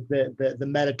 there's the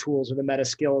meta tools or the meta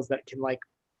skills that can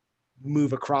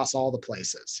move across all the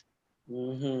places.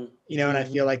 And I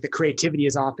feel like the creativity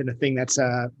is often a thing that's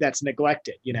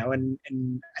neglected, and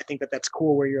I think that's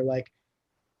cool, where you're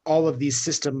all of these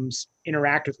systems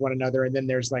interact with one another, and then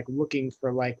there's looking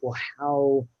for well,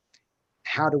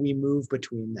 how do we move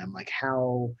between them?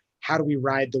 How do we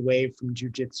ride the wave from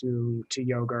jujitsu to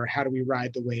yoga, or how do we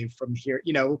ride the wave from here?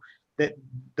 That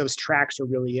those tracks are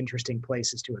really interesting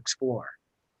places to explore.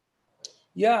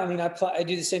 Yeah, I mean, I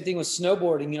do the same thing with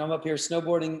snowboarding. I'm up here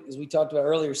snowboarding, as we talked about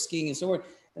earlier, skiing and snowboarding.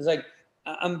 It's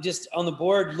I'm just on the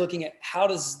board looking at how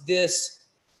does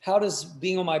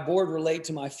being on my board relate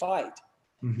to my fight?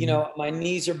 My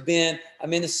knees are bent.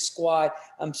 I'm in a squat.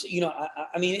 I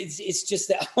mean, it's just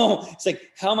that. It's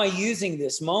how am I using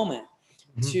this moment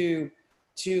to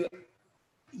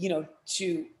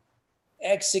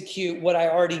execute what I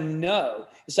already know?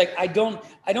 It's I don't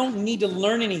need to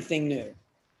learn anything new.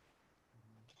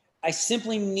 I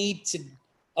simply need to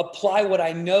apply what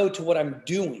I know to what I'm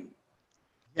doing.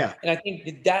 Yeah. And I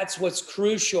think that's what's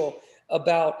crucial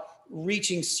about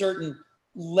reaching certain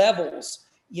levels.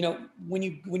 When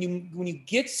you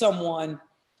get someone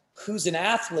who's an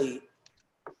athlete,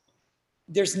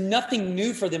 there's nothing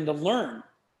new for them to learn.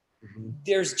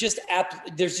 There's just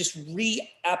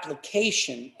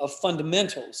reapplication of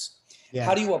fundamentals. Yeah.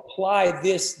 How do you apply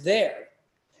this there?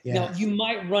 Yeah. Now, you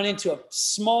might run into a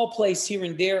small place here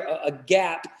and there, a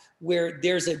gap where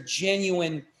there's a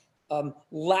genuine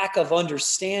lack of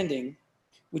understanding,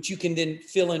 which you can then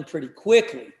fill in pretty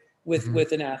quickly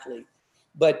with an athlete.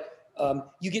 But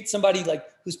you get somebody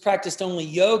who's practiced only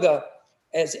yoga,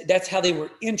 as that's how they were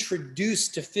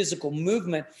introduced to physical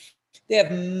movement. They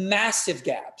have massive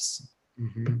gaps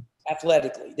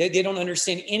athletically. They don't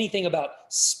understand anything about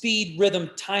speed,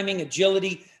 rhythm, timing,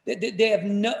 agility. They have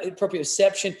no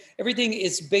proprioception. Everything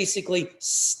is basically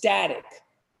static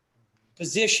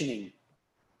positioning.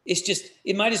 It's just,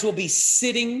 it might as well be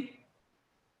sitting,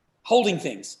 holding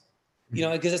things,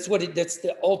 because that's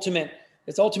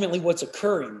ultimately what's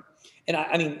occurring.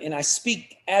 And I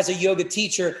speak as a yoga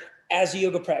teacher, as a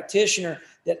yoga practitioner,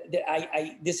 that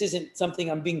this isn't something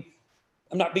I'm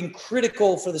not being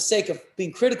critical for the sake of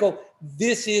being critical.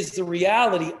 This is the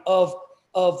reality of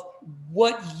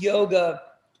what yoga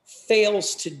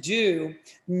fails to do,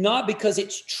 not because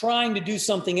it's trying to do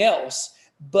something else,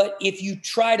 but if you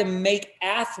try to make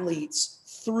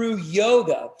athletes through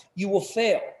yoga, you will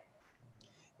fail.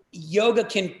 Yoga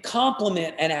can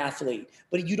complement an athlete,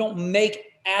 but you don't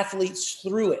make athletes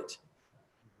through it.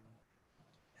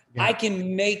 Yeah. I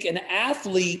can make an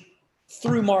athlete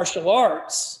through martial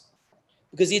arts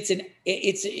because it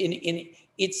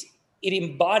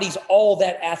embodies all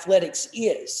that athletics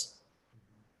is.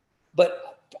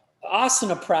 But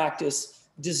asana practice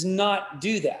does not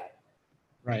do that.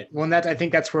 Right. Well, and I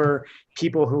think that's where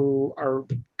people who are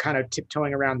kind of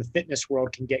tiptoeing around the fitness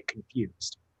world can get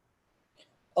confused.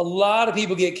 A lot of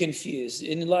people get confused,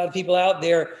 and a lot of people out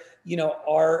there,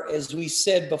 are, as we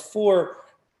said before,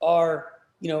 are,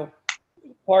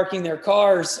 parking their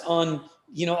cars on,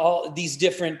 all these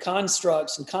different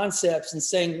constructs and concepts and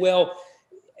saying, well,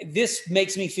 this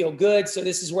makes me feel good, so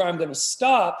this is where I'm going to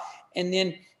stop. And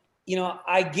then,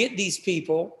 I get these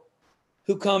people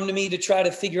who come to me to try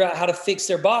to figure out how to fix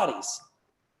their bodies.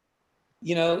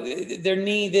 Their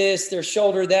knee this, their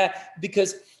shoulder that,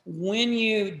 because when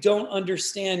you don't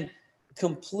understand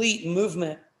complete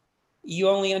movement, you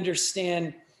only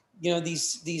understand,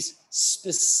 these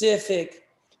specific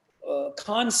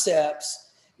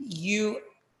concepts. You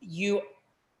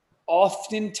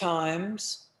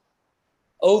oftentimes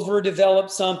overdevelop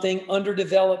something,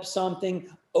 underdevelop something,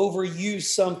 overuse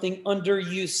something,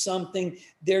 underuse something.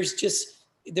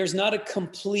 There's not a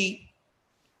complete,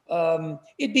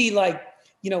 it'd be like,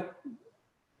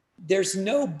 there's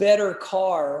no better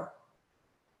car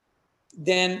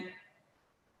than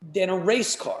a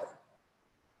race car.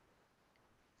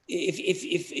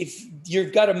 If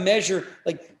you've got to measure,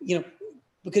 like,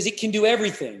 because it can do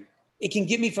everything. It can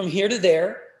get me from here to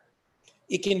there.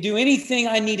 It can do anything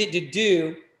I need it to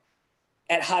do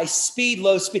at high speed,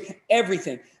 low speed,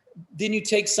 everything. Then you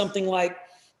take something like,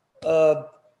 a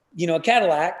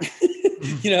Cadillac,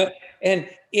 and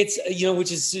it's,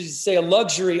 which is, say, a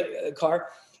luxury car.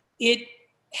 It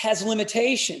has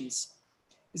limitations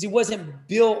because it wasn't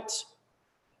built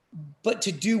but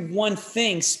to do one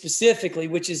thing specifically,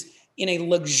 which is in a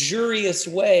luxurious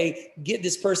way, get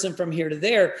this person from here to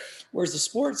there. Whereas the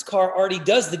sports car already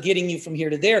does the getting you from here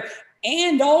to there.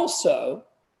 And also,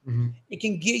 it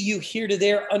can get you here to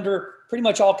there under pretty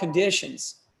much all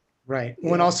conditions. Right.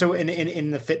 Well, and also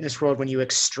in the fitness world, when you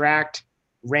extract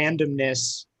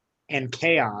randomness and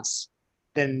chaos,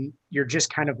 then you're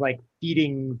just kind of like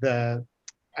feeding the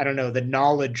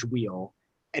knowledge wheel,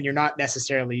 and you're not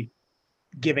necessarily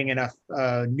giving enough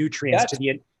nutrients to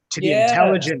the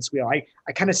intelligence wheel.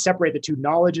 I kind of separate the two.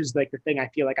 Knowledge is like the thing I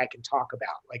feel like I can talk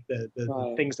about, like the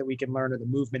things that we can learn, or the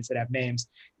movements that have names.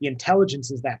 The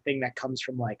intelligence is that thing that comes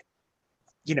from, like,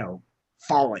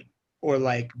 falling, or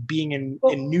like being in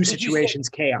new situations,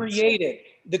 chaos. Creative.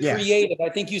 Creative. I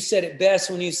think you said it best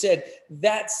when you said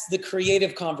that's the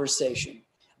creative conversation.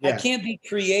 Yeah. I can't be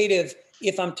creative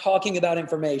if I'm talking about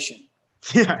information.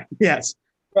 Yeah. Yes.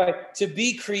 Right. To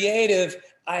be creative,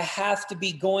 I have to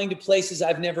be going to places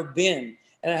I've never been,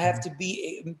 and I have to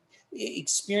be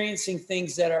experiencing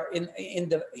things that are in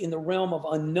the realm of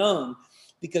unknown,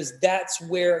 because that's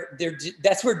where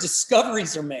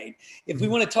discoveries are made. If we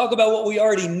want to talk about what we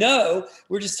already know,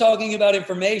 we're just talking about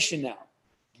information now.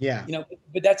 Yeah.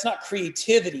 But that's not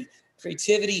creativity.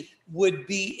 Creativity would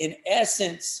be, in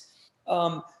essence,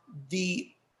 the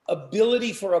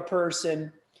ability for a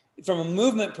person, from a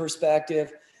movement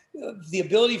perspective, the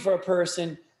ability for a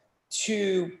person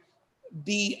to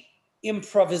be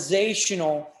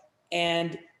improvisational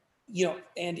and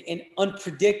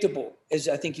unpredictable, as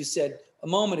I think you said a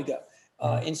moment ago.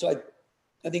 And so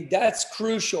I think that's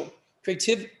crucial.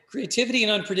 Creativity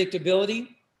and unpredictability,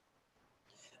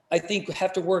 I think,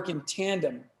 have to work in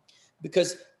tandem,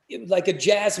 because like a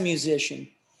jazz musician,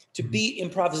 to be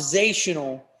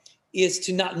improvisational is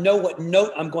to not know what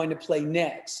note I'm going to play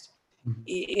next.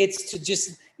 It's to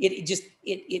just,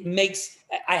 it makes,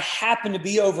 I happen to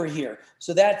be over here,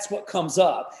 so that's what comes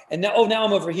up. And now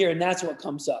I'm over here, and that's what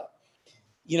comes up.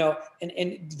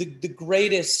 And the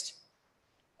greatest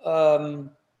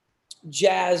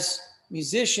jazz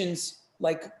musicians,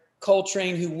 like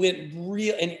Coltrane, who went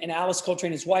real, and Alice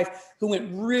Coltrane, his wife, who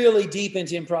went really deep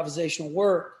into improvisational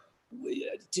work,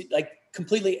 to like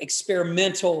completely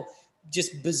experimental,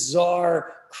 just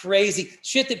bizarre, crazy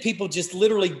shit that people just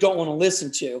literally don't want to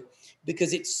listen to,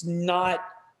 because it's not,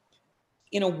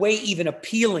 in a way, even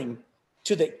appealing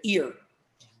to the ear,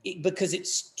 because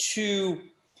it's too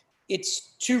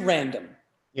random.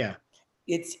 Yeah.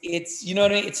 It's you know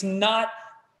what I mean? It's not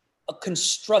a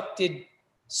constructed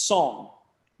song.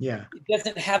 Yeah. It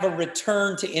doesn't have a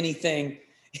return to anything.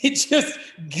 It just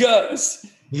goes.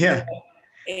 Yeah.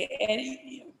 And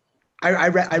I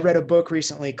read a book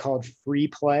recently called Free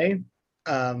Play,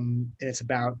 and it's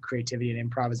about creativity and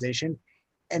improvisation.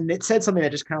 And it said something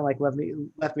that just kind of like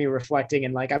left me reflecting.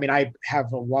 And like, I mean, I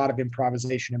have a lot of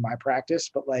improvisation in my practice,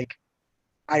 but like,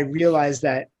 I realized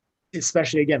that,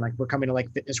 especially again, like we're coming to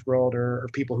like fitness world, or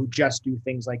people who just do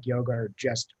things like yoga or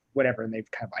just whatever, and they've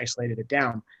kind of isolated it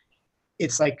down.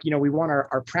 It's like, we want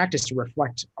our practice to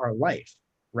reflect our life,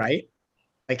 right?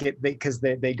 like it, because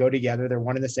they go together, they're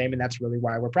one and the same, and that's really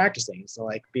why we're practicing. So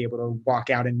like be able to walk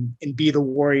out and be the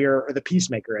warrior or the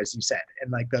peacemaker, as you said,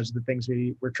 and like those are the things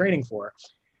we're training for.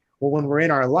 Well, when we're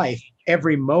in our life,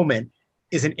 every moment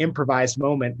is an improvised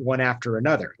moment, one after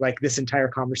another. Like this entire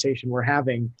conversation we're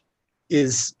having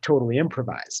is totally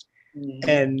improvised. Mm-hmm.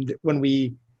 And when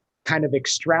we kind of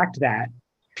extract that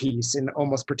piece and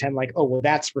almost pretend like, oh, well,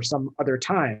 that's for some other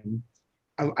time,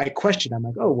 I question, I'm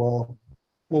like, oh, well,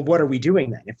 what are we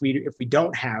doing then? If we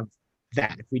don't have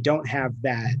that, if we don't have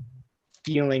that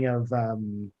feeling of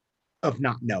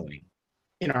not knowing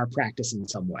in our practice in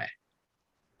some way.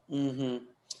 Mm-hmm.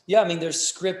 Yeah, I mean, there's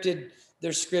scripted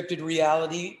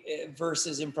reality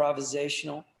versus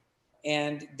improvisational,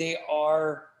 and they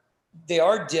are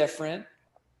different,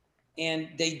 and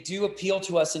they do appeal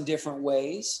to us in different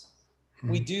ways.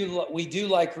 Mm-hmm. We do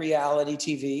like reality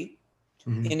TV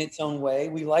mm-hmm. in its own way.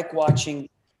 We like watching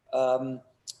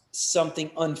something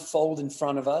unfold in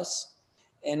front of us,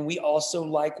 and we also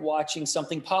like watching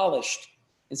something polished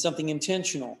and something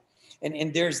intentional.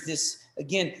 And there's this,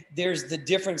 again, there's the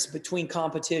difference between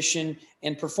competition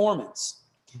and performance.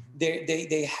 Mm-hmm.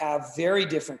 They have very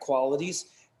different qualities,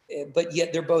 but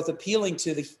yet they're both appealing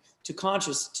to the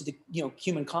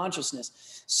human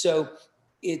consciousness. So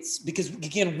it's because,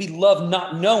 again, we love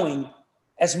not knowing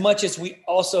as much as we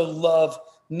also love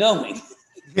knowing.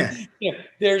 Yeah.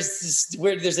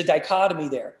 There's a dichotomy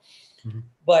there. Mm-hmm.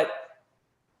 But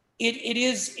it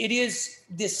is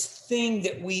this thing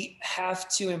that we have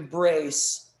to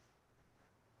embrace,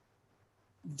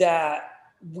 that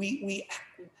we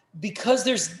because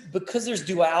there's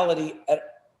duality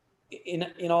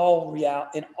in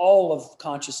all of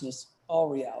consciousness, all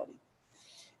reality.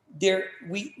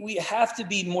 We have to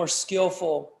be more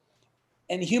skillful,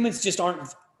 and humans just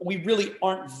really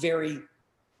aren't very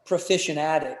proficient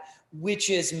at it,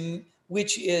 which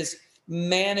is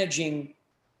managing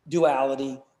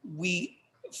duality. We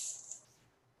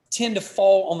tend to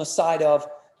fall on the side of,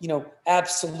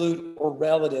 absolute or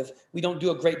relative. We don't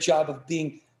do a great job of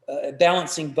being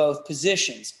balancing both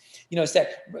positions. It's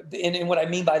that, and what I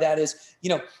mean by that is,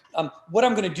 what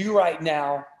I'm going to do right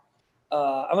now,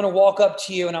 I'm going to walk up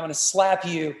to you and I'm going to slap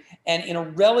you, and in a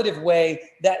relative way,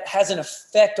 that has an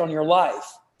effect on your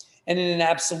life. And in an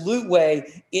absolute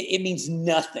way, it means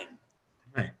nothing.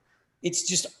 Right. It's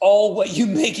just all what you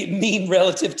make it mean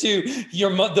relative to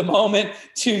the moment,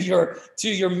 to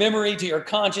your memory, to your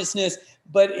consciousness.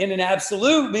 But in an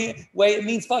absolute way, it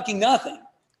means fucking nothing.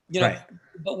 Right.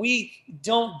 But we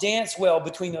don't dance well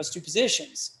between those two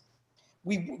positions.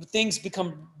 Things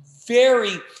become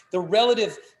the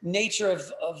relative nature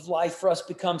of life for us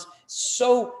becomes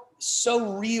so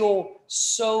real,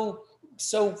 so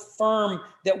firm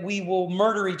that we will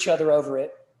murder each other over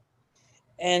it.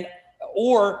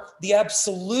 Or the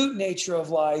absolute nature of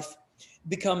life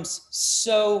becomes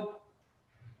so,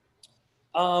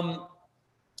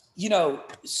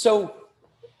 so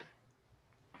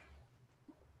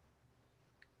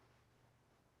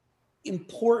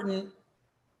important.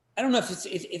 I don't know if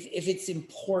it's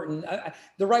important.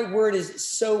 The right word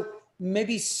is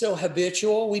maybe so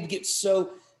habitual. We get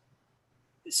so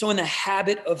in the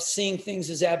habit of seeing things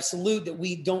as absolute that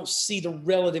we don't see the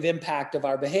relative impact of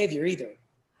our behavior either.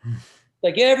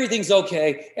 Like everything's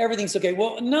okay.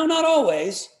 Well, no, not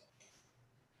always.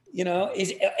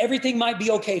 Everything might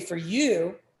be okay for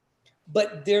you,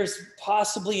 but there's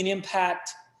possibly an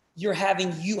impact you're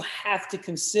having. You have to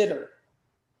consider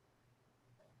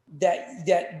that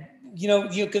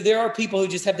because there are people who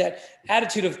just have that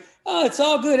attitude of, oh, it's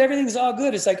all good, everything's all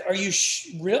good. It's like, are you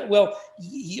real? Well,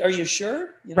 are you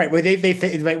sure? Right. Well, they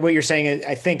like what you're saying,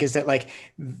 I think, is that like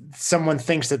someone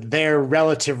thinks that their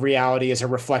relative reality is a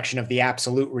reflection of the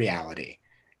absolute reality.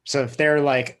 So if they're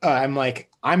like,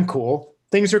 I'm cool,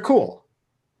 things are cool.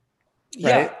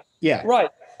 Right? Yeah. Right.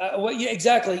 Well, yeah,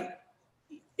 exactly.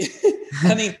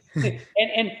 I mean,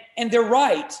 and they're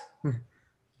right.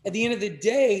 At the end of the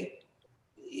day,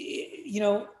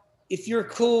 if you're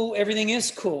cool, everything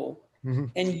is cool. Mm-hmm.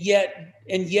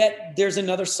 And yet there's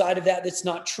another side of that that's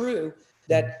not true,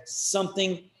 that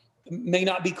something may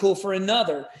not be cool for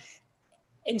another.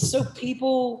 And so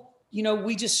people,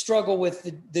 we just struggle with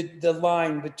the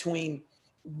line between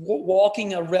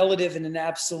walking a relative and an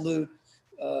absolute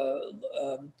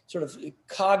sort of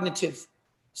cognitive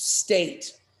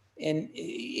state. And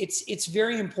it's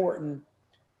very important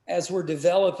as we're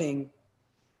developing.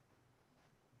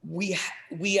 We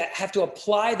have to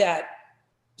apply that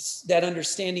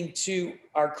understanding to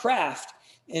our craft,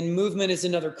 and movement is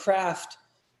another craft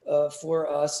for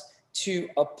us to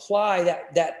apply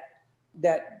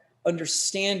that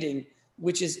understanding,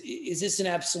 which is this an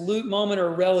absolute moment or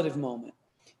a relative moment?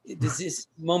 Does this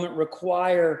moment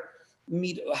require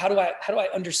me? How do I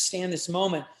understand this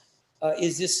moment?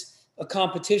 Is this a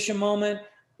competition moment,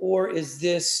 or is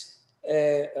this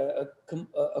a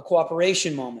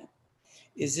cooperation moment?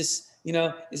 Is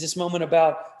this moment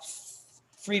about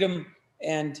freedom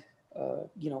and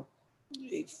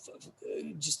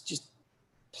just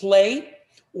play,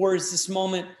 or is this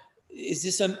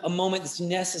a moment that's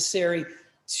necessary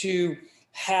to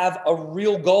have a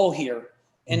real goal here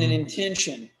and an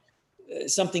intention,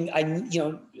 something I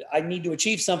need to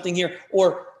achieve something here,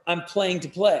 or I'm playing to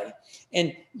play?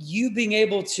 And you being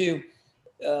able to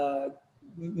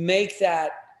make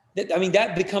that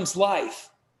becomes life.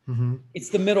 Mm-hmm. It's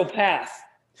the middle path.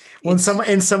 Well,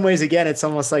 in some ways, again, it's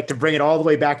almost like, to bring it all the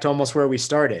way back to almost where we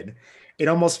started. It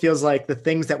almost feels like the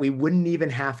things that we wouldn't even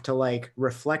have to like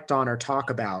reflect on or talk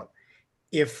about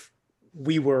if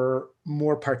we were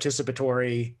more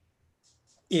participatory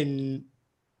in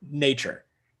nature,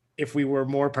 if we were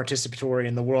more participatory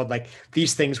in the world, like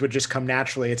these things would just come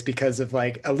naturally. It's because of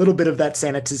like a little bit of that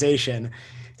sanitization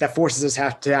that forces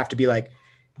us to have to be like,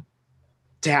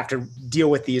 to have to deal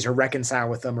with these or reconcile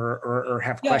with them or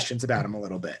have questions about them a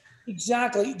little bit.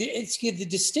 Exactly. The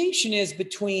distinction is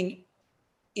between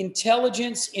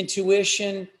intelligence,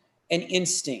 intuition, and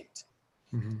instinct.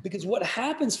 Mm-hmm. Because what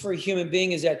happens for a human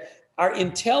being is that our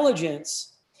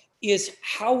intelligence is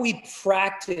how we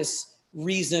practice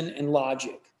reason and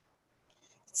logic.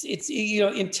 It's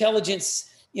intelligence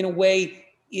in a way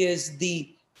it's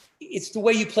the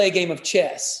way you play a game of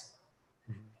chess.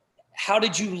 How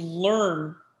did you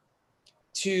learn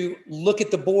to look at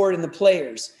the board and the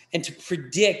players and to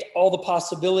predict all the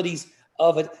possibilities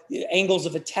of angles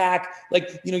of attack?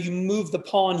 Like, you move the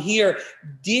pawn here.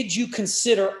 Did you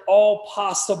consider all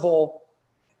possible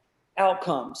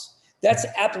outcomes? That's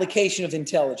application of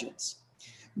intelligence.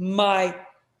 My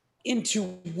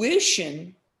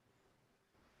intuition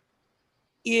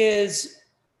is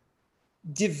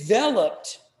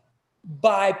developed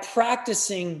by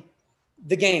practicing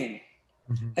the game.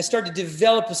 Mm-hmm. I started to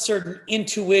develop a certain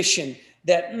intuition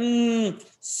that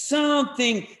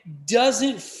something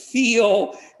doesn't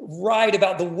feel right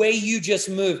about the way you just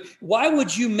moved. Why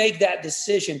would you make that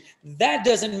decision? That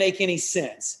doesn't make any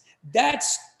sense.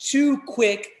 That's too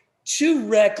quick, too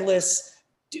reckless,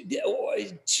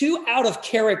 too out of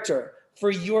character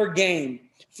for your game,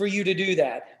 for you to do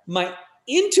that. My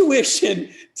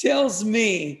intuition tells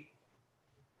me,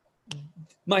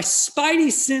 my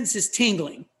spidey sense is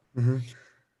tingling. Mm-hmm.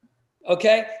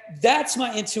 Okay, that's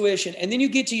my intuition. And then you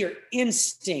get to your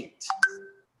instinct,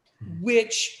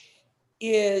 which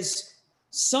is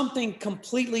something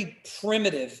completely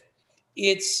primitive.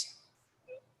 It's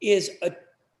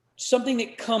something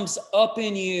that comes up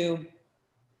in you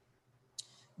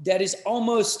that is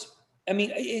almost,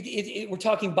 we're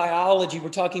talking biology, we're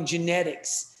talking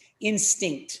genetics,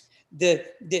 instinct,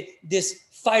 this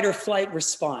fight or flight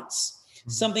response,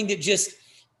 something that just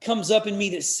comes up in me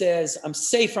that says I'm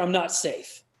safe or I'm not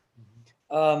safe.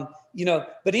 But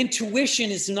intuition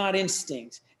is not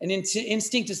instinct, and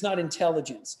instinct is not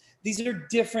intelligence. These are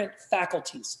different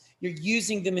faculties. You're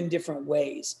using them in different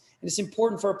ways. And it's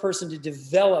important for a person to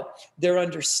develop their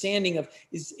understanding of,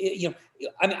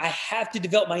 I have to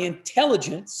develop my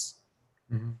intelligence,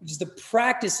 which is the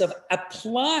practice of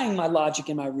applying my logic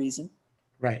and my reason.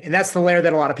 Right. And that's the layer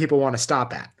that a lot of people want to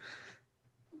stop at.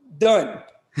 Done.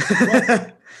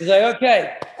 It's like,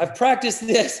 okay, I've practiced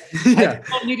this. Yeah. I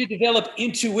don't need to develop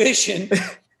intuition,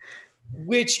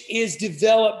 which is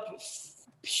developed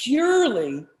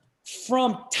purely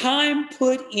from time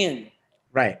put in.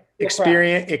 Right.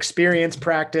 Experience,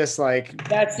 practice, like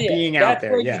that's it. Being out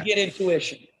there. That's where you get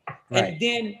intuition. Right. And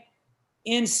then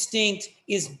instinct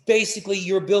is basically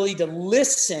your ability to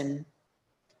listen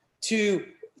to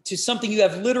something you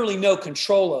have literally no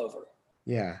control over.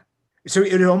 Yeah. So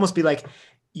it would almost be like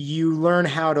you learn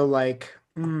how to like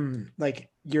the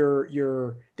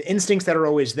instincts that are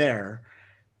always there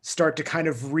start to kind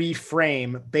of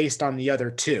reframe based on the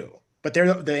other two, but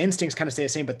the instincts kind of stay the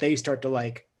same, but they start to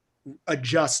like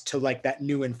adjust to like that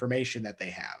new information that they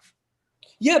have.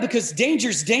 Yeah, because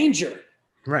danger's danger.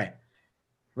 Right.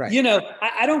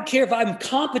 I don't care if I'm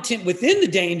competent within the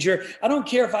danger. I don't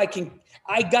care if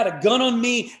I got a gun on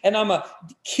me and I'm a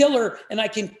killer and I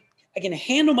can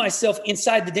handle myself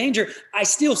inside the danger. I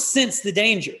still sense the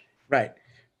danger. Right.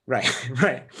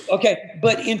 Okay.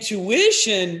 But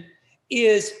intuition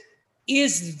is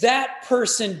that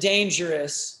person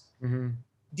dangerous? Mm-hmm.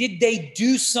 Did they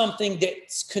do something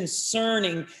that's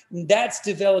concerning? That's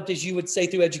developed, as you would say,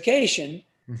 through education.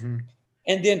 Mm-hmm.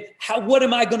 And then what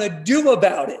am I going to do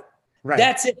about it? Right.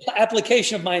 That's it,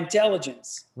 application of my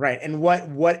intelligence. Right. And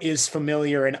what is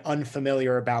familiar and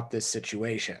unfamiliar about this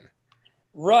situation?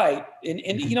 Right.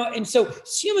 And you know, and so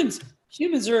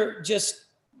humans are just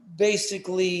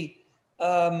basically,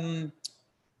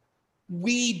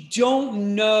 we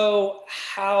don't know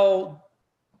how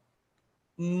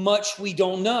much we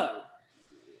don't know.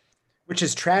 Which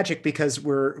is tragic because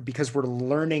we're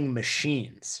learning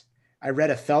machines. I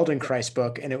read a Feldenkrais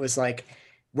book and it was like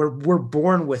we're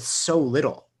born with so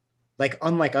little. Like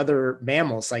unlike other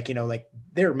mammals, like like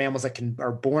there are mammals that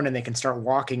are born and they can start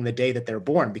walking the day that they're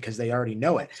born because they already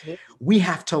know it. We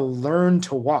have to learn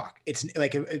to walk. It's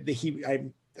like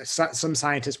some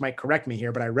scientists might correct me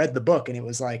here, but I read the book and it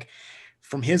was like,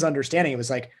 from his understanding, it was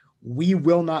like, we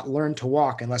will not learn to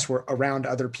walk unless we're around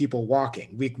other people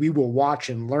walking. We will watch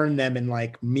and learn them in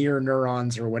like mirror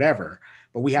neurons or whatever,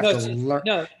 but we have to learn.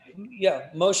 No, yeah,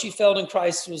 Moshe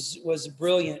Feldenkrais was a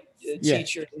brilliant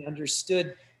teacher and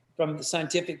understood from the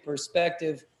scientific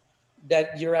perspective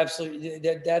that you're absolutely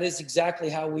that is exactly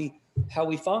how we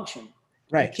function.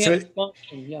 Right. We can't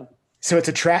function. Yeah. So it's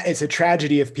a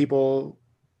tragedy if people,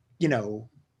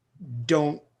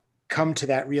 don't come to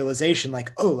that realization,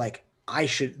 like, oh, like I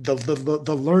should,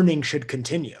 the learning should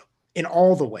continue in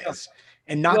all the ways.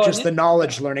 And not just the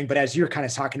knowledge learning, but as you're kind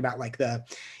of talking about, like the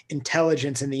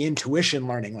intelligence and the intuition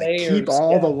learning, like keep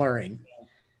all the learning.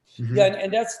 Mm-hmm. Yeah.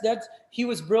 And that's, he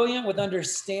was brilliant with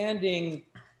understanding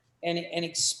and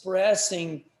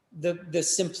expressing the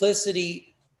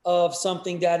simplicity of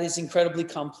something that is incredibly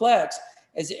complex.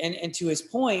 And to his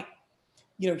point,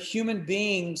 human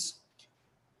beings,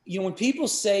 when people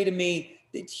say to me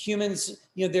that humans,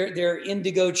 they're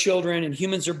indigo children and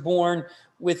humans are born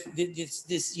with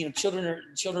this children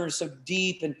are so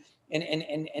deep and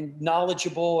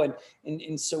knowledgeable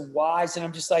and so wise. And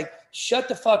I'm just like, shut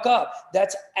the fuck up.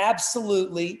 That's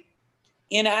absolutely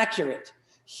inaccurate.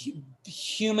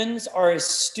 Humans are as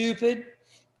stupid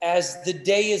as the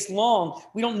day is long.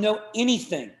 We don't know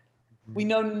anything. We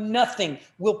know nothing.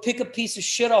 We'll pick a piece of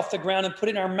shit off the ground and put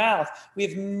it in our mouth. We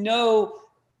have no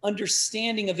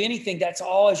understanding of anything. That's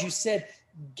all, as you said,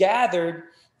 gathered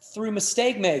through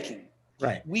mistake making.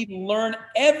 Right. We learn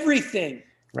everything.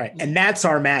 Right. And that's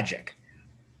our magic.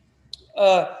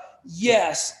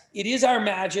 Yes, it is our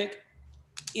magic.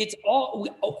 It's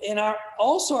all, and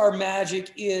our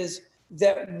magic is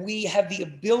that we have the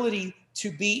ability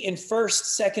to be in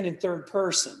first, second, and third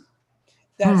person.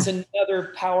 That's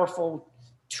another powerful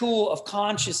tool of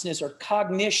consciousness or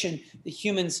cognition that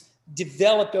humans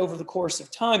developed over the course of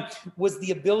time, was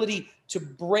the ability to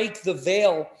break the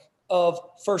veil of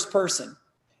first person.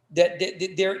 That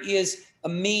there is a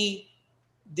me,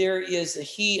 there is a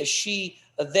he, a she,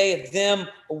 a they, a them,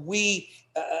 a we,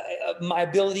 my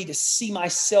ability to see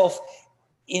myself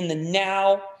in the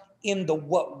now, in the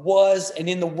what was, and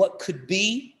in the what could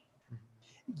be.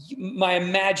 My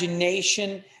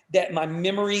imagination, that my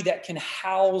memory that can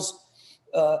house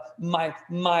my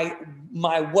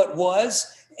what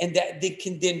was, and that they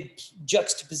can then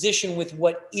juxtaposition with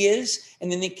what is, and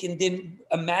then they can then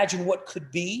imagine what could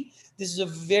be. This is a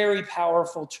very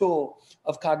powerful tool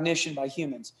of cognition by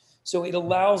humans. So it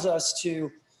allows us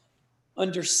to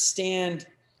understand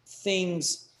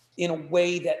things in a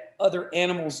way that other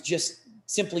animals just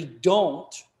simply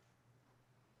don't,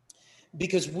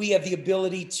 because we have the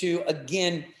ability to,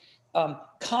 again,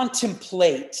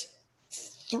 contemplate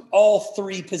all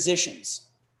three positions.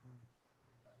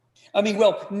 I mean,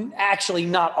 well, actually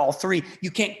not all three.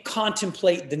 You can't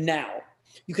contemplate the now.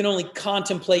 You can only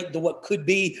contemplate the what could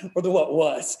be or the what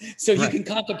was. So you can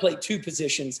contemplate two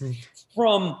positions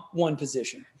from one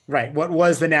position. Right. What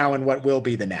was the now and what will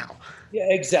be the now. Yeah,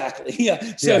 exactly.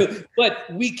 Yeah. So, but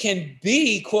we can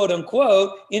be, quote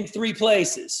unquote, in three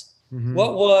places.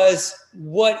 What was,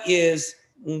 what is,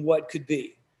 and what could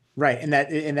be. Right. And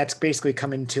that's basically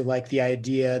coming to like the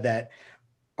idea that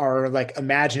our like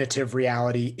imaginative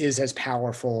reality is as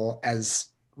powerful as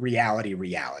reality,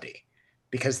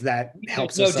 because that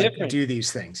helps us like, do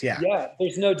these things. Yeah. Yeah.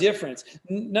 There's no difference.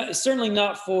 Certainly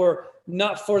not for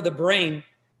the brain,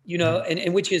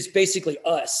 and which is basically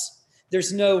us.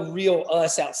 There's no real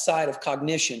us outside of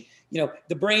cognition.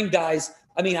 The brain dies.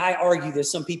 I mean, I argue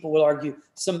this. Some people will argue,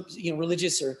 some,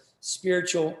 religious or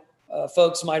spiritual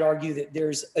folks might argue that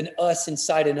there's an us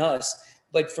inside an us.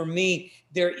 But for me,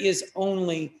 there is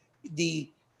only the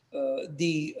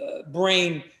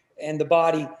brain and the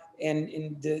body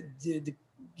and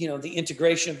the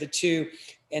integration of the two,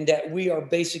 and that we are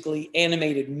basically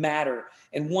animated matter.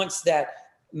 And once that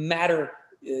matter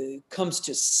comes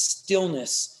to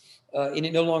stillness and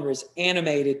it no longer is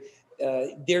animated,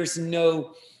 there's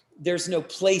no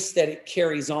place that it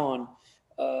carries on.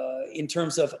 in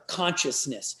terms of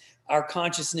consciousness. Our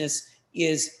consciousness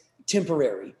is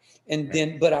temporary, and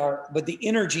then but the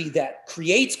energy that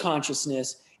creates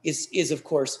consciousness is of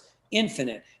course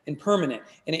infinite and permanent,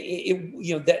 and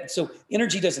so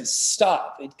energy doesn't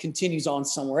stop, it continues on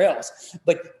somewhere else.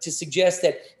 But to suggest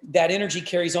that energy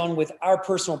carries on with our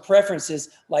personal preferences,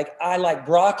 like I like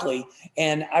broccoli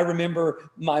and I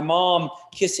remember my mom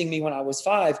kissing me when I was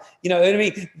 5, you know what I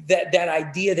mean, that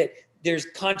idea that there's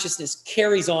consciousness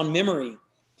carries on memory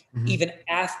even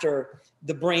after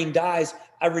the brain dies,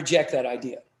 I reject that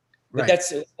idea. But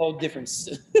that's a whole different,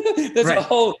 that's a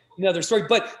whole another story.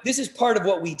 But this is part of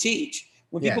what we teach.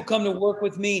 When people come to work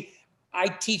with me, I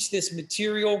teach this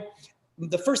material.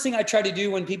 The first thing I try to do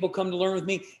when people come to learn with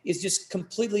me is just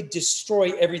completely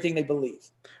destroy everything they believe.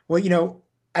 Well, you know,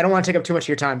 I don't want to take up too much of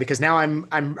your time because now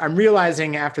I'm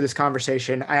realizing after this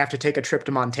conversation, I have to take a trip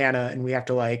to Montana and we have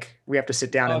to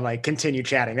sit down and like continue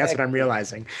chatting. That's what I'm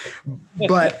realizing.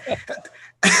 But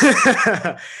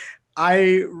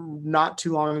I not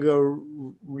too long ago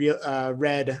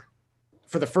read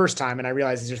for the first time, and I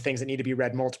realize these are things that need to be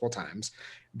read multiple times,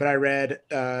 but I read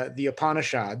the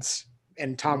Upanishads,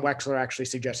 and Tom Wexler actually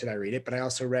suggested I read it, but I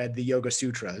also read the Yoga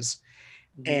Sutras.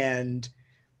 And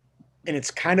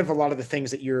it's kind of a lot of the things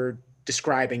that you're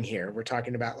describing here. We're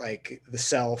talking about like the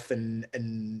self and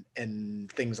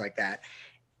things like that.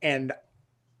 And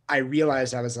I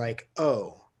realized, I was like,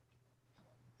 oh,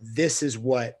 this is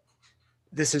what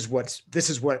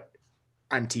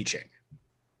I'm teaching.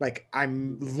 Like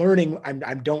I'm learning,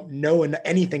 I don't know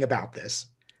anything about this,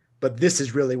 but this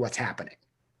is really what's happening.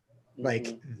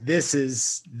 Like this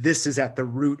is at the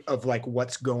root of like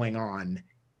what's going on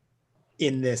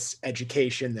in this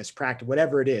education, this practice,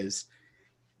 whatever it is.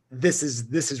 This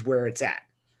is where it's at.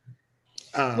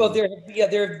 Well, there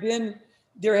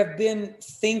have been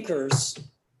thinkers,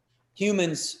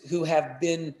 humans who have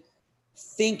been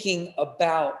thinking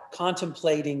about,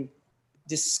 contemplating,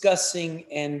 discussing,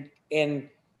 and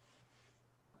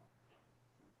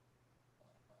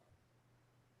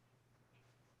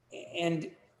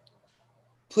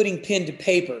putting pen to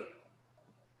paper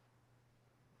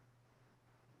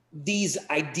these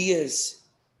ideas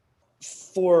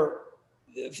for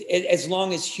as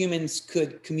long as humans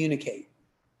could communicate.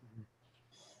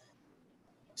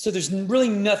 So there's really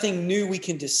nothing new we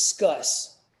can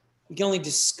discuss. We can only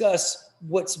discuss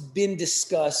what's been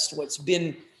discussed, what's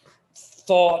been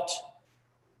thought,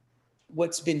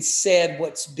 what's been said,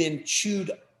 what's been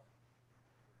chewed,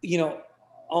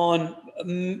 on,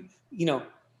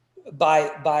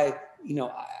 by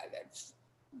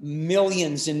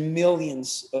millions and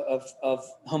millions of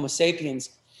Homo sapiens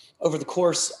over the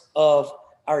course of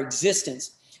our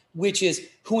existence, which is,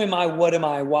 who am I, what am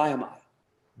I, why am I?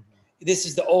 This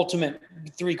is the ultimate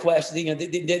 3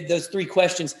 questions. Those 3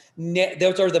 questions,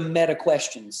 those are the meta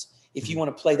questions, if you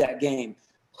want to play that game.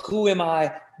 Who am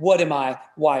I, what am I,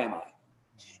 why am I?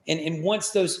 And once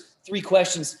those 3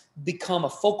 questions become a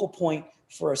focal point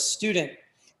for a student,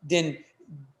 then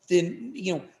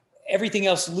everything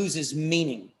else loses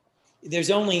meaning.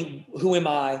 There's only who am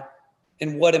I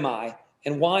and what am I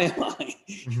and why am I?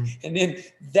 And then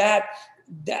that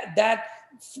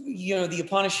the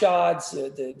Upanishads,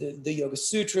 the Yoga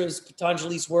Sutras,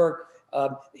 Patanjali's work,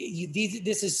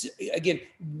 this is again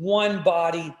one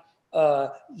body.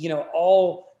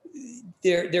 All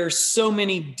there are so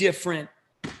many different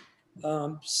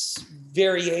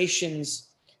variations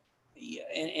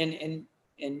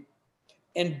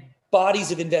and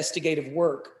bodies of investigative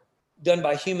work done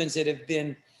by humans that have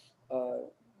been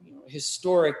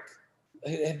historically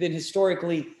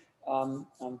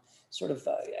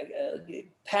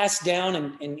passed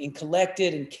down and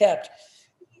collected and kept.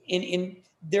 In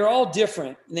they're all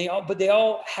different, and they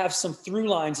all have some through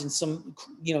lines and some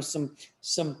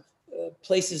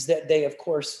places that they of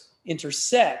course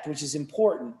intersect, which is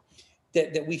important.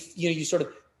 That we you sort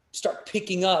of start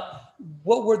picking up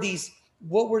what were these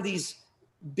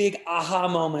big aha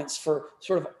moments for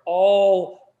sort of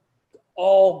all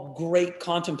great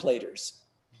contemplators.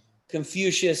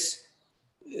 Confucius,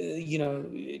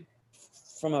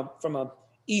 from a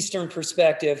Eastern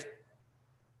perspective,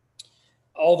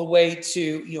 all the way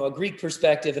to a Greek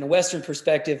perspective and a Western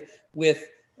perspective with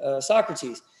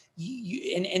Socrates.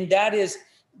 And that is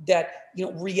that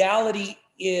reality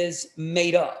is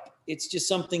made up. It's just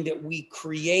something that we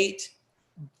create.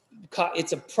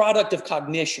 It's a product of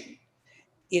cognition.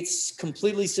 It's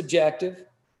completely subjective,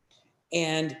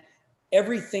 and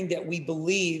everything that we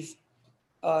believe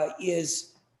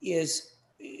is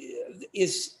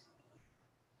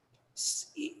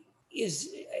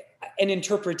an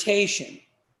interpretation.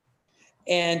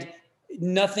 And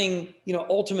nothing,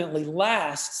 ultimately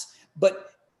lasts,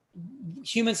 but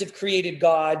humans have created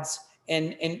gods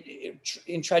and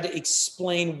tried to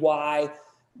explain why.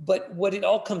 But what it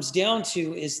all comes down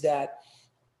to is that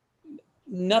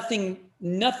nothing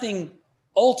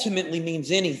ultimately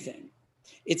means anything.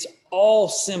 It's all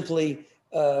simply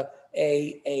an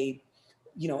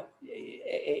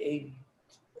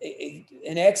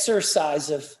exercise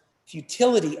of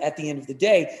futility at the end of the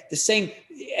day. The same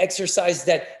exercise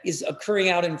that is occurring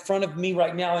out in front of me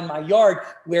right now in my yard,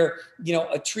 where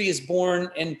a tree is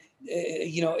born and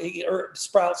it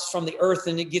sprouts from the earth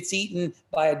and it gets eaten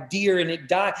by a deer and it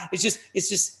dies. It's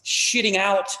just shitting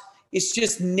out. It's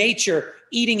just nature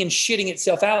eating and shitting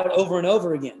itself out over and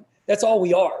over again. That's all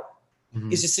we are.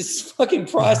 Mm-hmm. It's just this fucking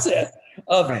process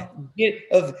of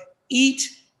eat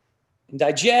and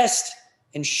digest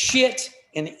and shit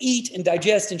and eat and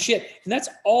digest and shit. And that's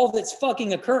all that's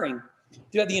fucking occurring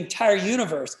throughout the entire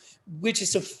universe, which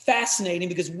is so fascinating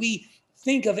because we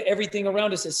think of everything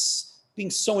around us as being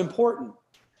so important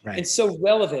and so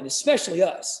relevant, especially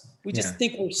us. We just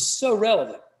think we're so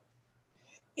relevant.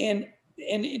 And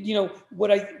then you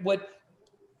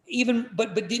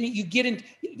get in,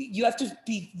 you have to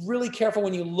be really careful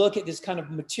when you look at this kind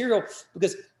of material,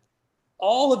 because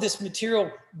all of this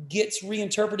material gets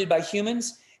reinterpreted by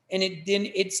humans, and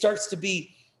it starts to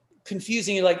be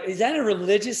confusing. You're like, is that a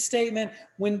religious statement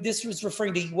when this was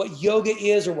referring to what yoga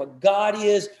is or what God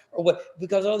is or what,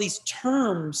 because all these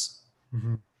terms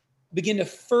begin to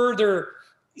further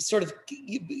sort of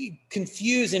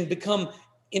confuse and become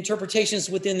interpretations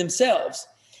within themselves.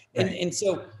 And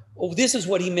so, this is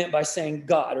what he meant by saying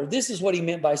God, or this is what he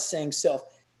meant by saying self.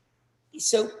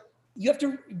 So you have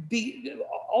to be,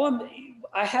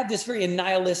 I have this very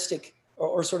nihilistic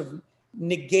or sort of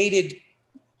negated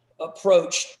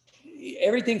approach.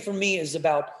 Everything for me is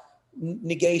about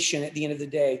negation at the end of the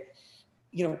day.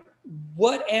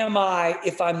 What am I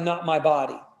if I'm not my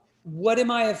body? What am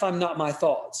I if I'm not my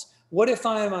thoughts? What if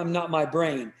I'm not my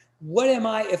brain? What am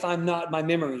I if I'm not my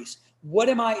memories? What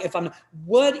am I if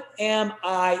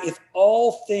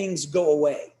all things go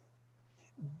away?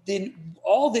 Then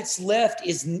all that's left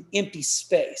is empty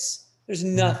space. There's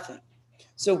nothing.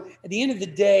 So at the end of the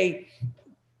day,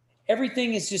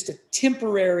 everything is just a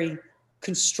temporary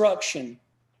construction,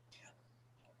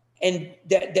 and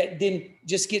that then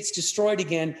just gets destroyed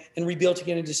again and rebuilt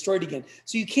again and destroyed again.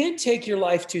 So you can't take your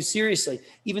life too seriously,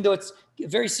 even though it's a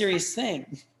very serious thing.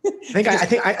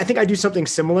 I think I do something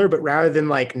similar, but rather than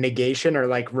like negation or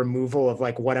like removal of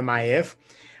like what am I if,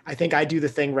 I think I do the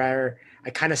thing where I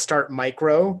kind of start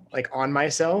micro, like on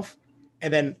myself,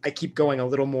 and then I keep going a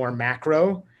little more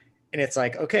macro. And it's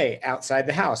like, okay, outside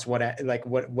the house, what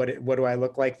do I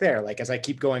look like there? Like, as I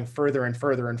keep going further and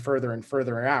further and further and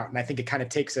further out. And I think it kind of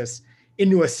takes us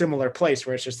into a similar place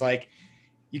where it's just like,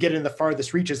 you get into the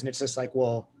farthest reaches and it's just like,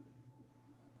 well,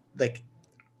 like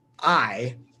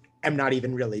I am not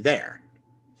even really there.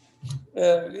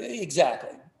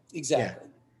 Exactly. Yeah.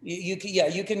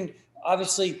 You can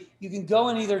obviously, you can go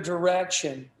in either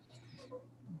direction.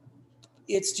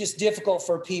 It's just difficult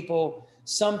for people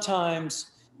sometimes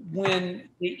when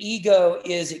the ego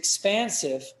is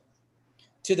expansive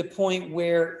to the point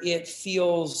where it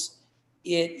feels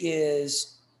it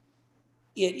is,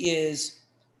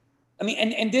 I mean,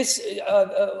 and this,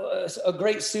 a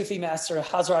great Sufi master,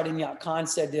 Hazrat Imyat Khan,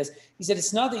 said this. He said,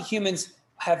 it's not that humans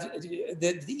have,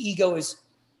 the ego is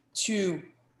too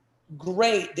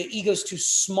great, the ego is too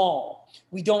small.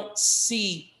 We don't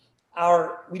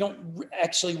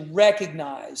actually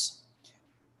recognize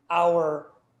our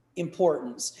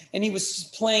importance. And he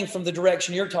was playing from the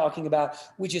direction you're talking about,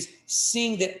 which is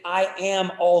seeing that I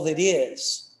am all that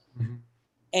is. Mm-hmm.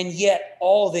 And yet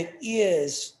all that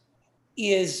is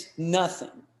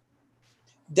nothing.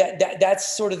 That's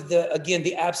sort of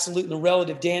the absolute and the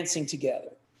relative dancing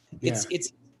together. Yeah.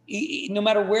 It's no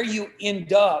matter where you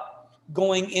end up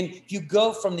going in, if you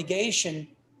go from negation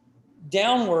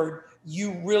downward,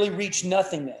 you really reach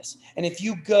nothingness. And if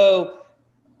you go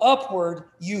upward,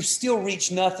 you still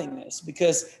reach nothingness,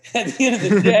 because at the end of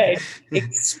the day,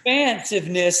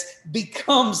 expansiveness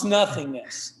becomes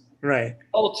nothingness. Right.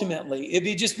 Ultimately,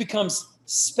 it just becomes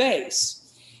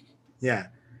space. Yeah.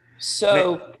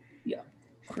 So,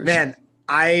 Man,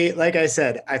 like I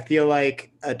said, I feel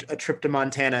like a trip to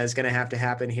Montana is going to have to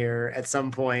happen here at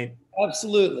some point.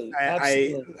 Absolutely.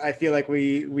 I feel like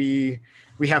we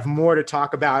have more to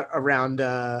talk about around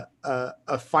a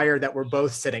fire that we're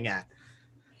both sitting at.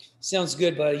 Sounds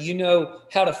good, buddy. You know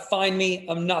how to find me.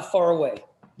 I'm not far away.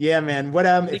 Yeah, man. What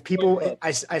if Pretty people cool.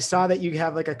 I saw that you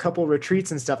have like a couple retreats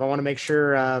and stuff. I want to make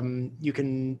sure you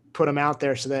can put them out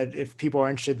there so that if people are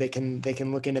interested they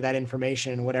can look into that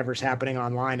information and whatever's happening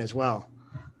online as well.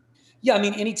 Yeah, I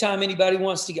mean, anytime anybody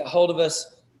wants to get hold of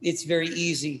us, it's very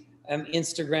easy.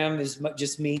 Instagram is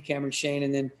just me, Cameron Shane,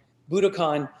 and then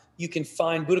Budokan. You can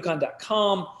find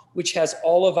Budokan.com, which has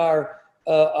all of our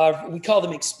we call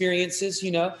them experiences. You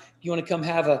know, if you want to come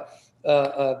have a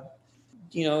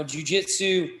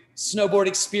jujitsu, snowboard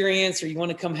experience, or you want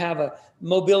to come have a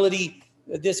mobility,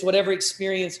 this whatever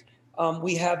experience,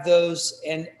 we have those,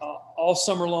 and all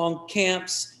summer long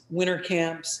camps, winter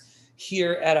camps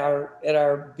here at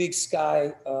our Big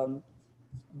Sky.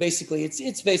 Basically,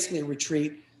 it's basically a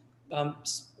retreat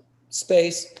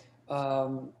space.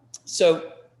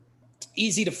 So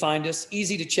easy to find us,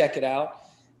 easy to check it out,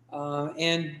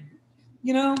 and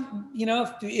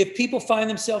if people find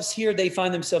themselves here, they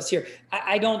find themselves here.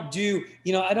 I don't do,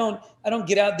 I don't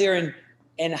get out there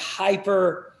and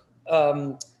hyper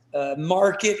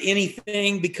market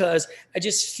anything, because I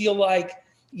just feel like,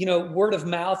 word of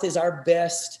mouth is our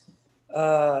best.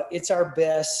 It's our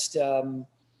best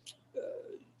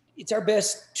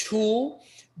tool,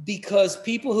 because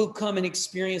people who come and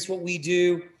experience what we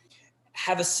do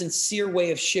have a sincere way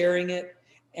of sharing it,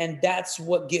 and that's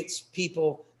what gets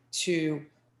people to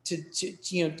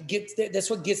get. That's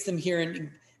what gets them here,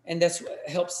 and that's what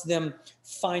helps them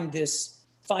find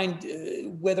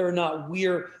whether or not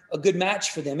we're a good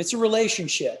match for them. It's a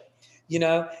relationship,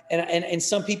 and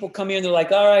some people come here and they're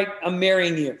like, all right, I'm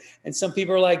marrying you. And some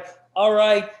people are like, all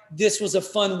right, this was a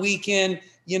fun weekend.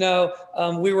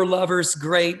 We were lovers.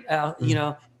 Great.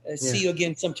 See you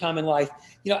again sometime in life.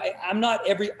 I'm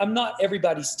not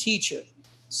everybody's teacher.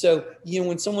 So,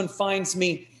 when someone finds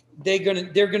me, they're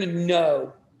gonna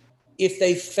know if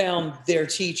they found their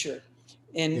teacher,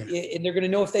 and they're gonna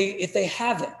know if they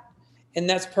haven't, and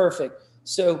that's perfect.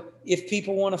 So if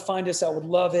people want to find us, I would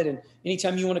love it. And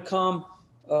anytime you want to come,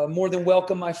 more than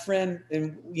welcome, my friend.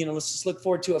 And let's just look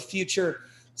forward to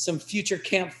some future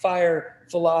campfire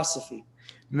philosophy.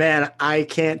 Man, I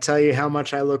can't tell you how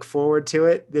much I look forward to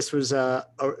it. This was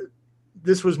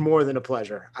more than a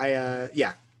pleasure.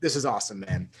 This is awesome,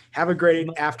 man. Have a great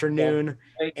afternoon.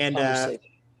 Great and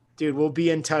dude, we'll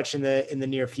be in touch in the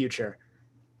near future.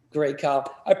 Great,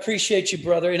 Kyle. I appreciate you,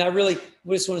 brother. And I really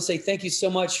just want to say thank you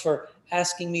so much for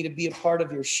asking me to be a part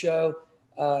of your show,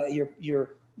 your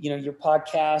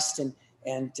podcast,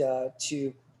 and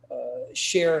to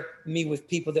share me with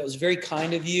people. That was very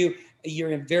kind of you.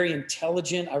 You're very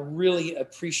intelligent. I really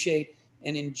appreciate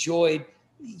and enjoyed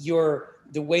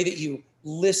the way that you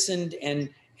listened and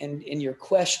your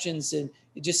questions, and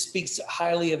it just speaks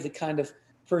highly of the kind of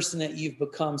person that you've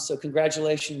become. So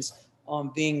congratulations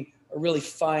on being a really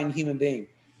fine human being.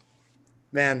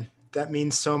 Man, that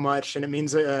means so much, and it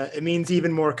means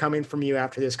even more coming from you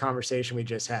after this conversation we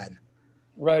just had.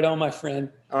 Right on, my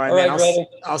friend. All right, man. Brother.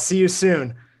 I'll see you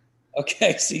soon.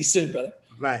 Okay, see you soon, brother.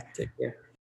 Bye. Take care.